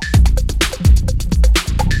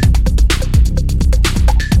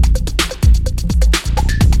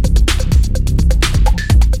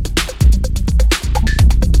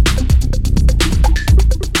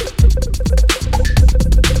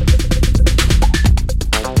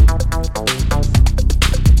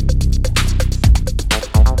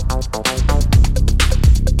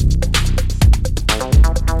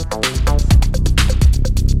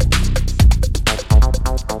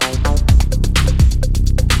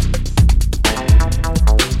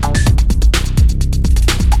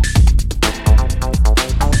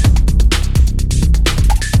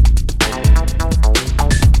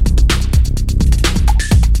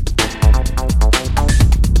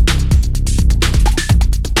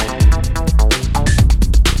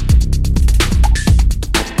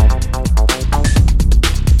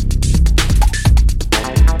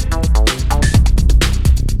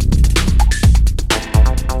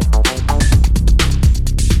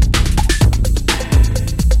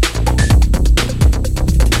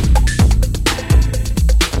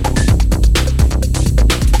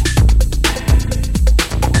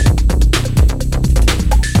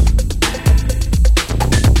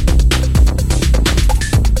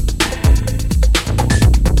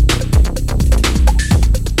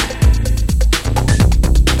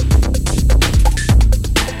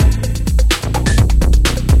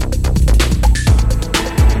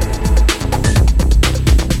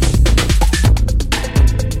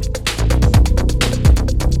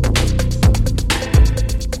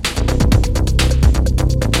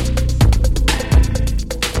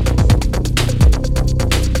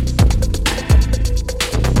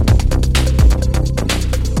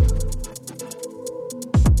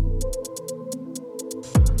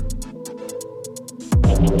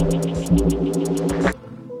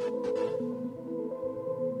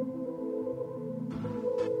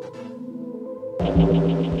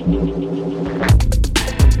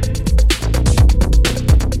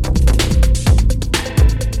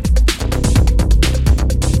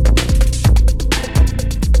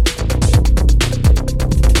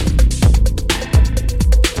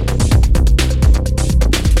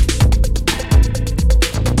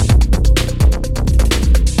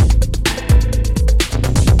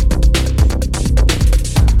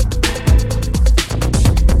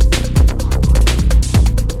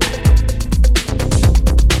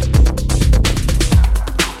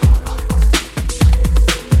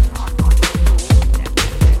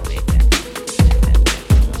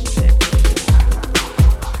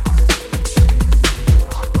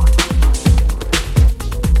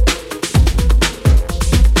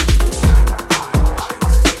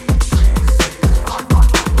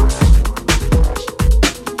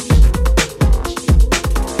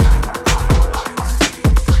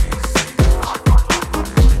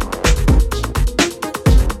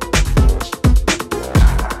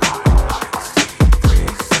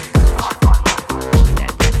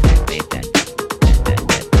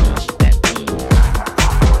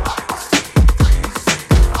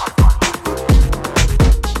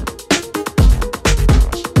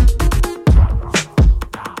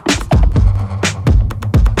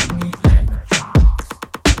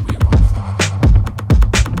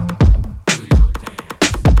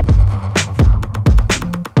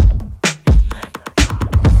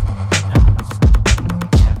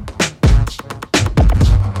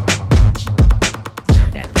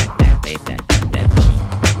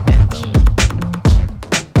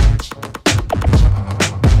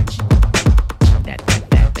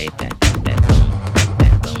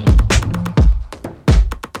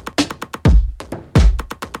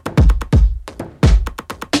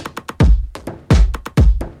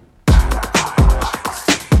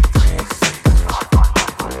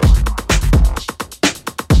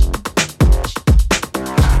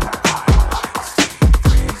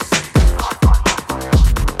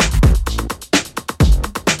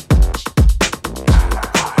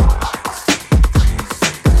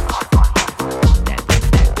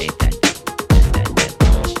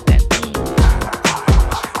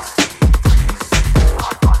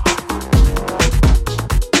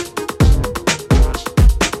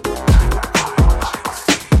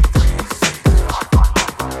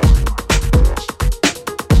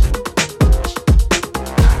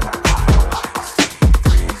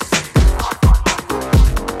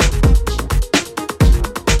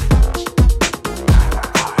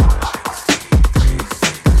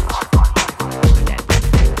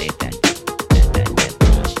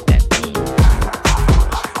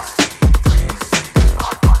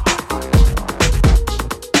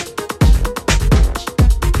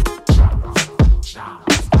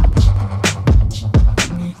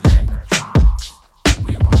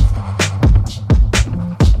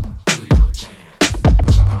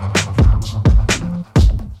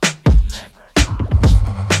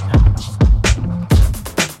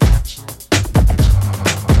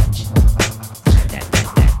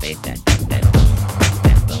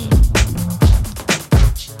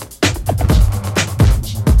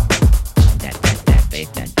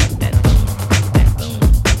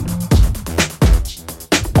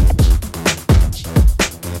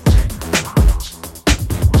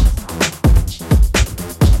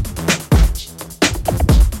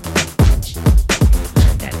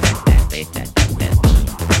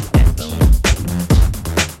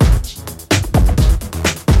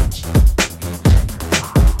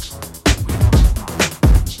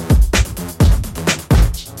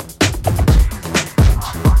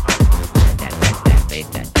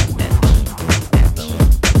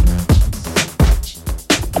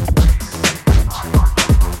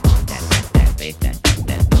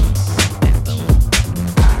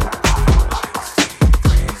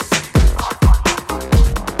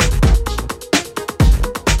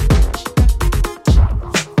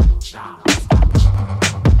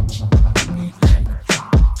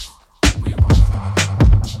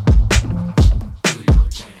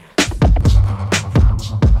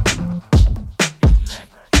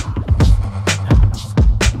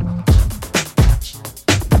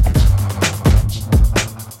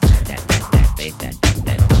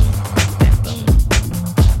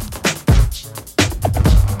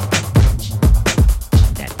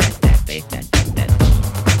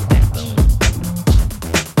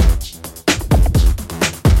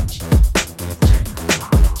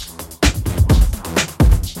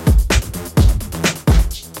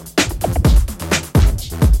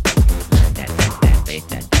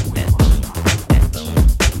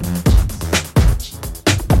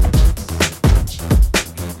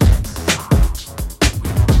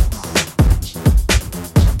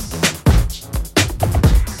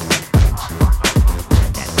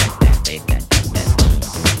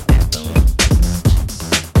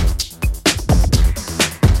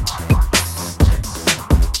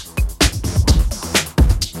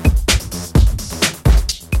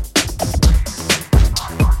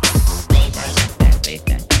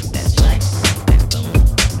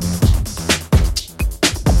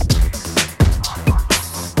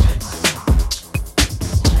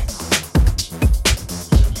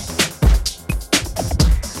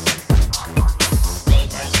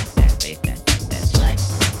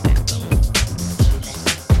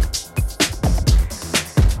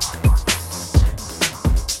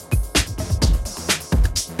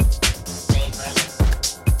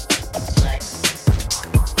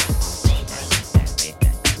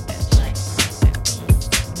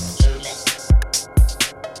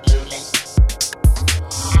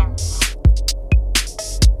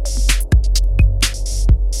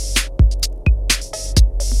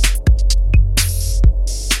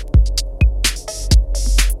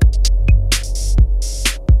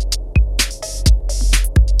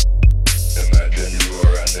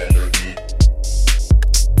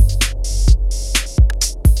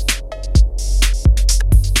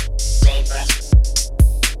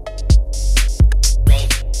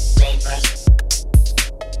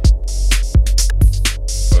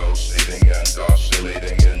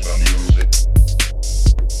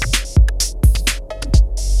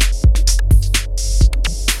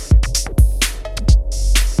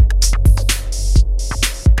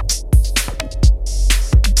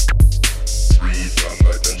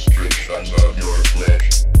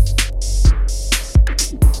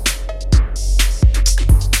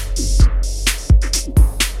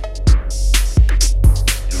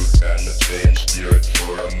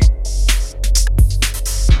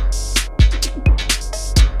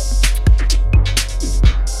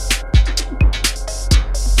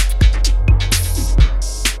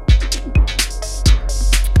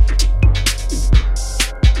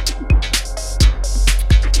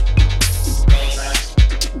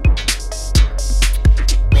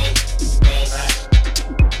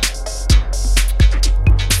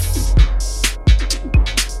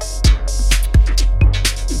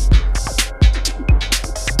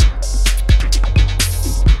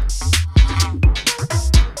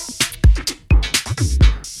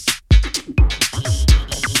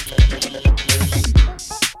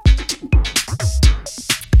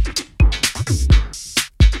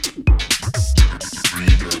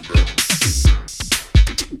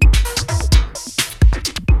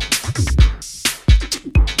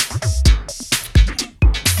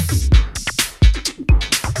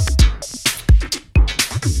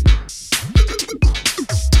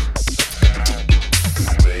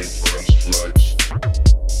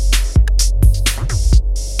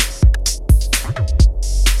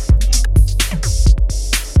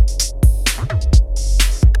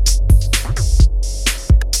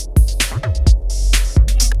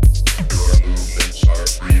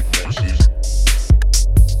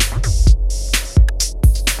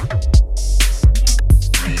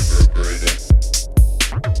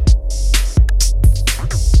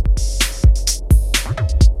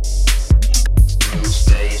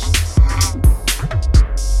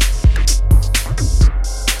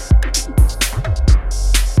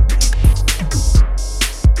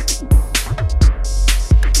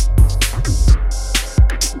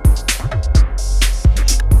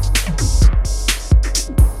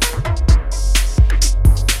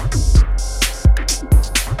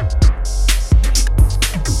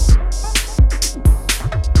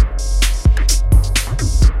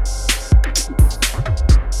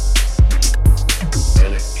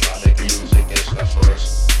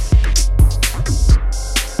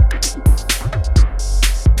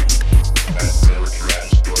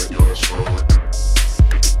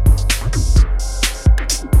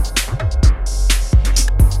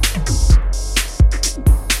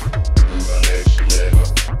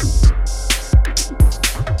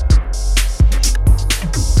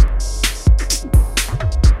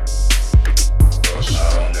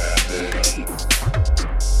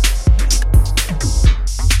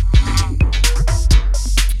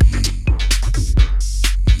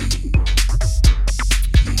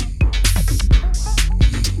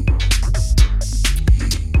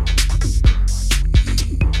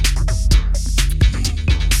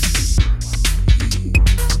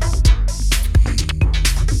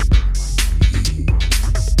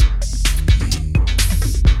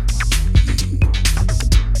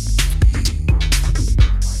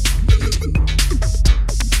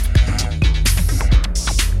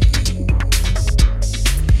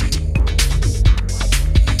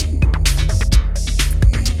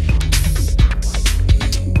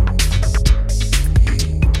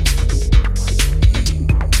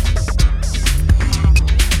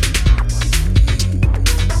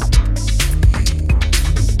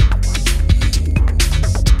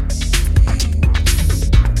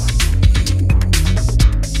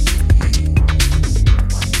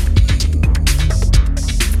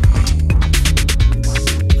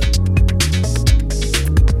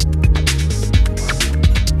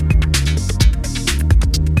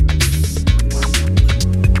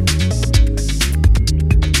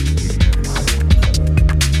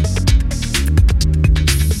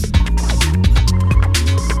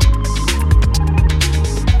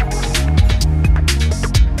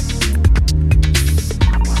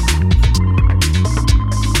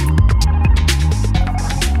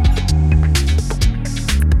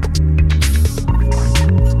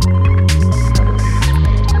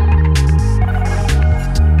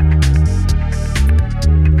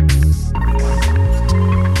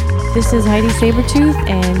 This is Heidi Sabertooth,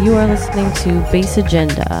 and you are listening to Bass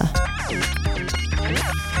Agenda.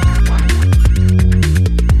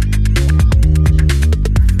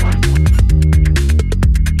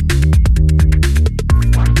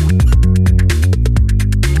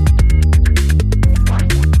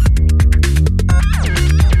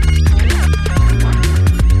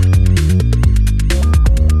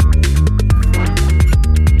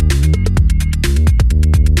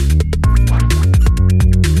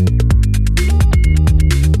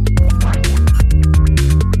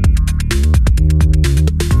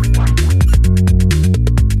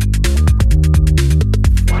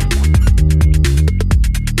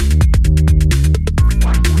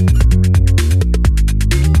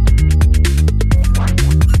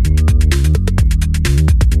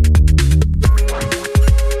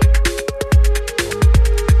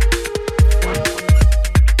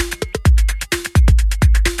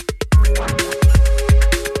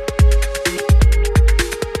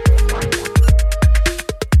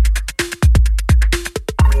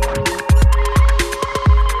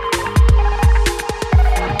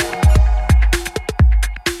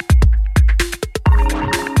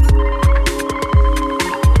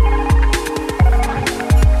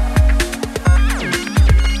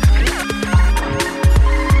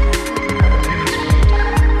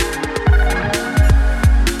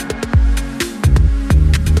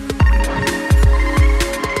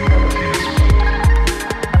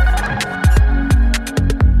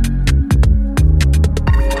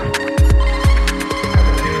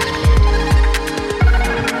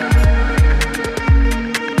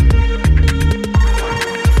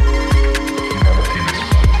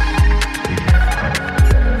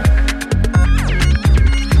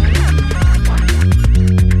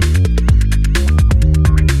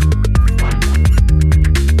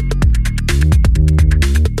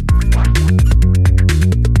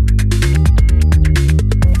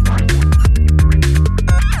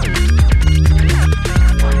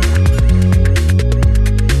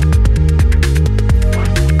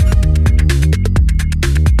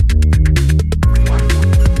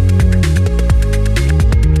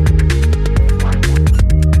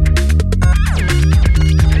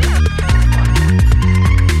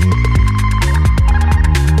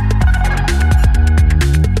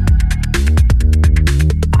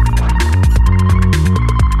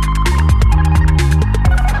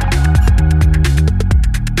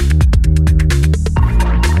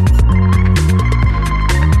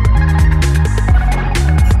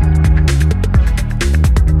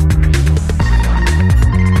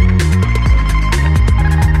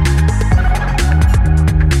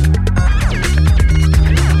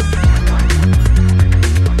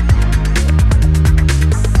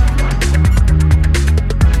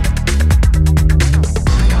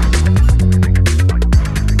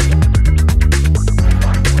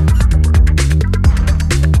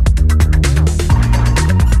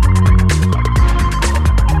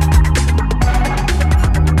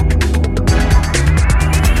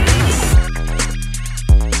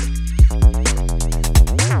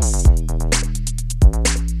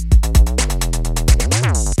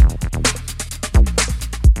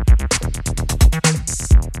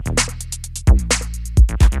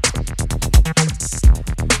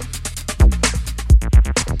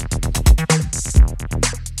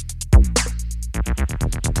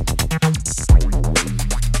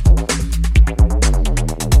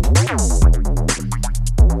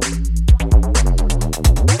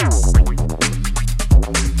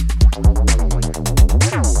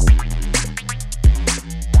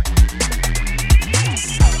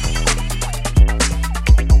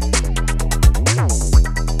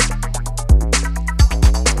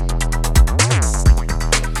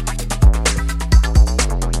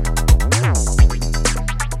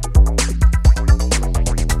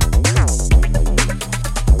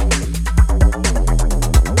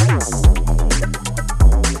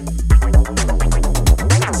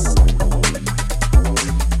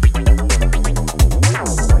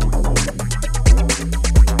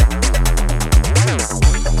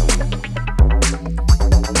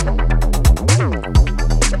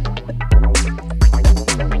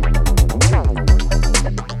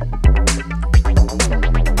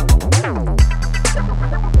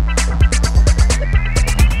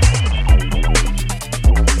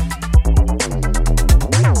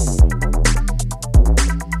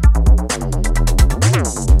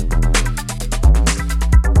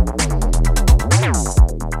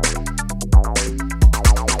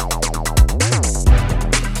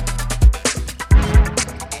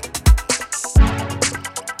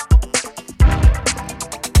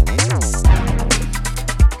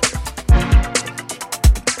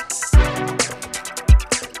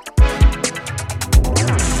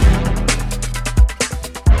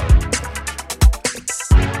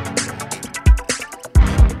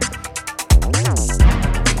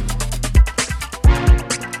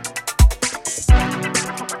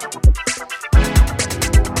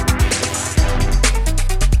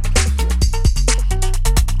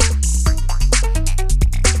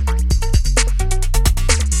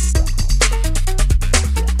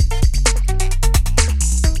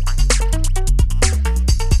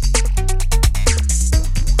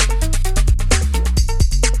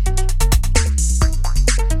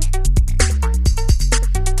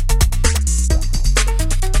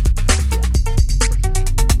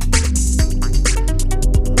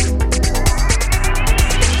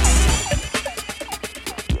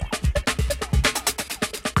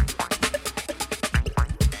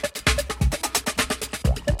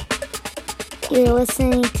 You're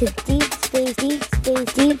listening to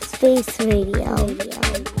Deep Space Radio.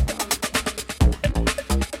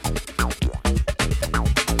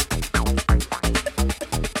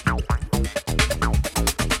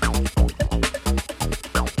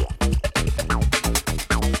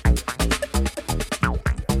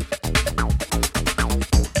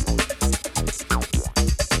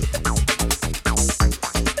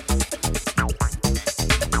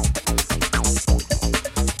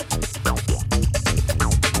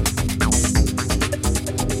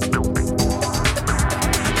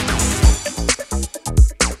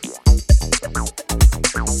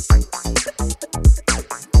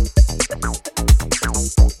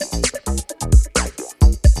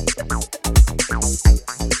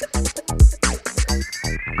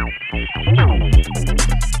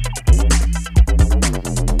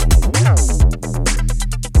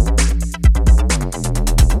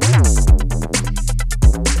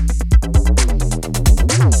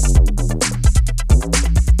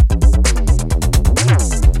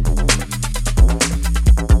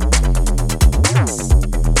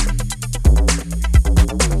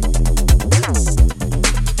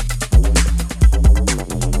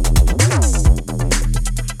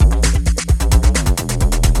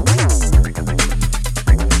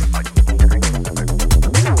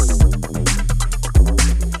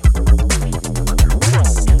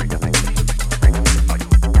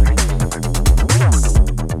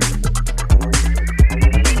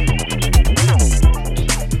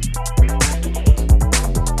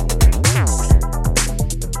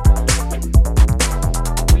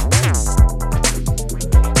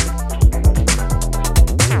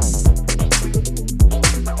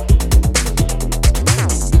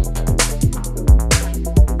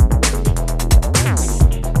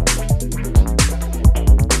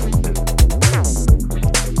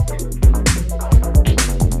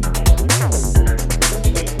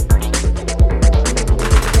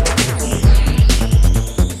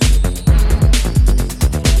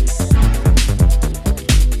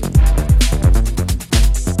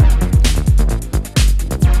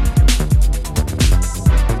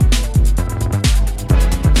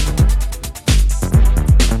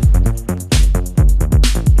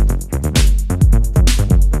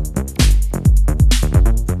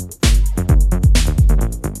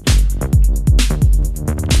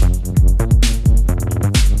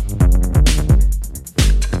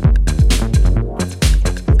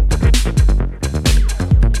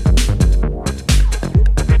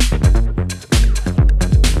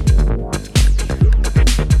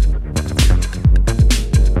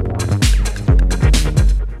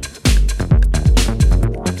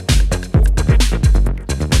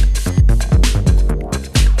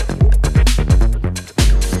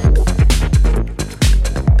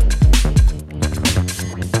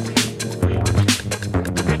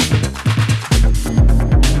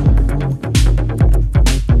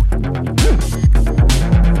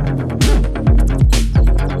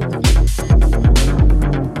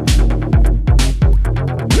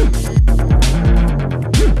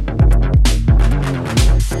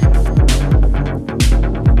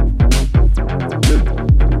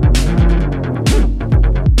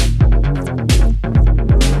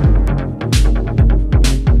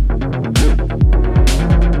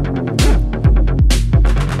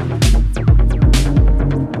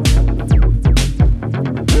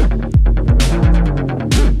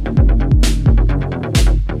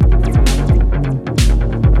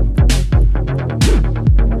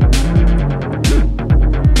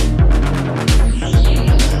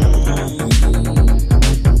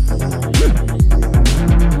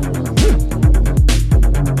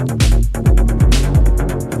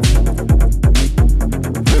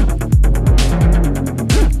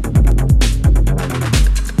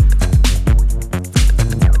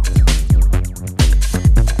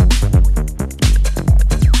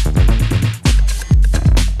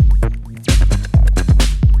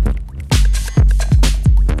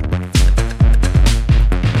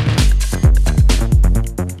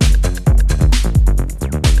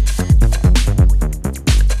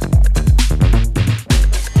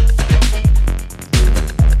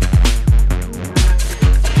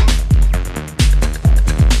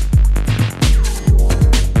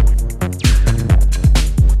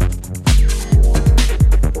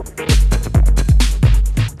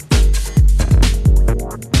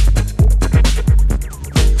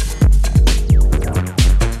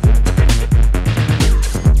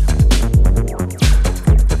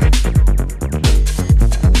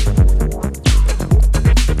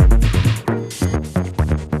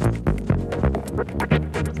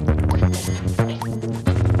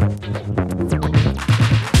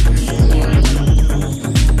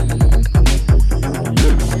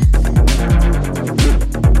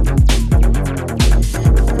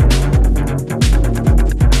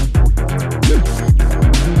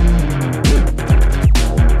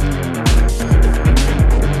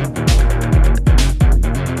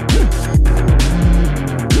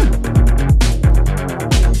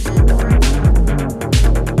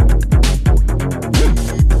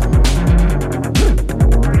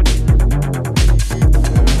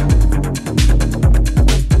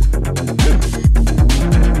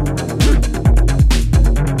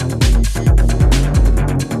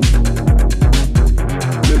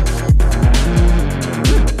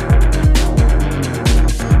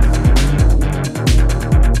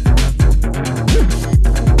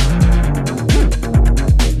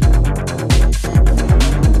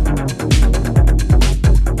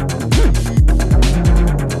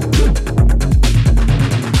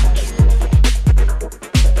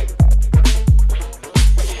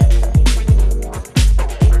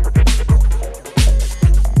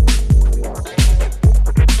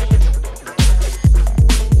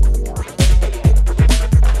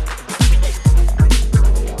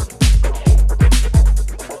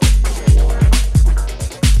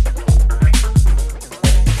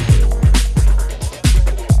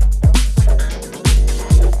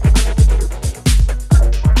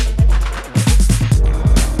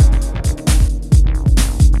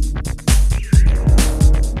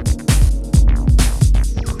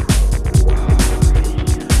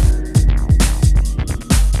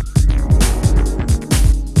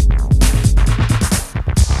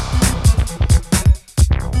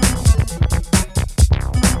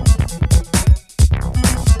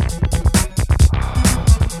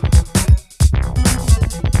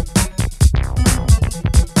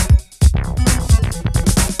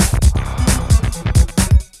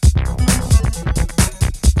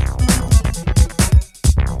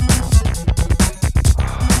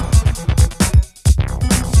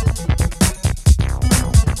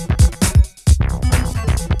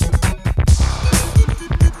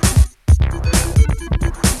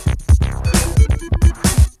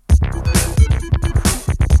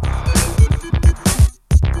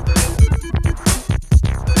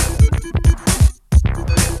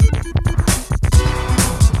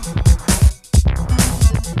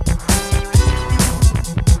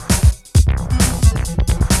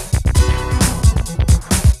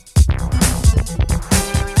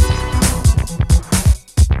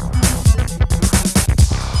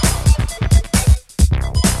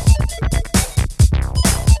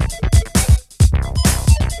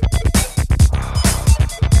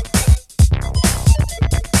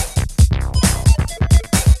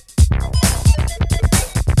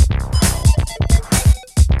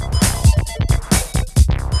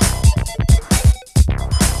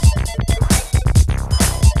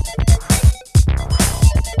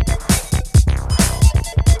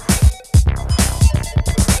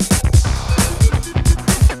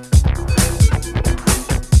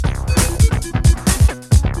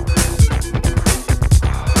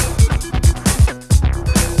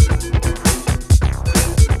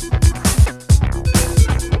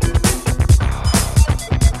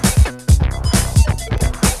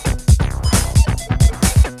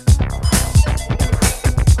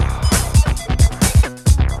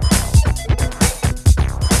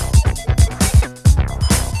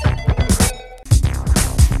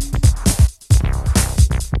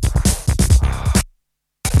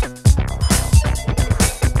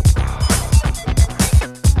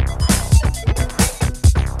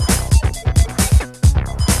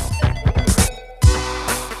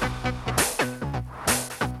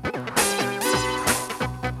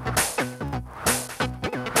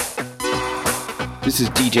 This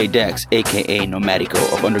is DJ Dex, aka Nomadico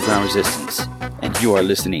of Underground Resistance, and you are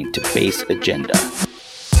listening to Bass Agenda.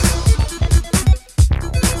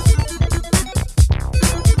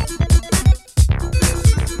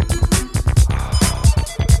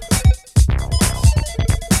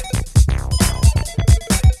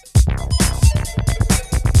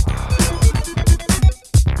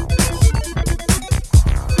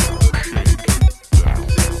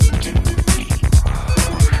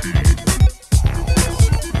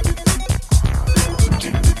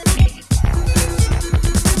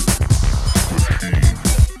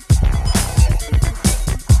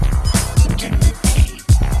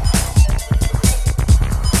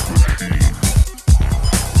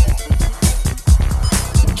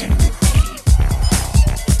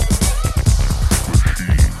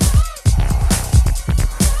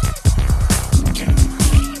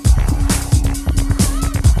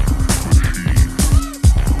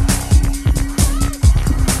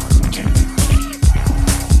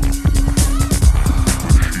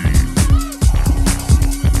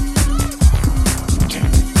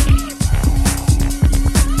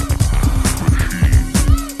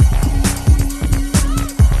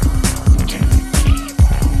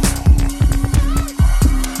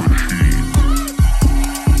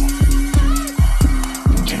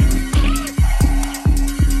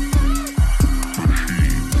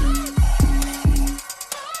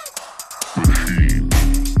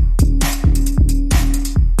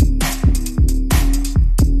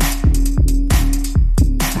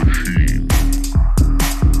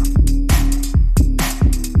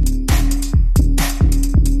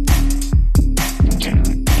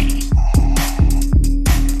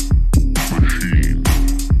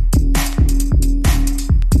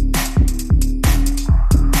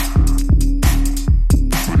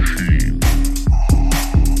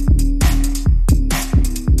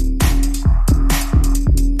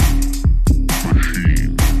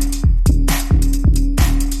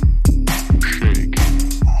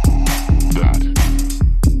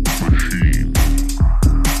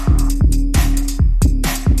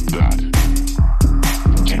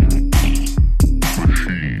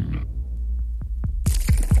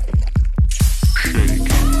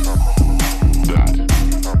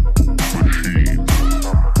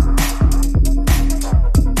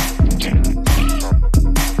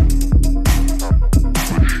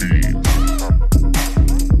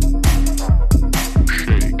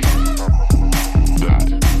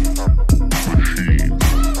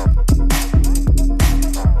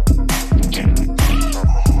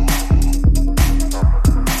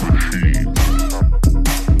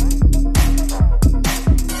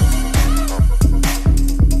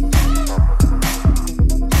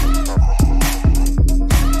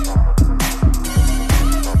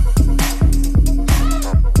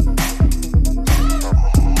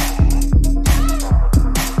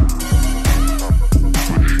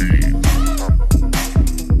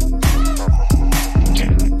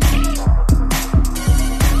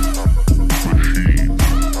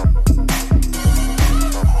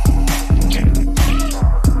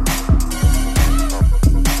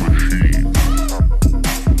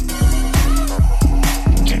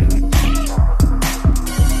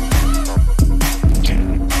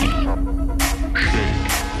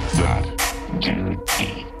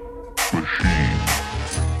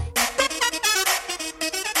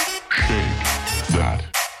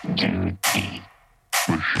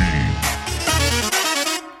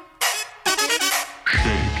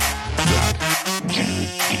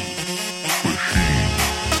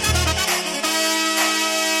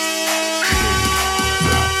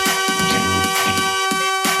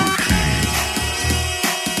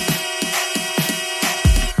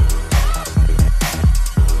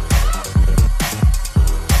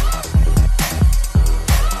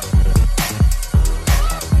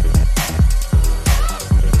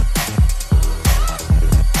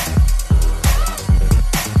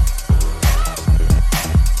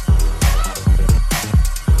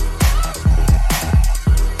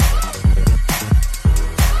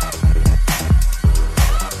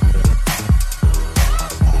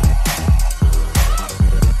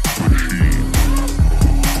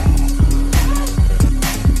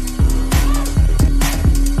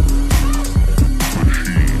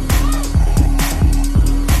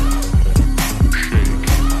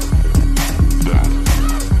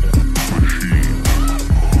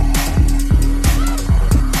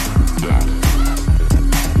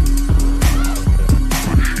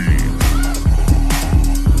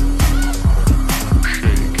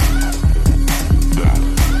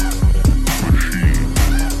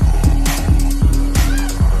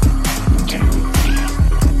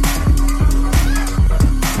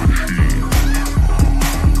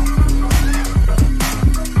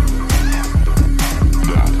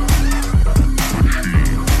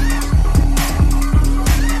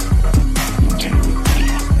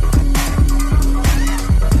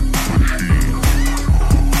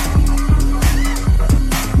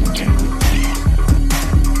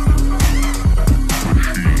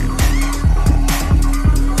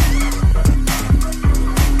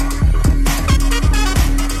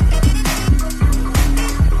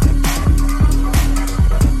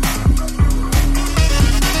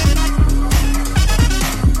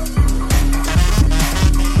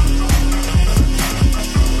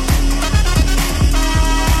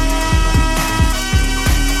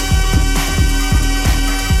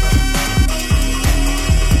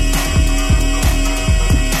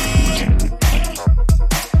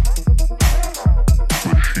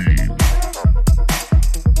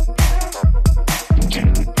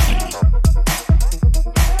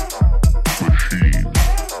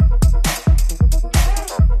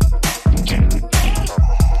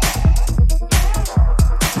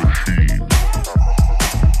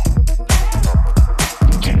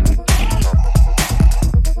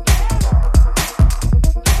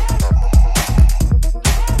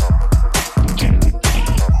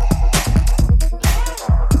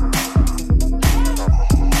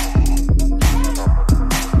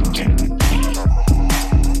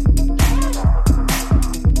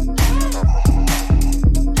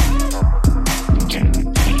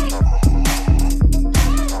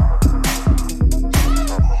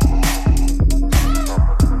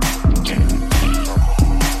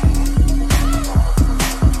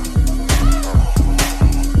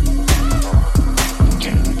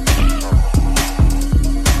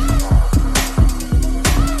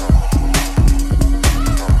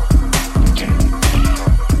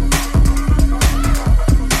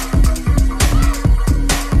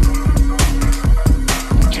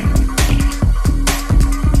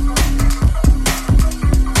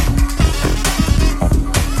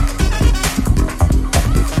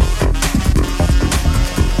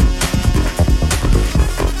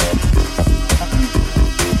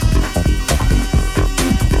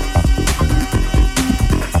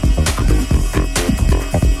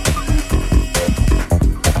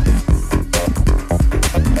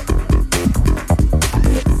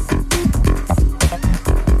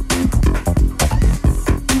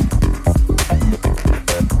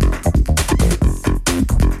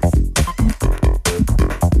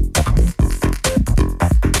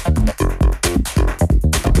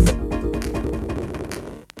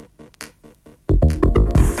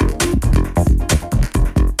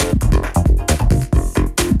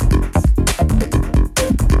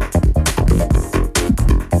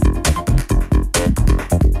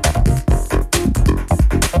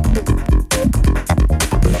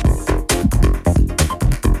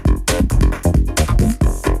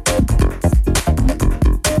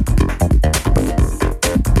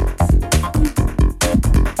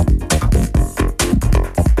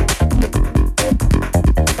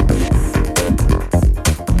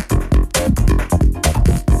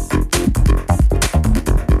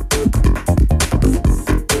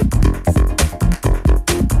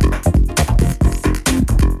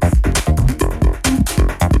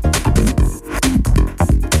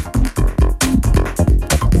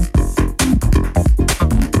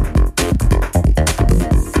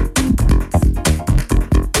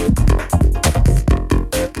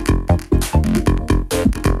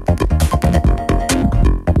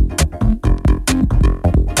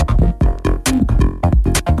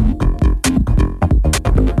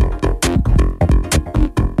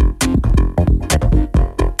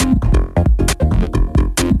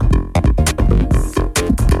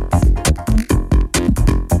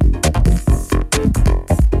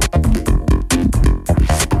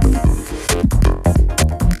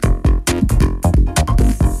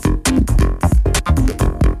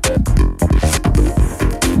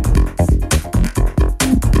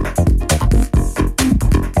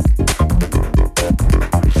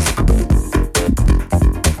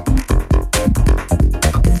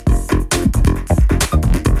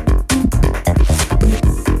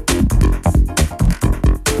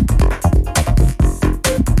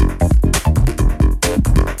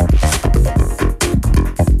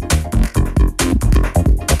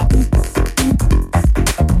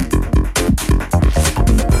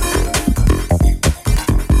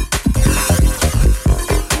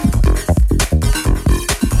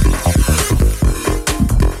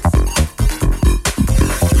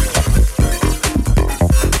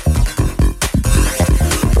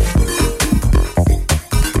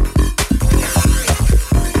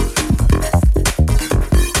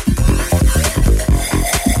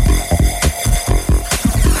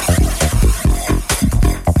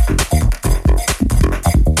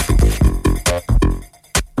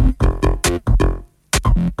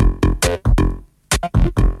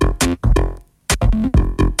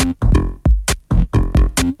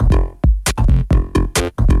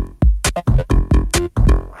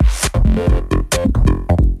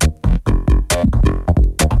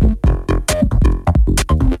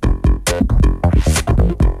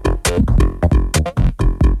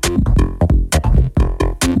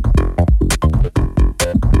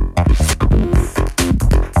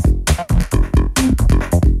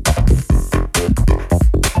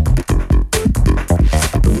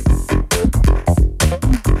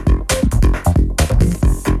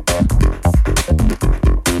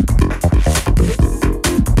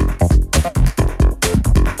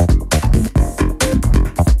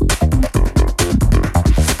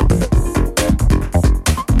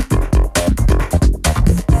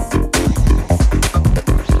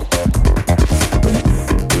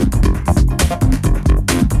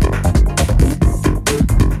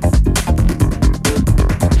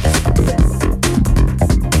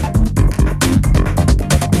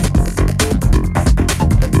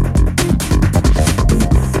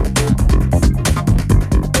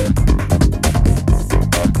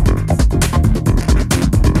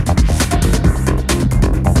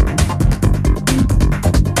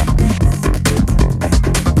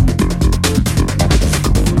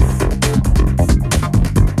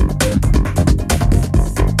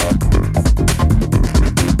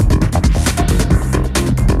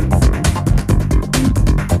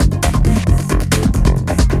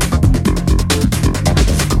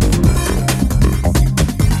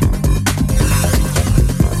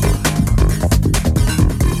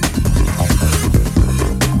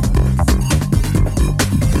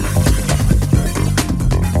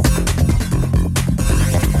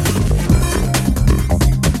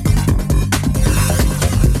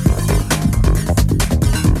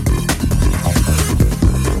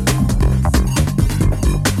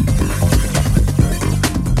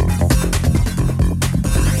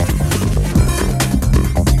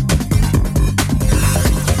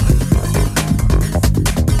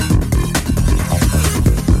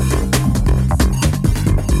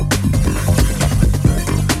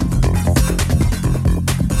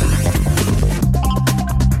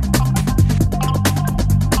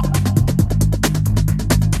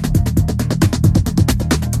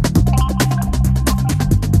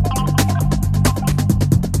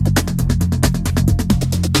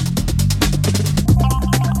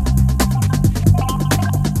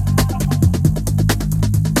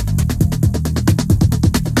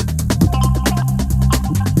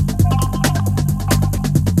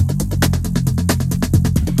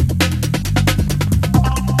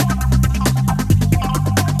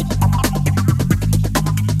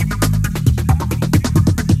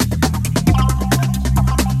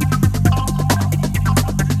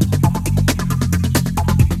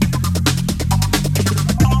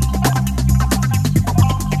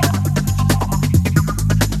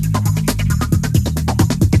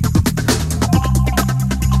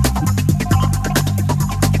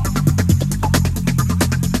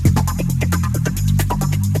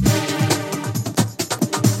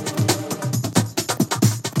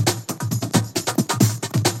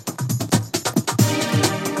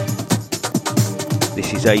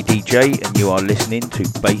 is ADJ, and you are listening to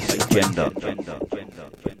Bass Agenda.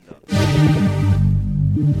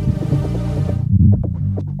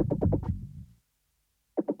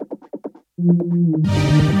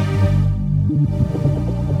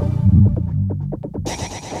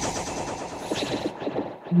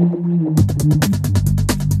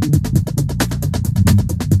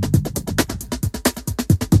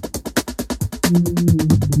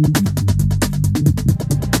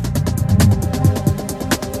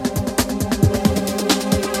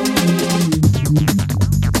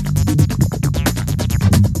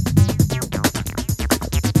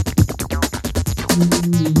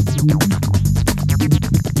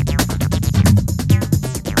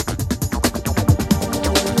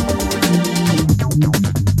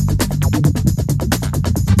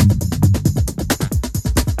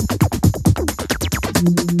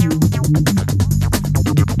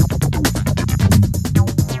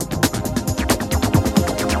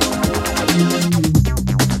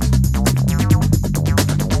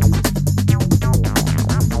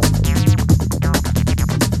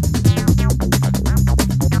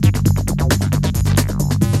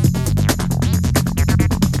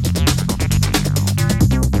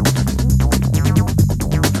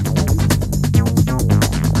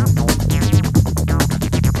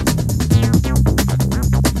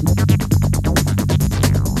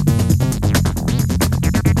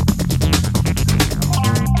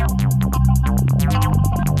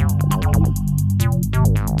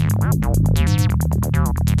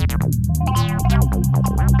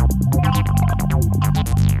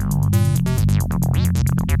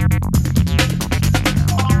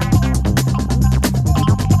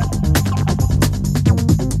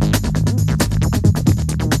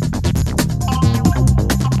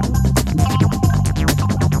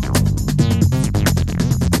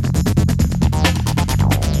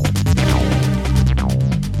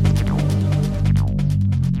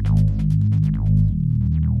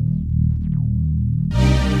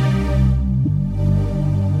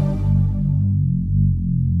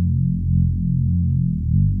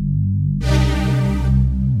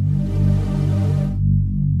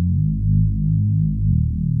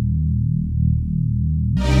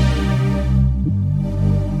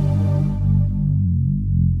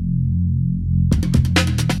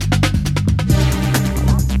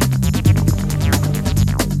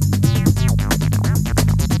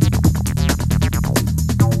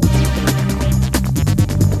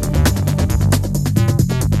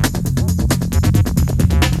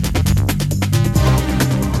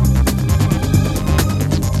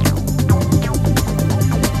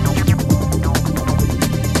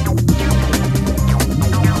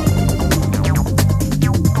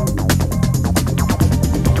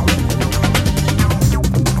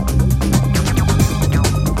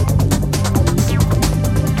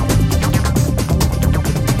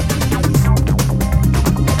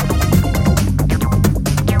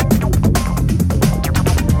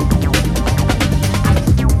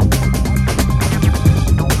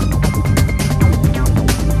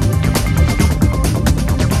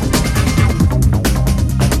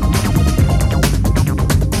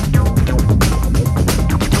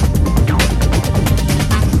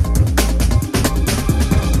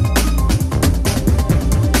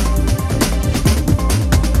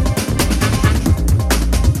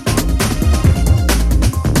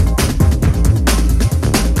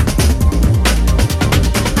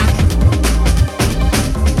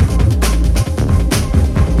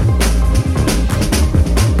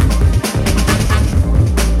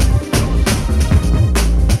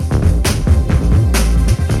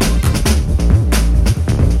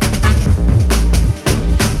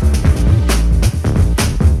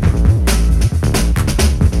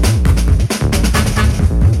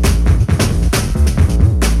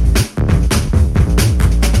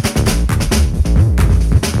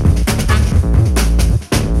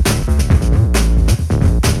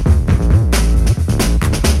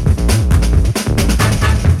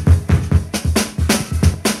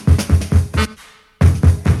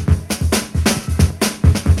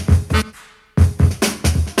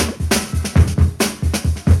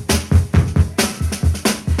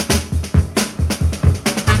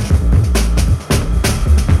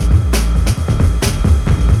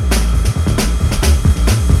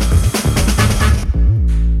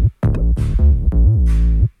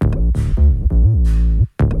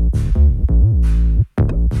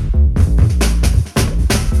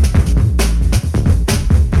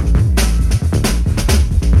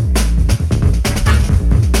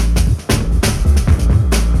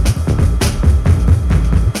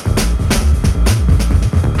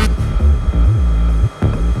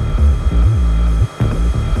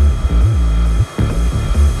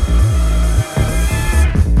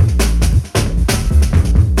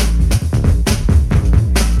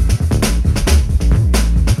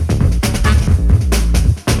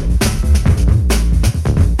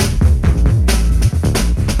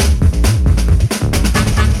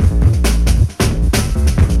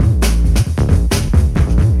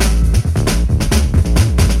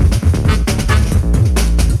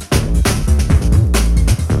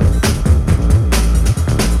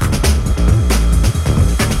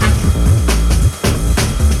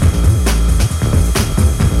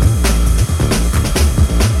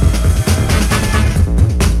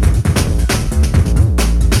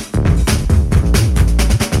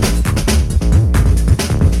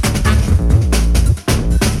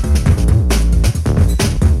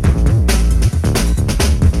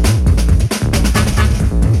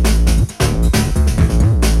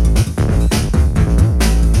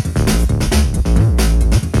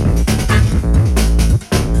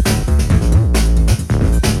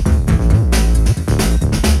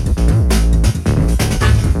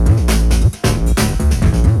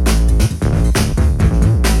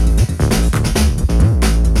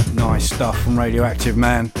 Radioactive,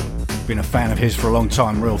 man. Been a fan of his for a long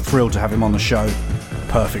time. Real thrilled to have him on the show.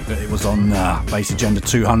 Perfect that it was on Bass Agenda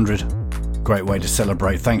 200. Great way to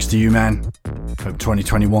celebrate. Thanks to you, man. Hope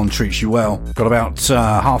 2021 treats you well. Got about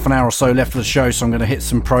half an hour or so left of the show, so I'm going to hit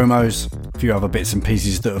some promos. A few other bits and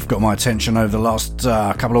pieces that have got my attention over the last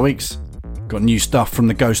couple of weeks. Got new stuff from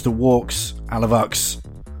The Ghost That Walks, Alavux,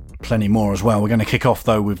 plenty more as well. We're going to kick off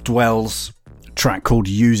though with Dwells, a track called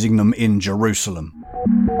Using Them in Jerusalem.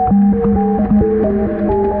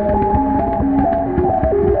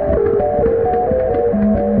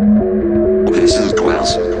 This is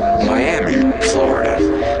Dwells, Miami,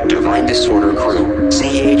 Florida. Divine Disorder Crew,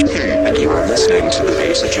 CHP, and you are listening to the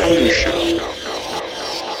Bass Agenda Show.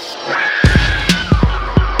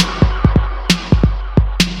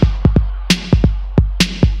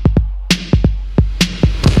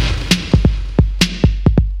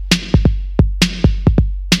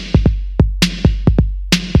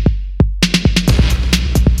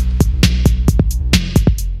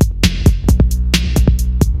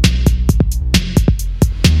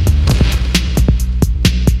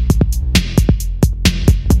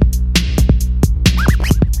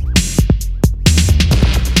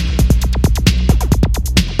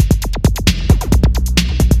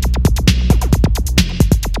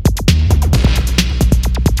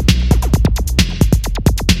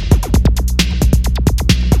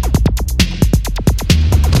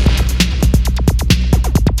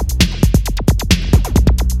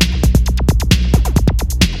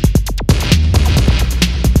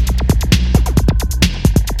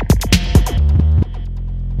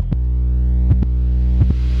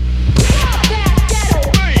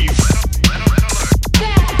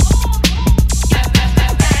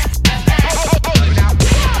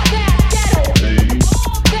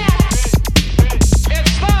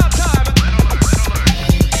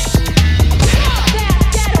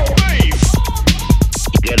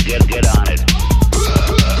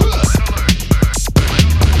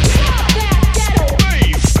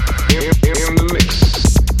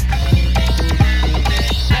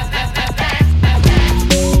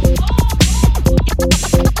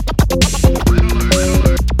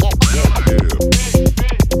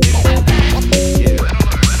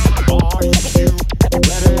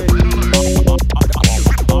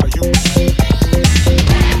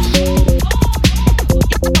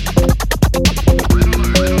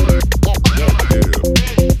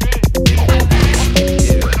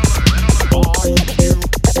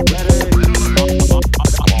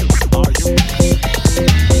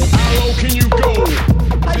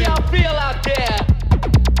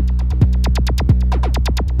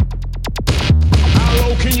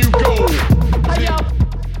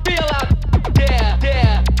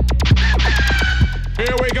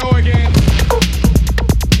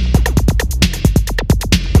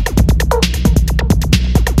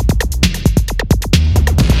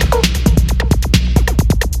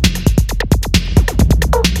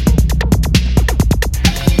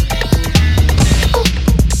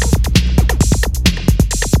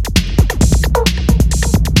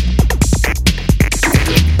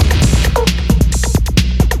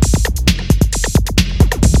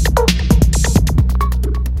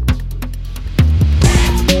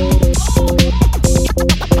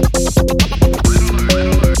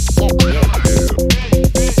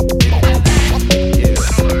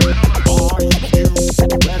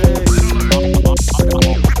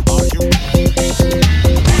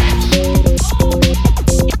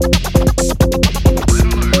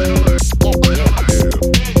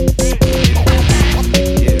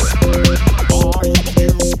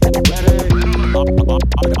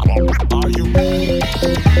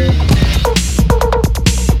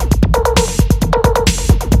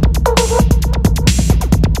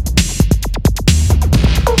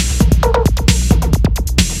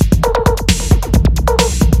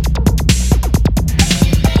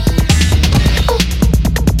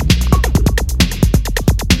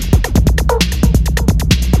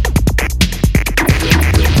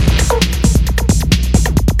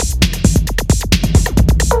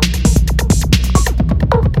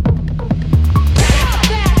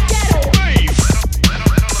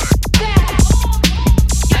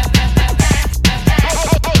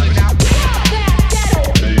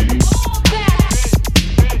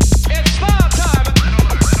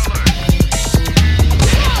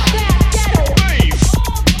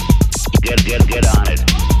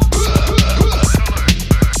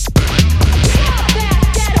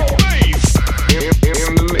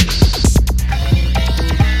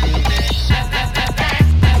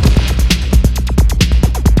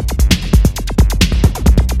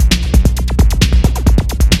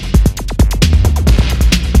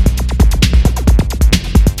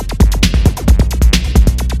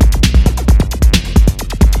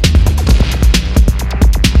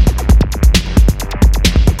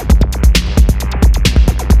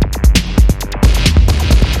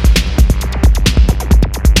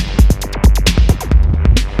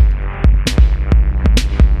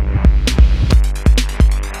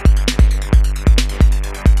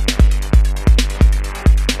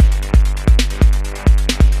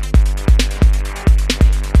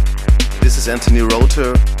 Anthony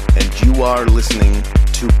Rother, and you are listening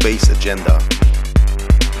to Bass Agenda.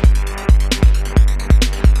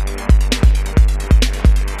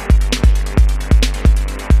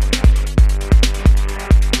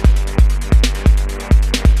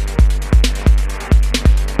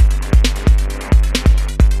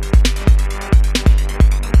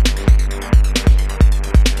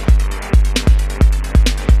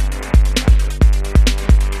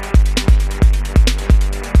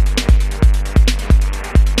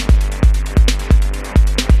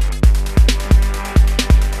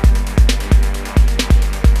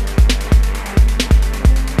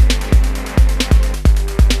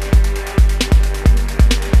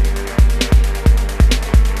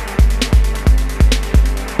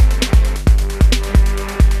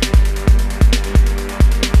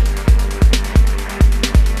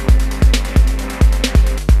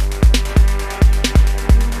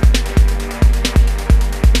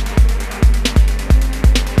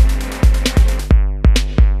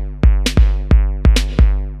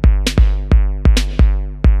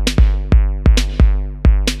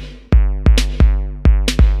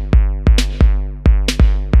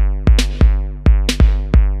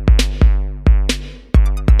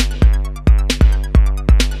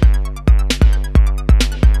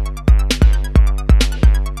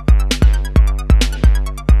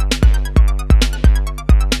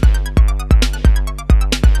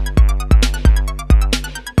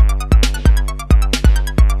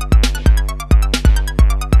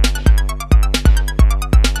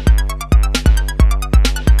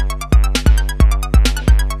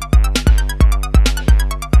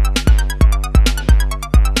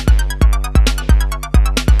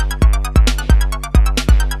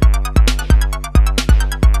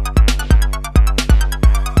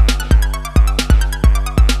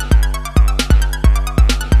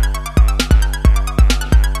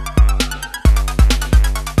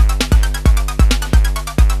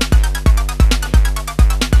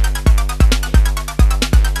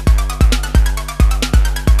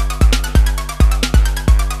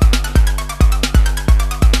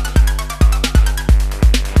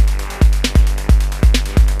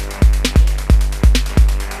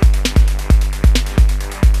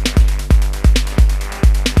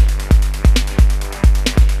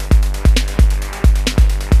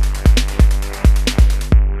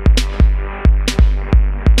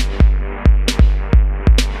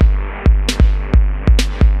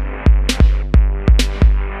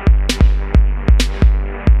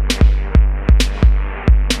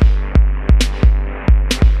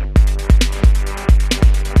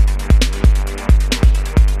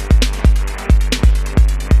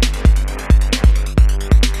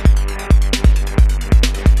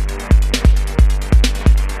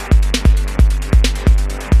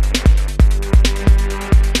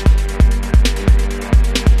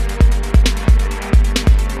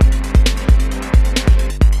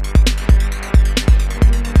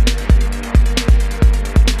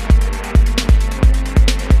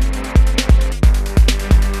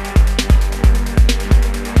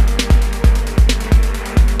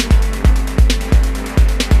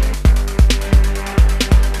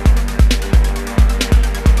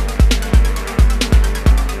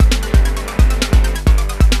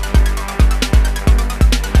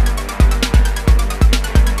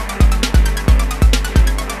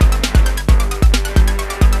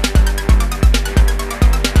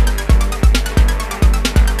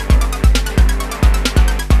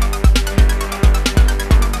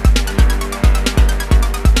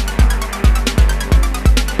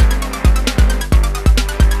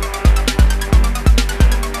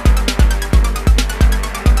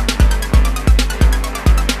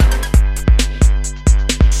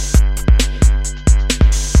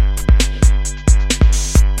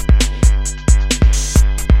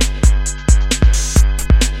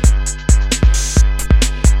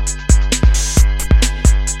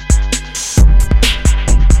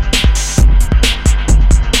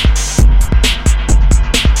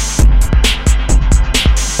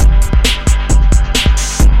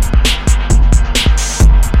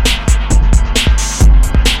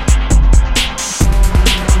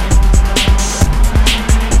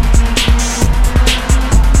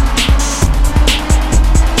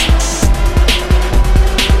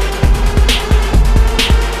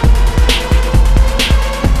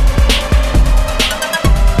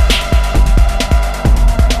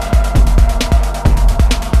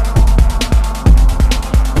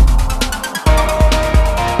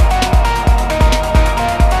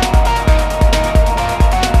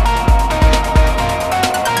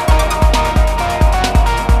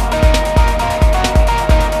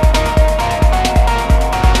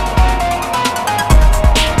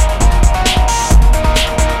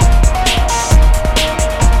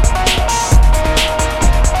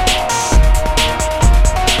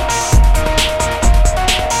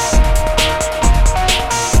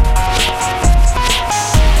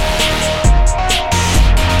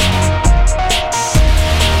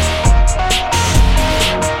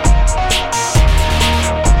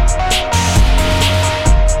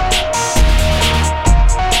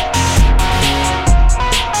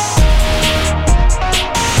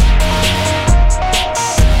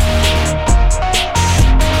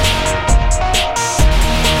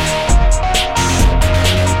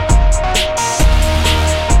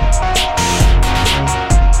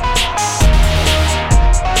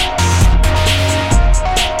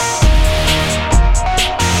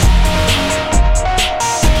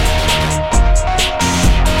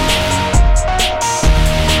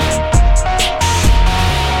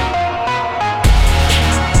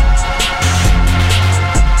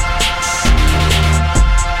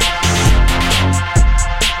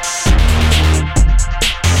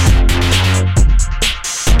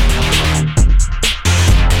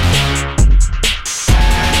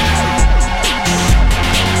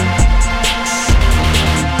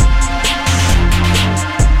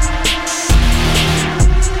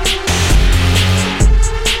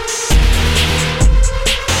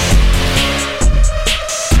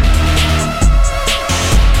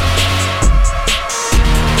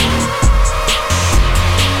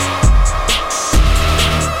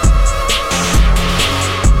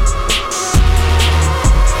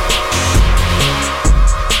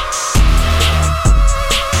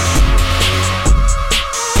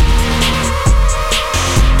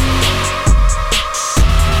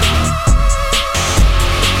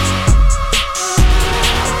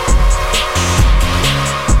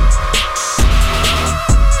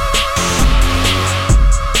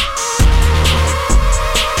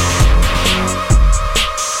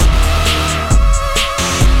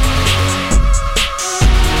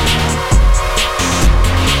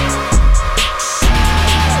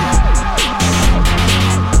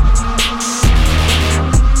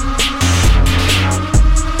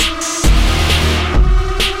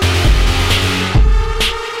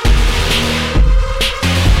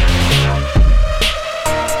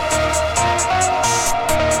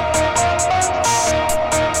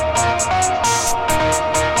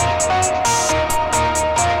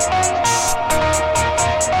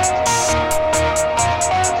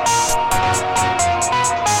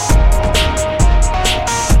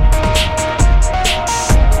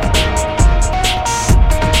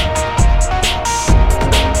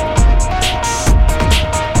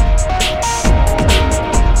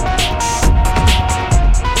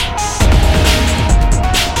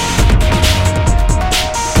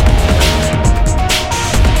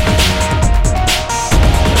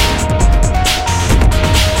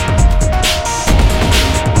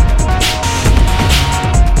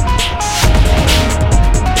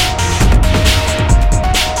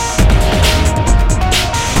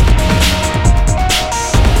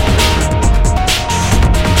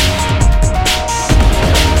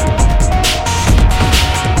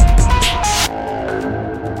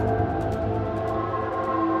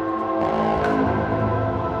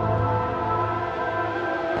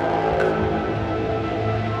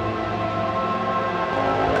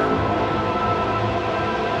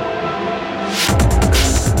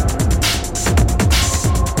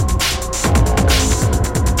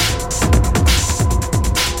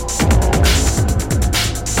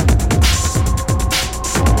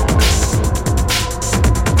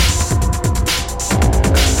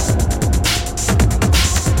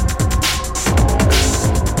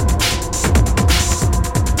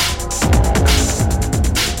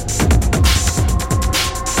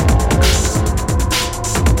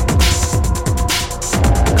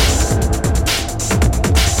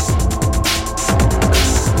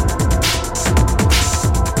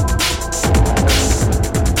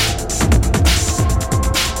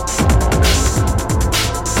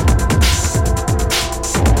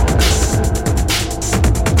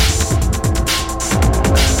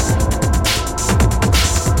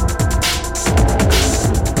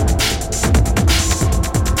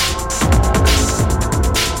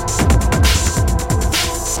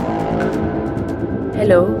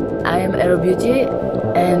 Hello, I am Aero Beauty,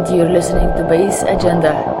 and you're listening to Bass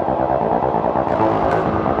Agenda.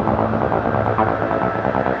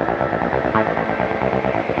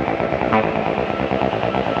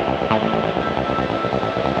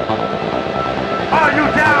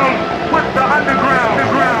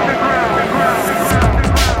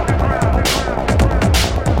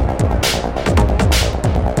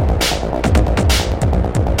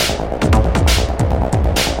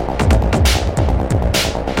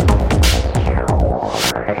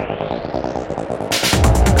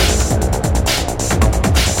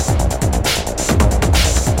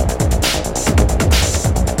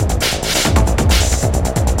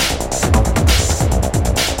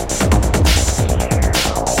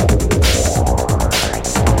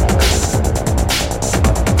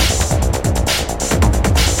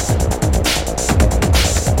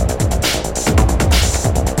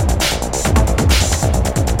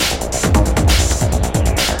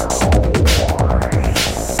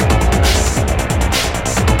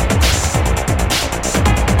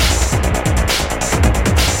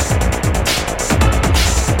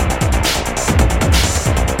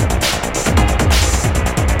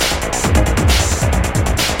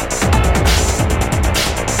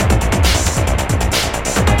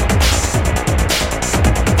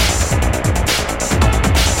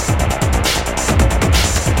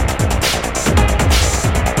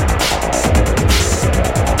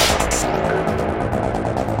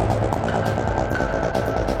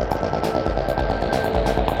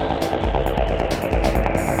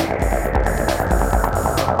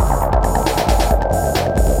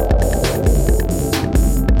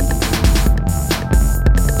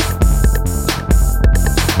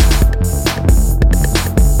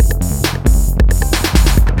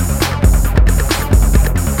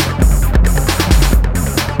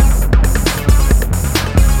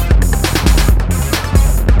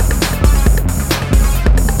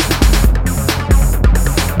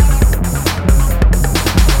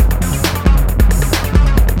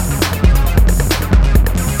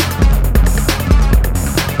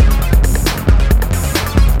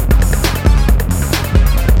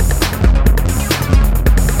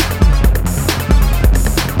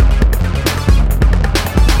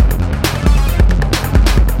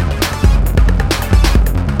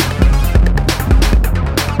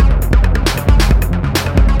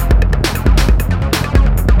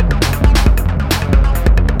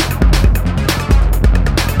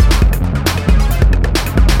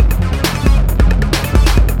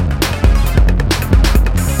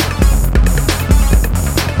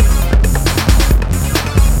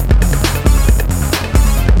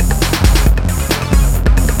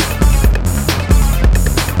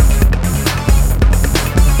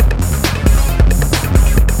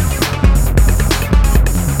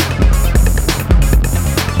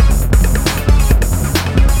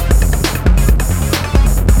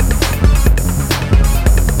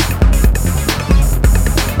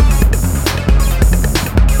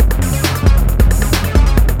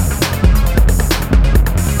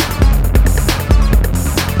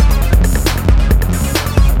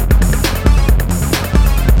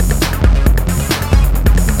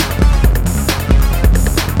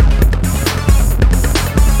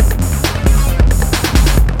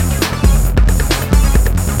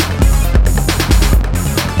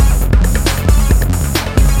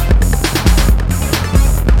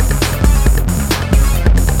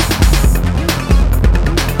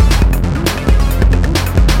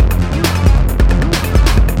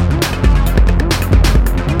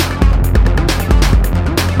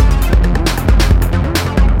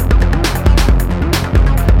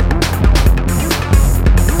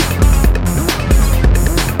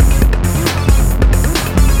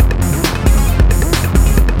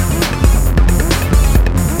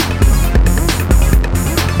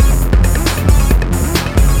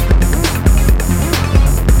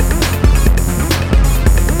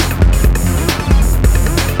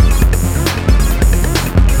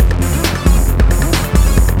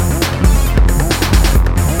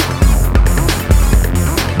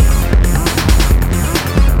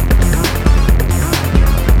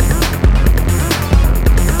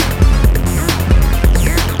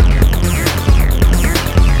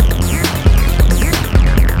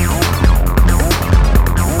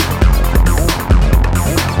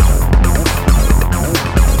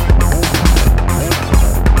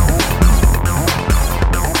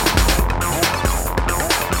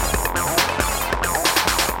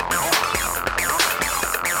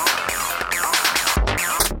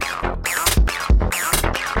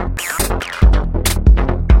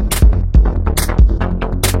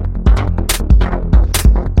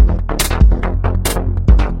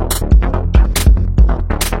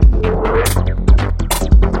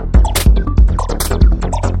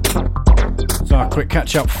 Quick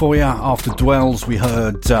catch up for you. After Dwells, we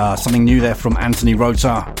heard something new there from Anthony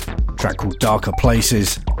Rota, a track called Darker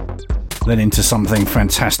Places. Then into something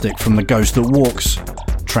fantastic from The Ghost That Walks,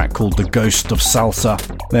 a track called The Ghost of Salsa.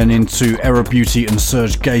 Then into Error Beauty and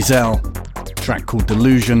Serge Gazelle, a track called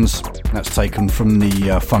Delusions. That's taken from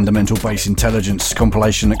the Fundamental Bass Intelligence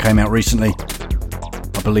compilation that came out recently.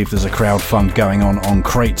 I believe there's a crowd fund going on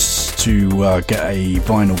Crates to get a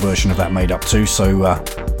vinyl version of that made up too, so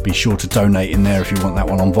be sure to donate in there if you want that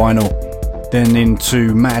one on vinyl. Then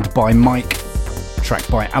into Mad by Mike, a track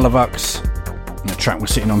by Alavux. And the track we're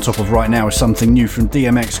sitting on top of right now is something new from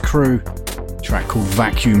DMX Crew, a track called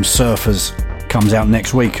Vacuum Surfers. Comes out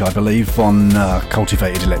next week, I believe, on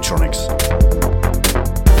Cultivated Electronics.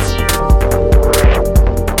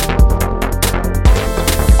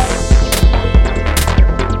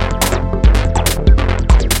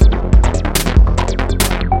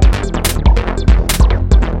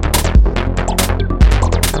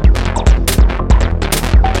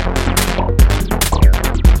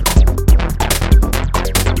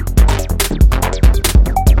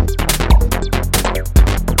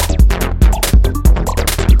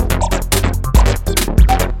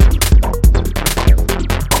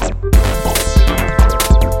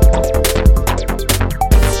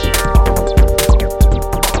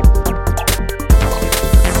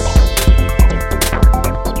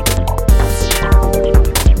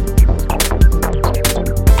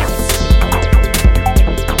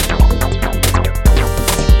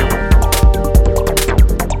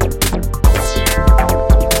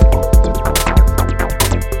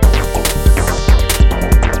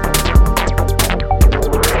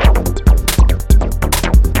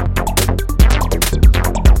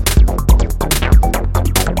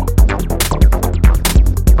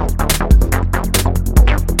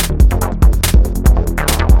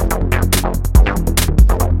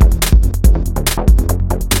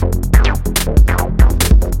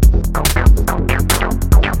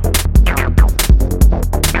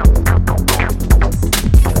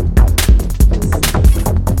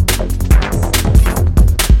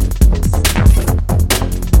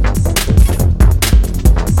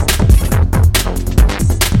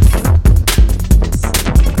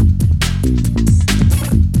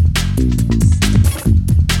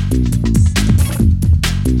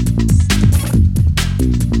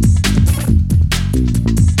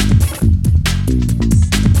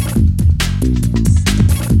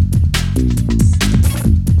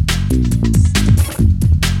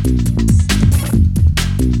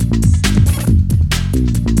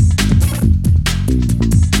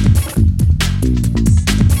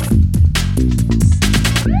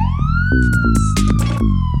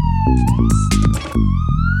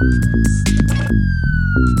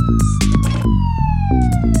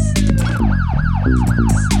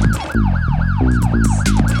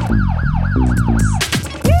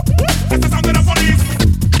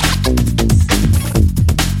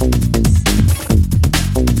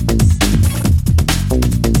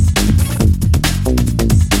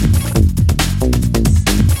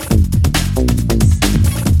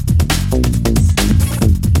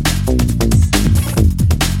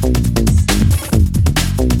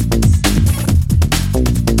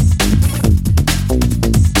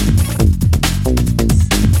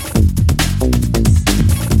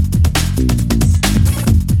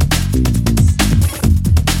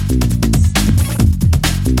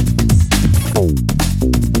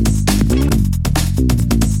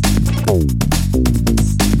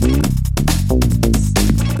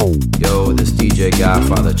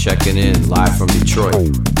 Checking in live from Detroit,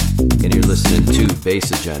 and you're listening to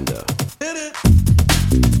BassAgenda.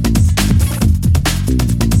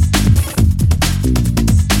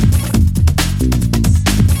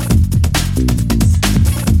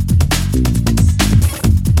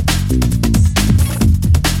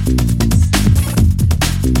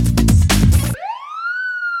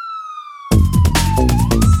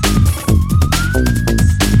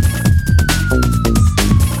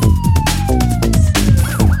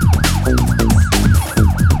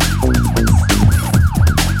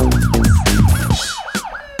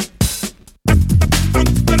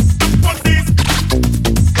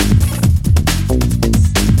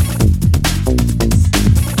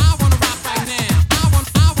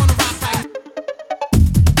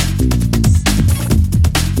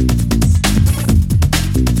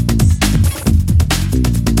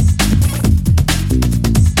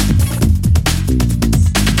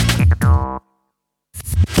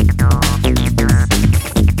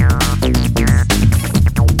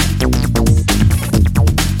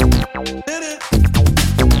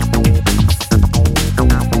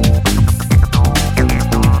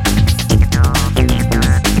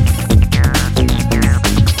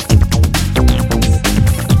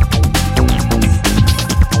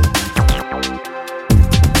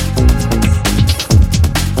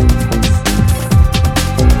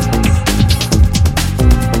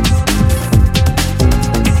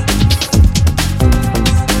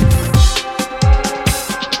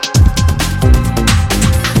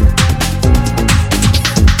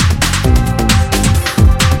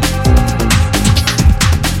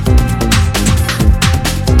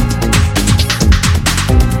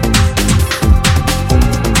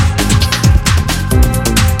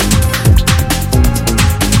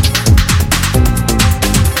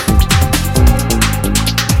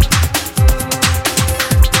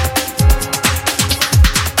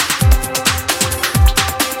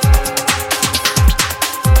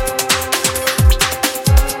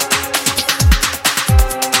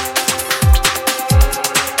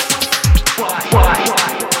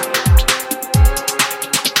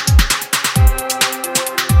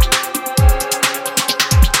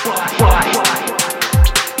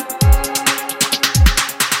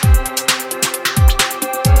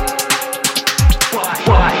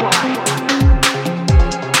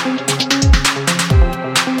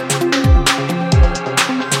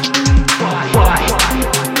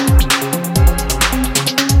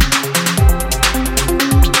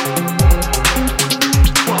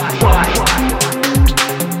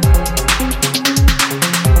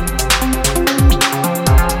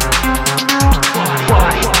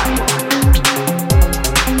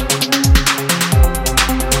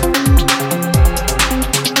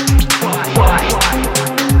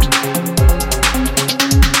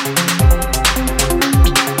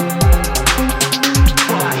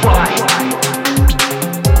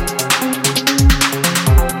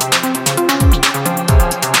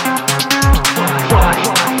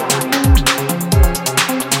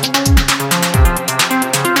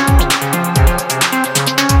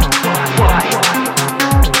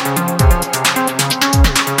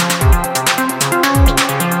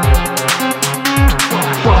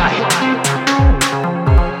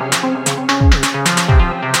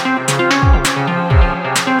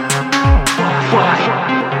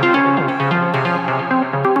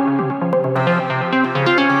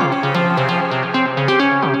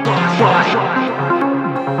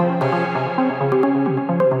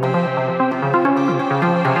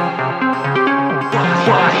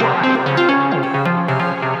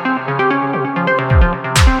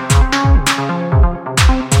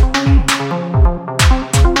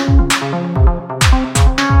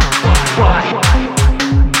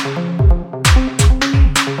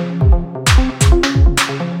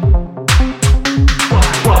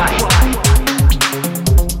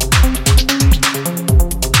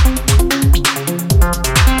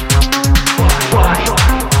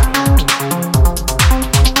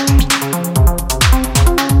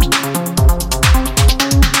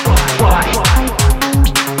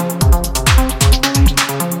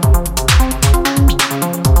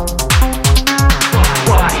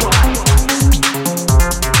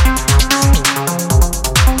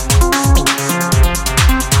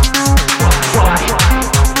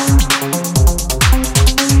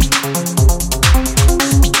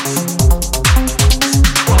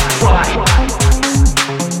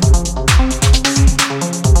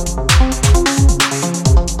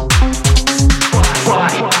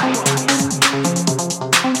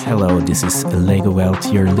 Hello, this is Lego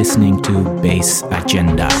Welt. You're listening to Bass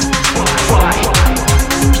Agenda.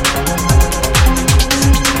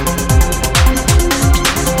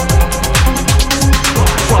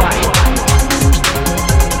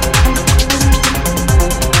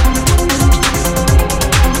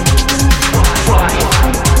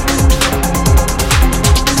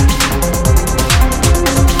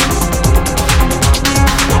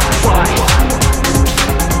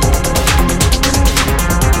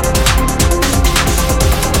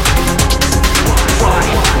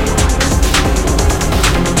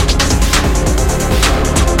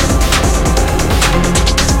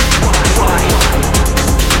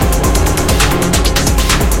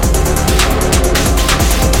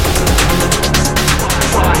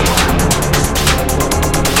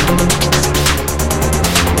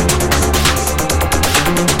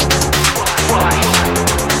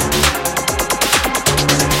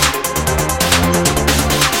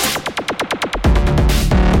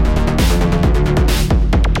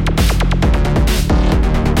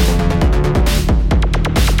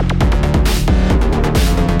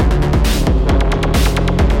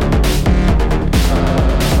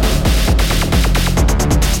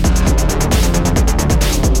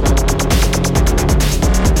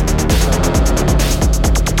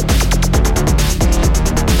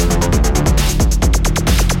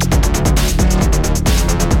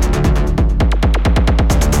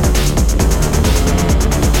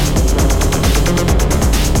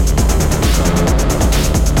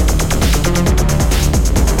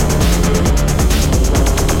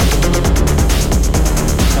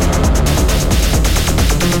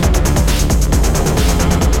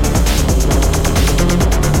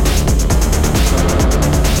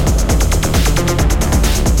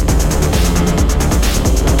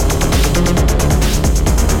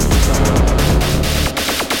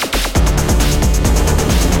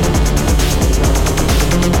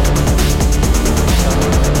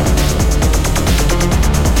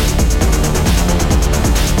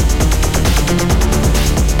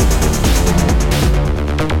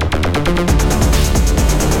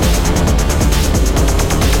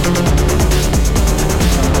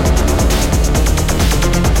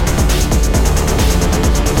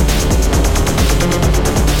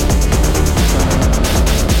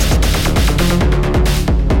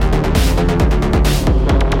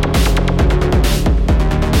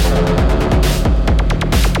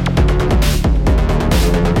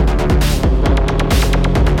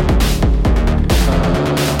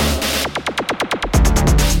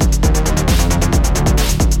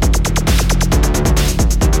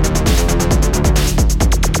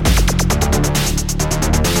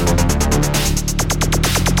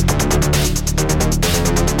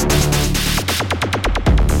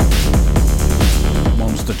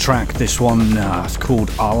 Track. This one is called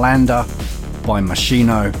Alienata by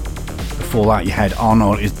Machino. Before that you had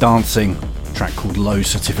Arnold is Dancing, track called Low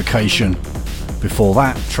Certification. Before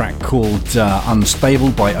that, track called Unstable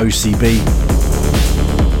by OCB.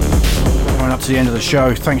 Coming up to the end of the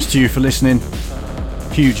show, thanks to you for listening.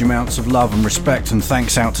 Huge amounts of love and respect, and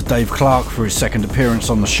thanks out to Dave Clarke for his second appearance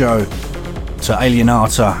on the show, to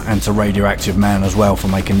Alienata and to Radioactive Man as well for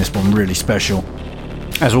making this one really special.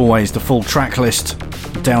 As always, the full track list,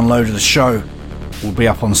 download of the show will be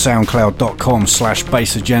up on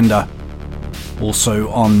soundcloud.com/bassagenda,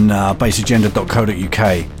 also on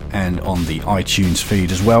bassagenda.co.uk and on the iTunes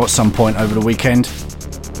feed as well at some point over the weekend.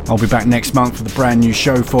 I'll be back next month with a brand new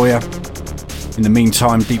show for you. In the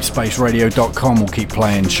meantime, deepspaceradio.com will keep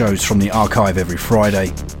playing shows from the archive every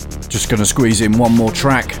Friday. Just going to squeeze in one more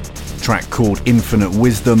track called Infinite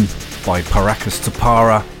Wisdom by Paracas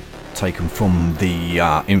Tapara, taken from the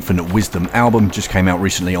Infinite Wisdom album, just came out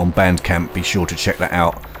recently on Bandcamp. Be sure to check that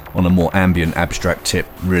out on a more ambient, abstract tip.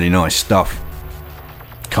 Really nice stuff.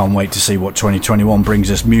 Can't wait to see what 2021 brings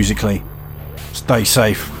us musically. Stay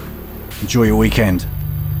safe. Enjoy your weekend.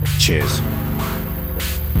 Cheers.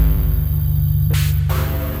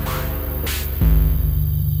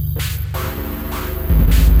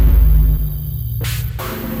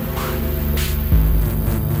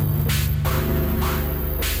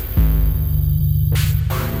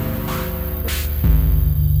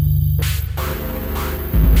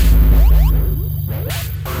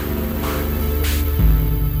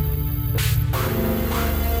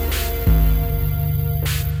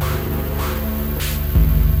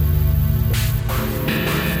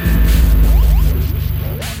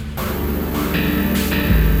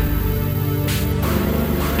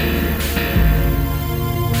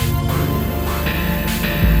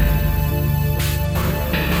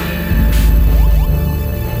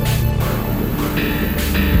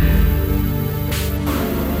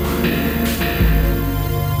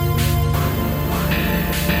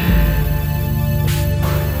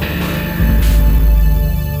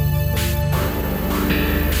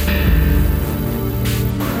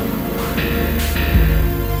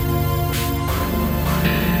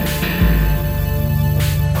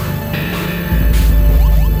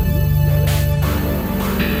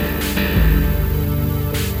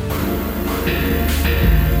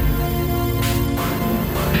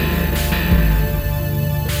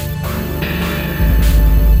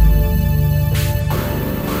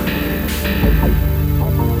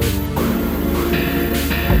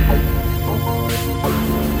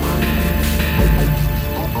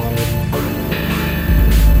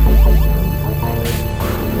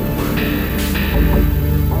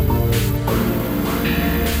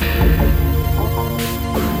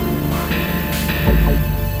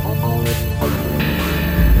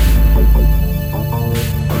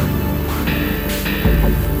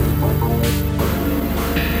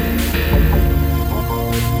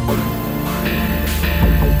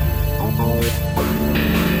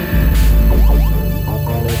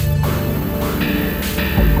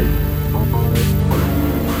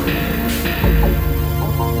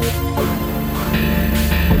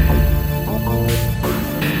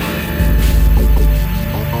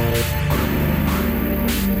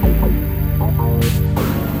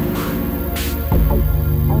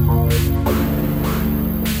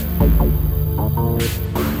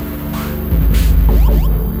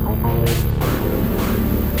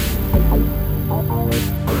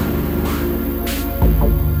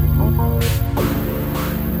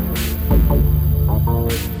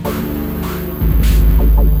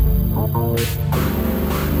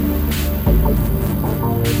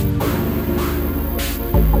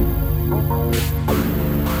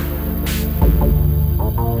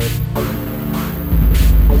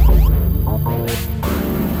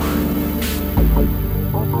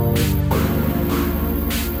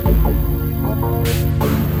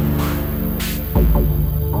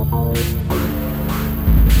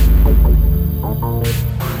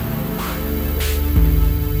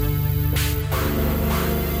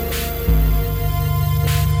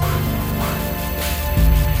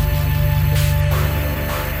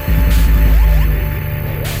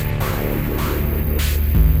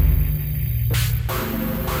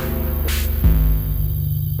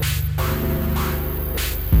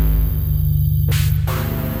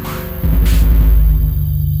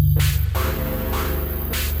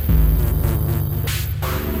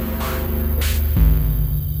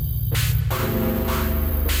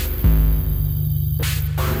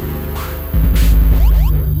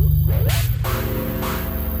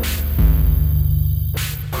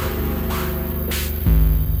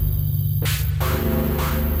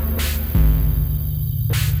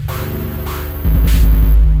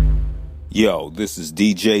 Yo, this is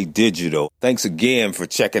DJ Digital. Thanks again for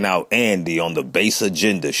checking out Andy on the Bass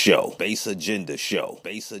Agenda Show. Bass Agenda Show.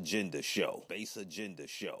 Bass Agenda Show. Bass Agenda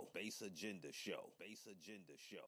Show. Bass Agenda Show. Bass Agenda Show.